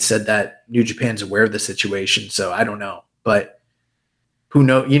updates said that New Japan's aware of the situation. So I don't know, but who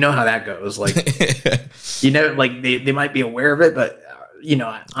know, how that goes. Like, like they might be aware of it, but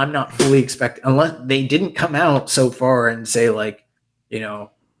I'm not fully expecting, unless they didn't come out so far and say like,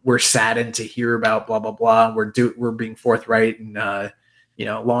 we're saddened to hear about blah, blah, blah. We're being forthright and,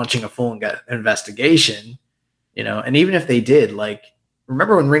 launching a full investigation, and even if they did, like,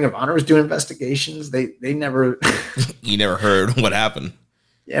 remember when Ring of Honor was doing investigations? They never. You never heard what happened.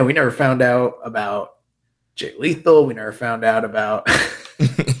 Yeah, we never found out about Jay Lethal. We never found out about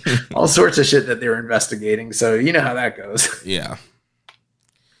all sorts of shit that they were investigating. So you know how that goes. Yeah.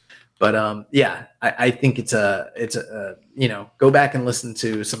 But yeah, I think it's a go back and listen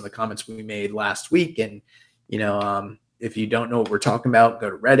to some of the comments we made last week, and if you don't know what we're talking about, go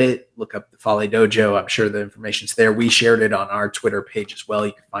to Reddit, look up the Fale Dojo. I'm sure the information's there. We shared it on our Twitter page as well.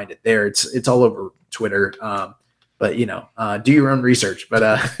 You can find it there. It's all over Twitter. But do your own research. But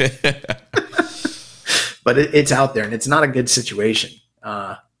but it's out there, and it's not a good situation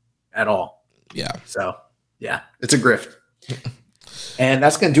at all. Yeah. So yeah, it's a grift. And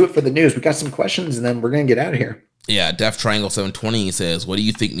that's going to do it for the news. We got some questions, and then we're going to get out of here. Yeah, Def Triangle 720 says, what do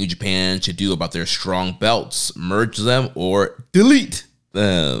you think New Japan should do about their strong belts? Merge them or delete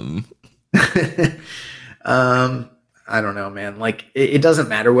them? I don't know, man. Like, it doesn't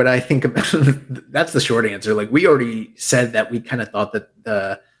matter what I think about That's the short answer. Like, we already said that we kind of thought that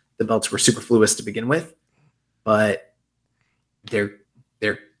the belts were superfluous to begin with, but they're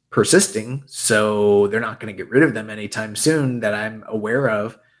persisting, so they're not going to get rid of them anytime soon that I'm aware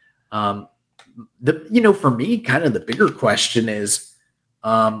of. For me, kind of the bigger question is,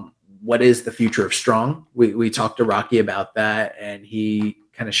 what is the future of Strong? We talked to Rocky about that, and he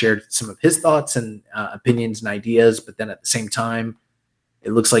kind of shared some of his thoughts and opinions and ideas. But then at the same time,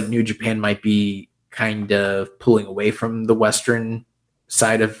 it looks like New Japan might be kind of pulling away from the Western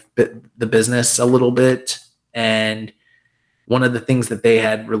side of the business a little bit. And one of the things that they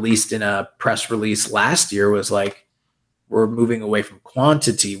had released in a press release last year was like, we're moving away from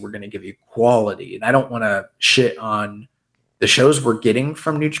quantity. We're going to give you quality. And I don't want to shit on the shows we're getting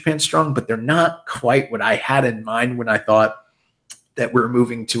from New Japan Strong, but they're not quite what I had in mind when I thought that we're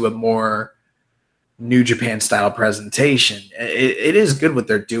moving to a more New Japan style presentation. It is good what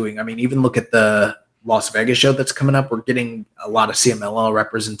they're doing. I mean, even look at the Las Vegas show that's coming up. We're getting a lot of CMLL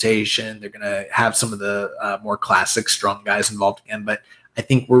representation. They're going to have some of the more classic Strong guys involved again. But I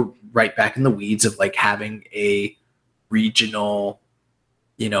think we're right back in the weeds of like having a regional,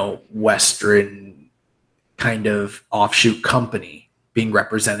 Western kind of offshoot company being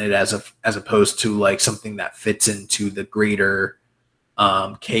represented as opposed to like something that fits into the greater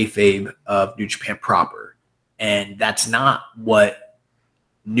kayfabe of New Japan proper. And that's not what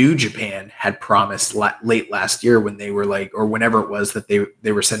New Japan had promised late last year when they were like, or whenever it was that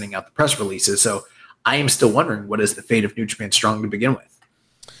they were sending out the press releases. So I am still wondering, what is the fate of New Japan Strong to begin with?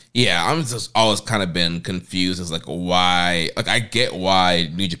 Yeah, I'm just always kind of been confused as like why, like I get why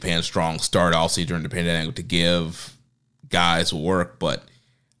New Japan Strong started also during the pandemic to give guys work, but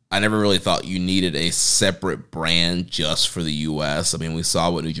I never really thought you needed a separate brand just for the U.S. I mean, we saw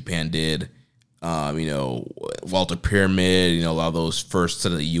what New Japan did, Walter Pyramid, a lot of those first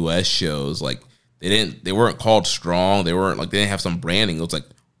set of the U.S. shows, like they weren't called Strong, they didn't have some branding. It was like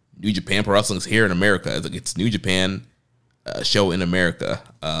New Japan Pro Wrestling's here in America. It's like it's New Japan. Show in America,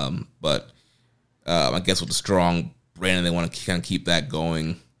 but I guess with the Strong brand, they want to kind of keep that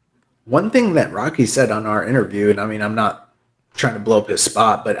going. One thing that Rocky said on our interview, and I mean, I'm not trying to blow up his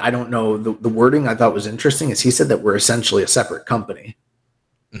spot, but I don't know, the wording I thought was interesting is he said that we're essentially a separate company.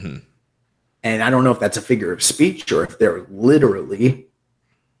 Mm-hmm. And I don't know if that's a figure of speech or if they're literally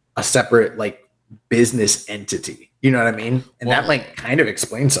a separate like business entity. You know what I mean? And that like kind of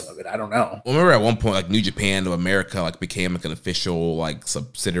explains some of it. I don't know. Well, remember at one point, like New Japan of America, like became like an official like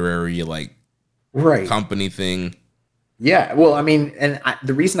subsidiary, like company thing. Yeah. Well, I mean, and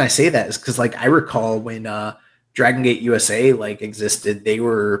the reason I say that is because like I recall when Dragon Gate USA like existed, they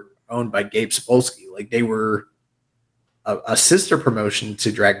were owned by Gabe Sapolsky. Like they were a sister promotion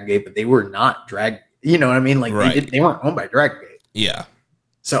to Dragon Gate, but they were not You know what I mean? Like they weren't owned by Dragon Gate. Yeah.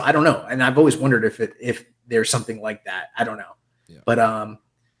 So I don't know, and I've always wondered if there's something like that. I don't know, but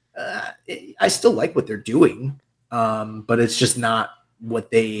I still like what they're doing, but it's just not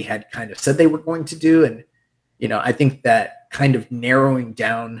what they had kind of said they were going to do. And I think that kind of narrowing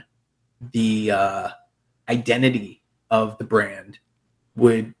down the identity of the brand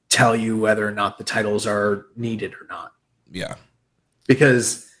would tell you whether or not the titles are needed or not. Yeah,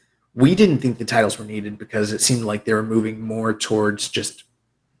 because we didn't think the titles were needed because it seemed like they were moving more towards just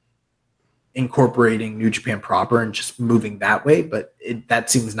incorporating New Japan proper and just moving that way. But that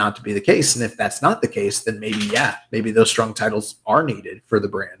seems not to be the case. And if that's not the case, then maybe those Strong titles are needed for the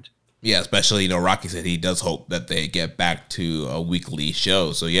brand. Yeah, especially, Rocky said he does hope that they get back to a weekly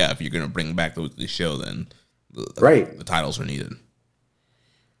show. So yeah, if you're going to bring back the weekly show, then the titles are needed.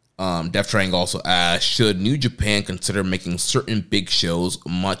 Def Triangle also asked, should New Japan consider making certain big shows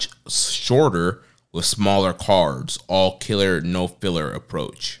much shorter with smaller cards, all killer, no filler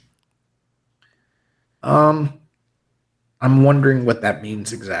approach? I'm wondering what that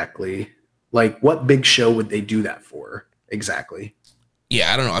means exactly. Like, what big show would they do that for exactly?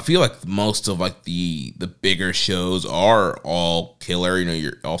 Yeah, I don't know. I feel like most of like the bigger shows are all killer. You know,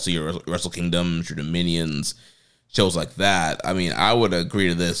 your Wrestle Kingdoms, your Dominions, shows like that. I mean, I would agree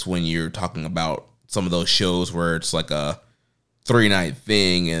to this when you're talking about some of those shows where it's like a 3-night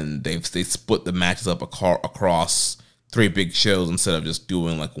thing and they split the matches up across 3 big shows instead of just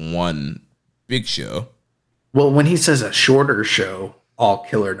doing like one big show. Well, when he says a shorter show, all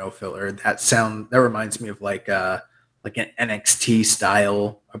killer, no filler, that reminds me of like an NXT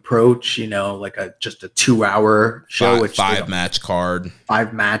style approach, you know, like just a 2-hour show, which 5-match card,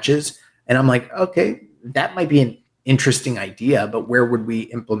 5 matches. And I'm like, okay, that might be an interesting idea, but where would we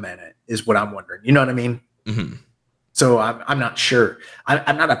implement it is what I'm wondering. You know what I mean? Mm-hmm. So I'm not sure.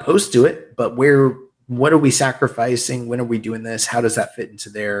 I'm not opposed to it, but what are we sacrificing? When are we doing this? How does that fit into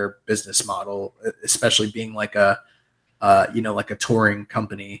their business model, especially being like like a touring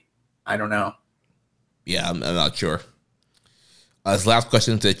company? I don't know. Yeah, I'm not sure. This last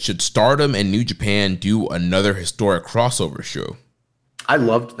question said, should Stardom and New Japan do another historic crossover show? I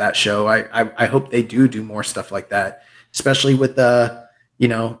loved that show. I hope they do more stuff like that, especially with the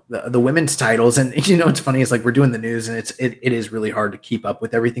women's titles. And it's funny, it's like we're doing the news and it is really hard to keep up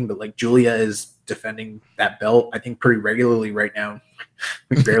with everything, but like Julia is defending that belt, I think, pretty regularly right now.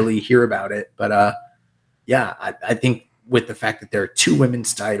 We barely hear about it, but I think with the fact that there are 2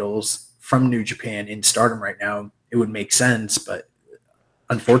 women's titles from New Japan in Stardom right now, it would make sense, but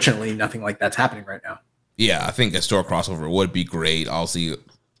unfortunately nothing like that's happening right now. Yeah, I think a historic crossover would be great. Obviously,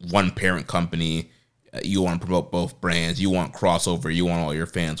 one parent company, you want to promote both brands, you want crossover, you want all your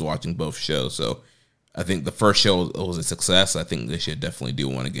fans watching both shows. So I think the first show was a success. I think they should definitely do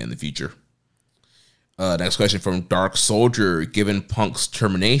one again in the future. Next question from Dark Soldier. Given Punk's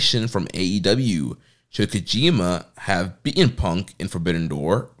termination from AEW, should Kojima have beaten Punk in Forbidden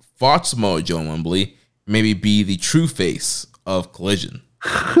Door, fought Samoa Joe and Wembley, maybe be the true face of Collision?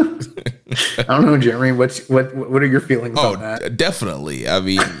 I don't know, Jeremy. What are your feelings on that? Definitely. I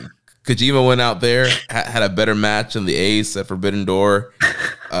mean, Kojima went out there, had a better match than the Ace at Forbidden Door.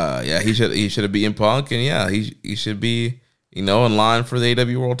 He should have beaten Punk, and he should be in line for the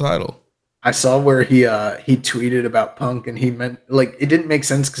AEW World Title. I saw where he tweeted about Punk, and he meant, like, it didn't make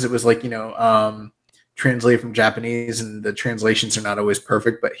sense because it was like translated from Japanese, and the translations are not always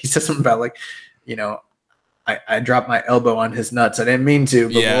perfect. But he said something about like, I dropped my elbow on his nuts. I didn't mean to,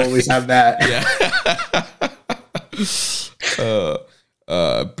 but we'll always have that.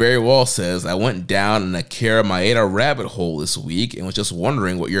 Barry Wall says, I went down an Akira Maeda rabbit hole this week and was just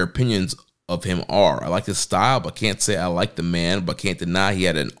wondering what your opinions of him are. I like his style, but can't say I like the man, but can't deny he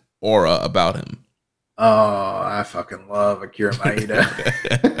had an aura about him. Oh, I fucking love Akira Maeda.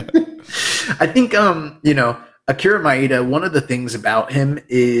 I think, Akira Maeda, one of the things about him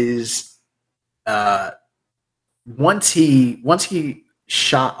is once he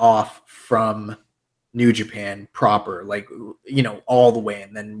shot off from New Japan proper, like, all the way,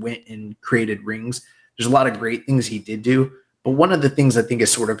 and then went and created rings, there's a lot of great things he did do. But one of the things I think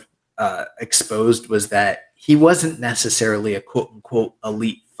is sort of exposed was that he wasn't necessarily a quote unquote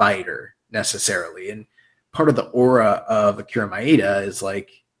elite fighter necessarily. And part of the aura of Akira Maeda is like,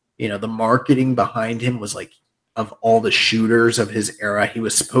 the marketing behind him was like, of all the shooters of his era, he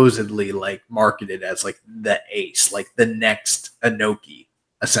was supposedly like marketed as like the ace, like the next Inoki,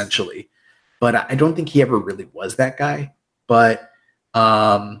 essentially. But I don't think he ever really was that guy. But,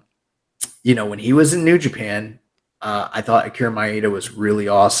 when he was in New Japan, I thought Akira Maeda was really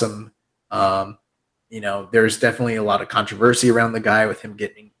awesome. There's definitely a lot of controversy around the guy with him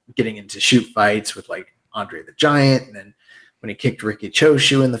getting into shoot fights with like Andre the Giant. And then when he kicked Riki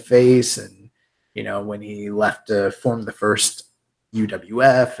Choshu in the face, and, when he left to form the first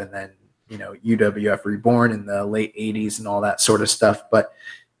UWF, and then, UWF Reborn in the late 80s and all that sort of stuff. But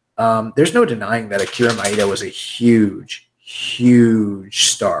there's no denying that Akira Maeda was a huge, huge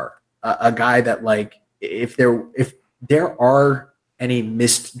star. A guy that, like, if there are any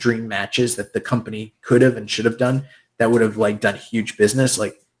missed dream matches that the company could have and should have done that would have like done huge business,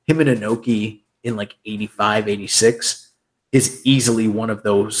 like him and Inoki in like 85, 86 is easily one of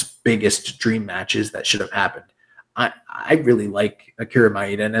those biggest dream matches that should have happened. I really like Akira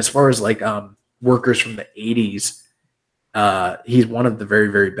Maeda. And as far as like workers from the 80s, he's one of the very,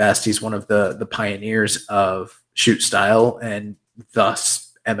 very best. He's one of the pioneers of shoot style and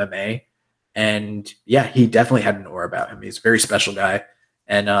thus MMA. And yeah, he definitely had an aura about him. He's a very special guy.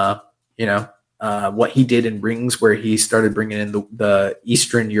 And, what he did in rings where he started bringing in the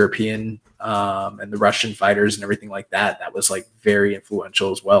Eastern European and the Russian fighters and everything like that. That was like very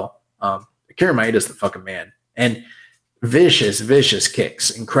influential as well. Akira Maeda's the fucking man. And vicious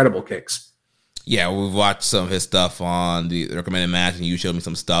kicks, incredible kicks. Yeah, we've watched some of his stuff on the recommended match, and you showed me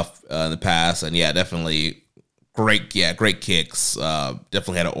some stuff in the past, and yeah, definitely great kicks.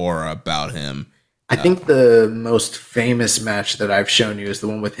 Definitely had an aura about him. I think the most famous match that I've shown you is the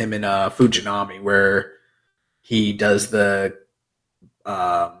one with him in Fujinami, where he does the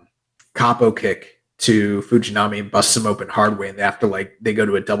capo kick to Fujinami and busts him open hard way, and they have to they go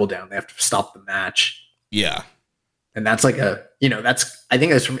to a double down. They have to stop the match. Yeah. And that's I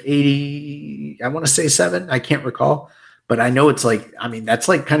think that's from 80, I want to say 7. I can't recall, but I know it's that's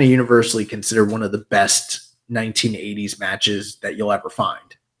kind of universally considered one of the best 1980s matches that you'll ever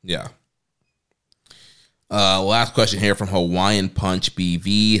find. Yeah. Last question here from Hawaiian Punch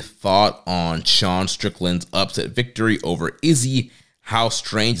BV. Thought on Sean Strickland's upset victory over Izzy. How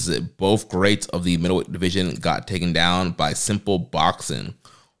strange is it both greats of the middleweight division got taken down by simple boxing?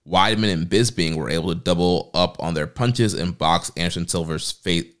 Weidman and Bisping were able to double up on their punches and box Anderson Silva's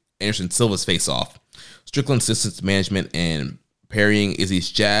face off. Strickland's distance management and parrying Izzy's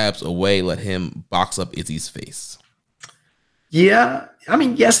jabs away let him box up Izzy's face. Yeah,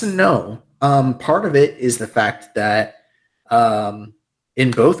 yes and no. Part of it is the fact that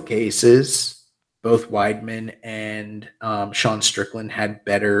in both cases, both Weidman and Sean Strickland had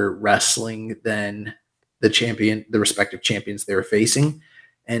better wrestling than the respective champions they were facing.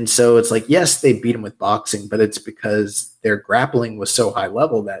 And so it's yes, they beat him with boxing, but it's because their grappling was so high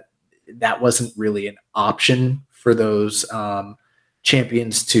level that wasn't really an option for those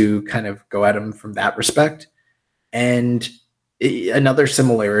champions to kind of go at him from that respect. And another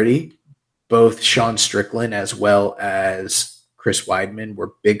similarity, both Sean Strickland as well as Chris Weidman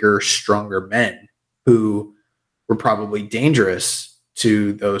were bigger, stronger men who were probably dangerous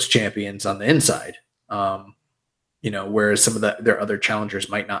to those champions on the inside. Whereas some of their other challengers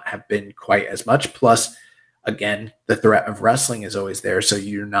might not have been quite as much. Plus, again, the threat of wrestling is always there. So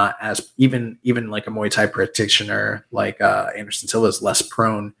you're not as even like a Muay Thai practitioner like Anderson Silva is less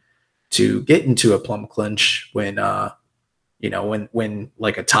prone to get into a plum clinch when like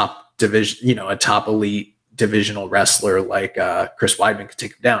a top division, a top elite divisional wrestler like Chris Weidman could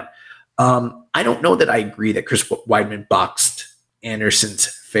take him down. I don't know that I agree that Chris Weidman boxed Anderson's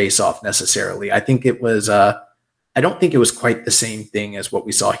face off necessarily. I think it was I don't think it was quite the same thing as what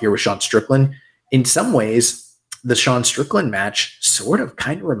we saw here with Sean Strickland. In some ways, the Sean Strickland match sort of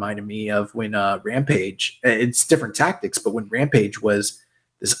kind of reminded me of when Rampage, it's different tactics, but when Rampage was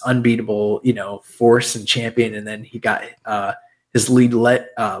this unbeatable, force and champion, and then he got his lead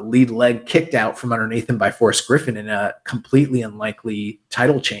leg kicked out from underneath him by Forrest Griffin in a completely unlikely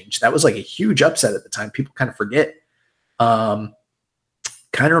title change. That was like a huge upset at the time. People kind of forget. Kind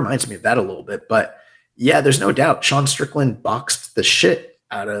of reminds me of that a little bit, but yeah, there's no doubt Sean Strickland boxed the shit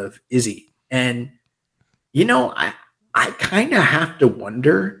out of Izzy. And, I kind of have to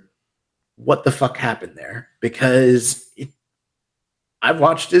wonder what the fuck happened there, because I've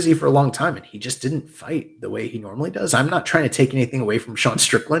watched Izzy for a long time and he just didn't fight the way he normally does. I'm not trying to take anything away from Sean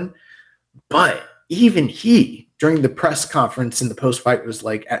Strickland, but even he, during the press conference in the post-fight, was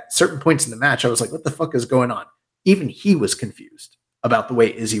like, at certain points in the match, I was like, what the fuck is going on? Even he was confused about the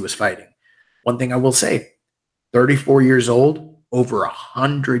way Izzy was fighting. One thing I will say, 34 years old, over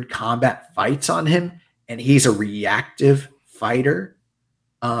 100 combat fights on him, and he's a reactive fighter.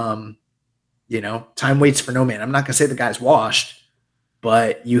 Time waits for no man. I'm not going to say the guy's washed,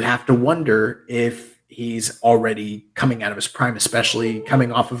 but you have to wonder if he's already coming out of his prime, especially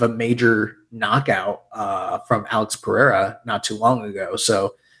coming off of a major knockout from Alex Pereira not too long ago.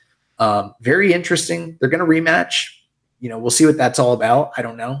 So very interesting. They're going to rematch. We'll see what that's all about. I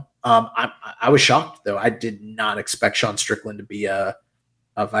don't know. I was shocked, though. I did not expect Sean Strickland to be a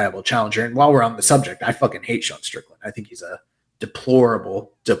viable challenger. And while we're on the subject, I fucking hate Sean Strickland. I think he's a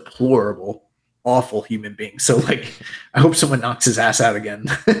deplorable, awful human being. So, I hope someone knocks his ass out again.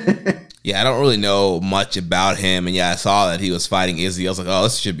 Yeah, I don't really know much about him. And yeah, I saw that he was fighting Izzy. I was like, oh,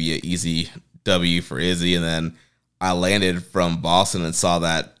 this should be an easy W for Izzy. And then I landed from Boston and saw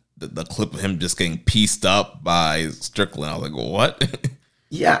that the clip of him just getting pieced up by Strickland. I was like, what?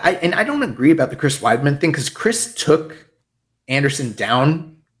 Yeah, I don't agree about the Chris Weidman thing, because Chris took Anderson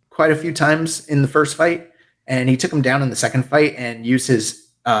down quite a few times in the first fight, and he took him down in the second fight and used his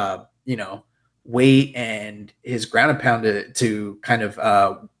weight and his ground and pound to kind of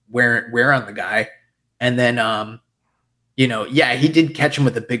wear on the guy. And then he did catch him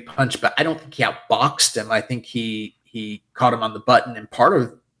with a big punch, but I don't think he outboxed him. I think he caught him on the button, and part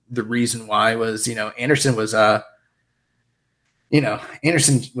of the reason why was, Anderson was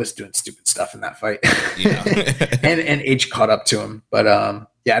Anderson was doing stupid stuff in that fight. Yeah. and H caught up to him. But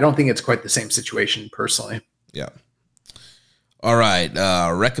I don't think it's quite the same situation personally. Yeah. All right.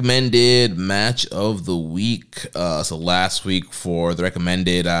 Recommended match of the week. So last week for the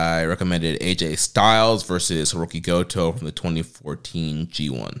recommended, I recommended AJ Styles versus Hiroki Goto from the 2014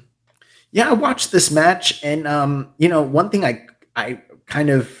 G1. Yeah, I watched this match, and one thing I kind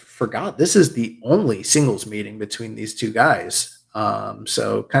of forgot, this is the only singles meeting between these two guys.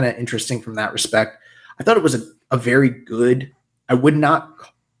 So kind of interesting from that respect. I thought it was a very good, I would not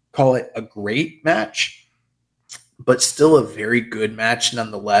call it a great match, but still a very good match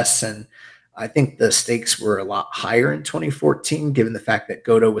nonetheless. And I think the stakes were a lot higher in 2014, given the fact that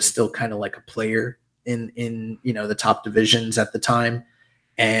Goto was still kind of like a player in the top divisions at the time.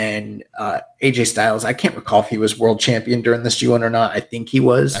 And AJ Styles, I can't recall if he was world champion during this G1 or not. I think he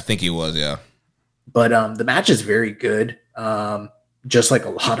was. Yeah. But the match is very good, just like a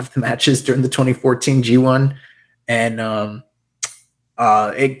lot of the matches during the 2014 G1. And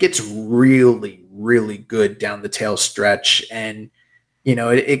it gets really, really good down the tail stretch. And,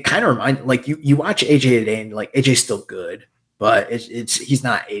 it kind of reminds, like, you watch AJ today and like AJ's still good, but he's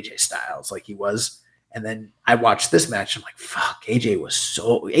not AJ Styles like he was. And then I watched this match. I'm like, fuck, AJ was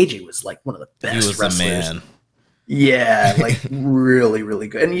like one of the best he was wrestlers. The man. Yeah, like really, really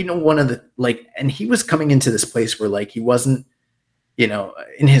good. And one of the and he was coming into this place where like he wasn't, in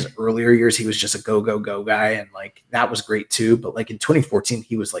his earlier years he was just a go guy, and like that was great too. But like in 2014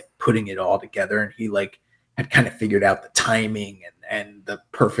 he was like putting it all together, and he like had kind of figured out the timing and the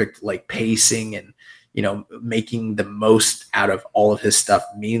perfect like pacing, and making the most out of all of his stuff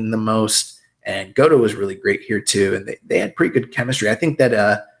mean the most. And Goto was really great here too, and they had pretty good chemistry. I think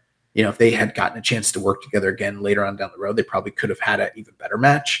that if they had gotten a chance to work together again later on down the road, they probably could have had an even better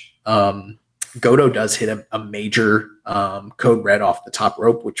match. Goto does hit a major code red off the top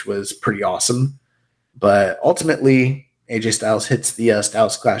rope, which was pretty awesome. But ultimately, AJ Styles hits the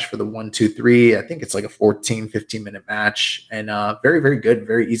Styles Clash for the 1-2-3. I think it's like a 15 minute match, and very, very good,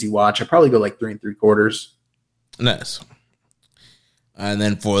 very easy watch. I probably go like 3 3/4. Nice. And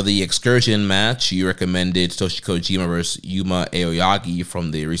then for the excursion match, you recommended Satoshi Kojima versus Yuma Aoyagi from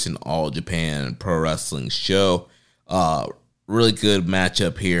the recent All Japan Pro Wrestling show. Really good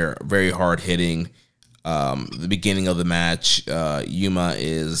matchup here. Very hard hitting. The beginning of the match, Yuma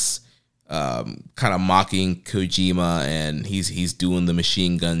is kind of mocking Kojima, and he's doing the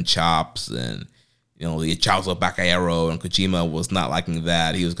machine gun chops and the Chaozo Bakayero, and Kojima was not liking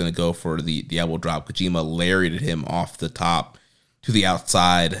that. He was going to go for the elbow drop. Kojima lariated him off the top to the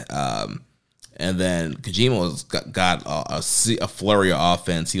outside, and then Kojima got a flurry of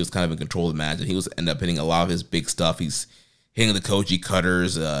offense. He was kind of in control of the match, and he was ended up hitting a lot of his big stuff. He's hitting the Koji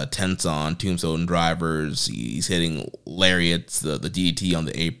cutters, Tenson, tombstone drivers. He's hitting lariats, the DDT on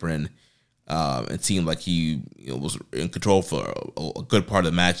the apron. It seemed like he was in control for a good part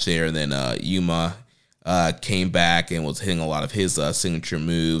of the match there, and then Yuma came back and was hitting a lot of his signature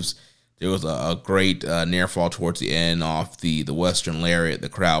moves. There was a great near fall towards the end off the Western Lariat. The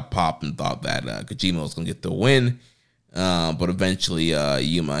crowd popped and thought that Kojima was going to get the win. But eventually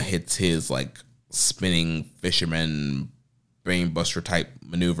Yuma hits his like spinning fisherman brainbuster type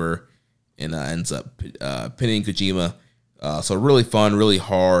maneuver and ends up pinning Kojima. So really fun, really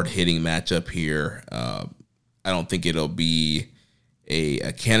hard hitting matchup here. I don't think it'll be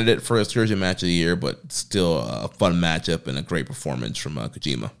a candidate for Excursion Match of the Year, but still a fun matchup and a great performance from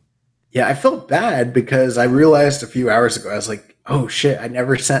Kojima. Yeah, I felt bad because I realized a few hours ago, I was like, oh shit, I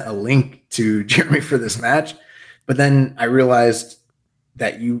never sent a link to Jeremy for this match. But then I realized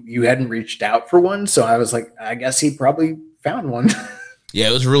that you hadn't reached out for one. So I was like, I guess he probably found one. Yeah,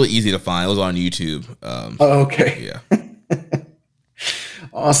 it was really easy to find. It was on YouTube. Okay. Yeah.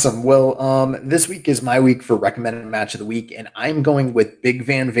 Awesome. Well, this week is my week for recommended match of the week, and I'm going with Big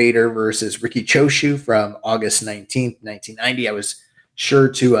Van Vader versus Riki Choshu from August 19th, 1990. I was sure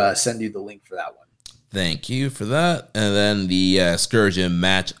to send you the link for that one. Thank you for that. And then the Excursion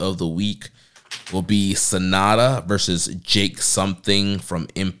match of the week will be Sonata versus Jake Something from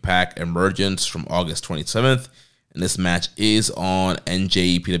Impact Emergence from August 27th. And this match is on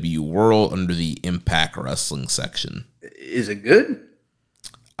NJPW World under the Impact Wrestling section. Is it good?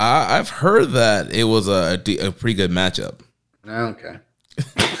 I've heard that it was a pretty good matchup. Okay.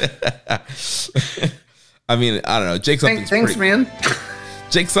 I mean, I don't know. Jake Something's Thanks, man.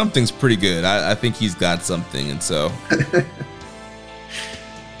 Jake Something's pretty good. I think he's got something, and so.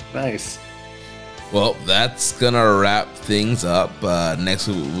 Nice. Well, that's gonna wrap things up. Next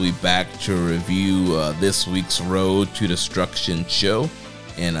week we'll be back to review this week's Road to Destruction show,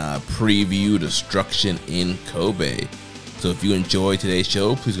 and preview destruction in Kobe. So if you enjoyed today's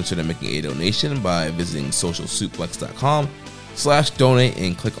show, please consider making a donation by visiting socialsuplex.com/donate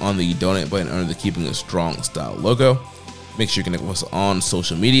and click on the donate button under the Keeping It Strong Style logo. Make sure you connect with us on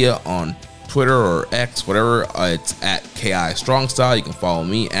social media, on Twitter or X, whatever. It's at KI Strong Style. You can follow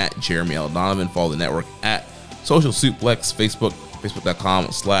me at Jeremy L. Donovan. Follow the network at Social Suplex,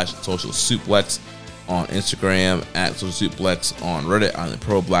 facebook.com/Social Suplex, on Instagram at Social Suplex, on Reddit, on the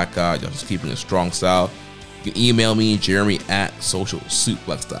Pro Black Guy, just Keeping It Strong Style. You can email me, Jeremy at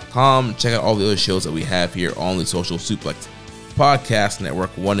socialsuplex.com. Check out all the other shows that we have here on the Social Suplex Podcast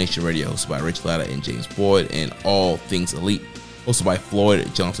Network. One Nation Radio, hosted by Rich Latta and James Boyd, and All Things Elite, hosted by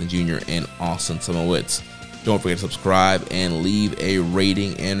Floyd Johnson Jr. and Austin Simowitz. Don't forget to subscribe and leave a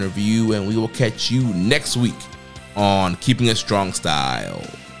rating and review, and we will catch you next week on Keeping It Strong Style,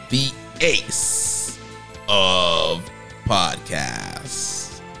 the ace of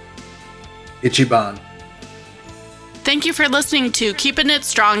podcasts. Ichiban. Thank you for listening to Keeping It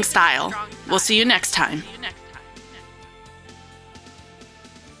Strong Style. We'll see you next time.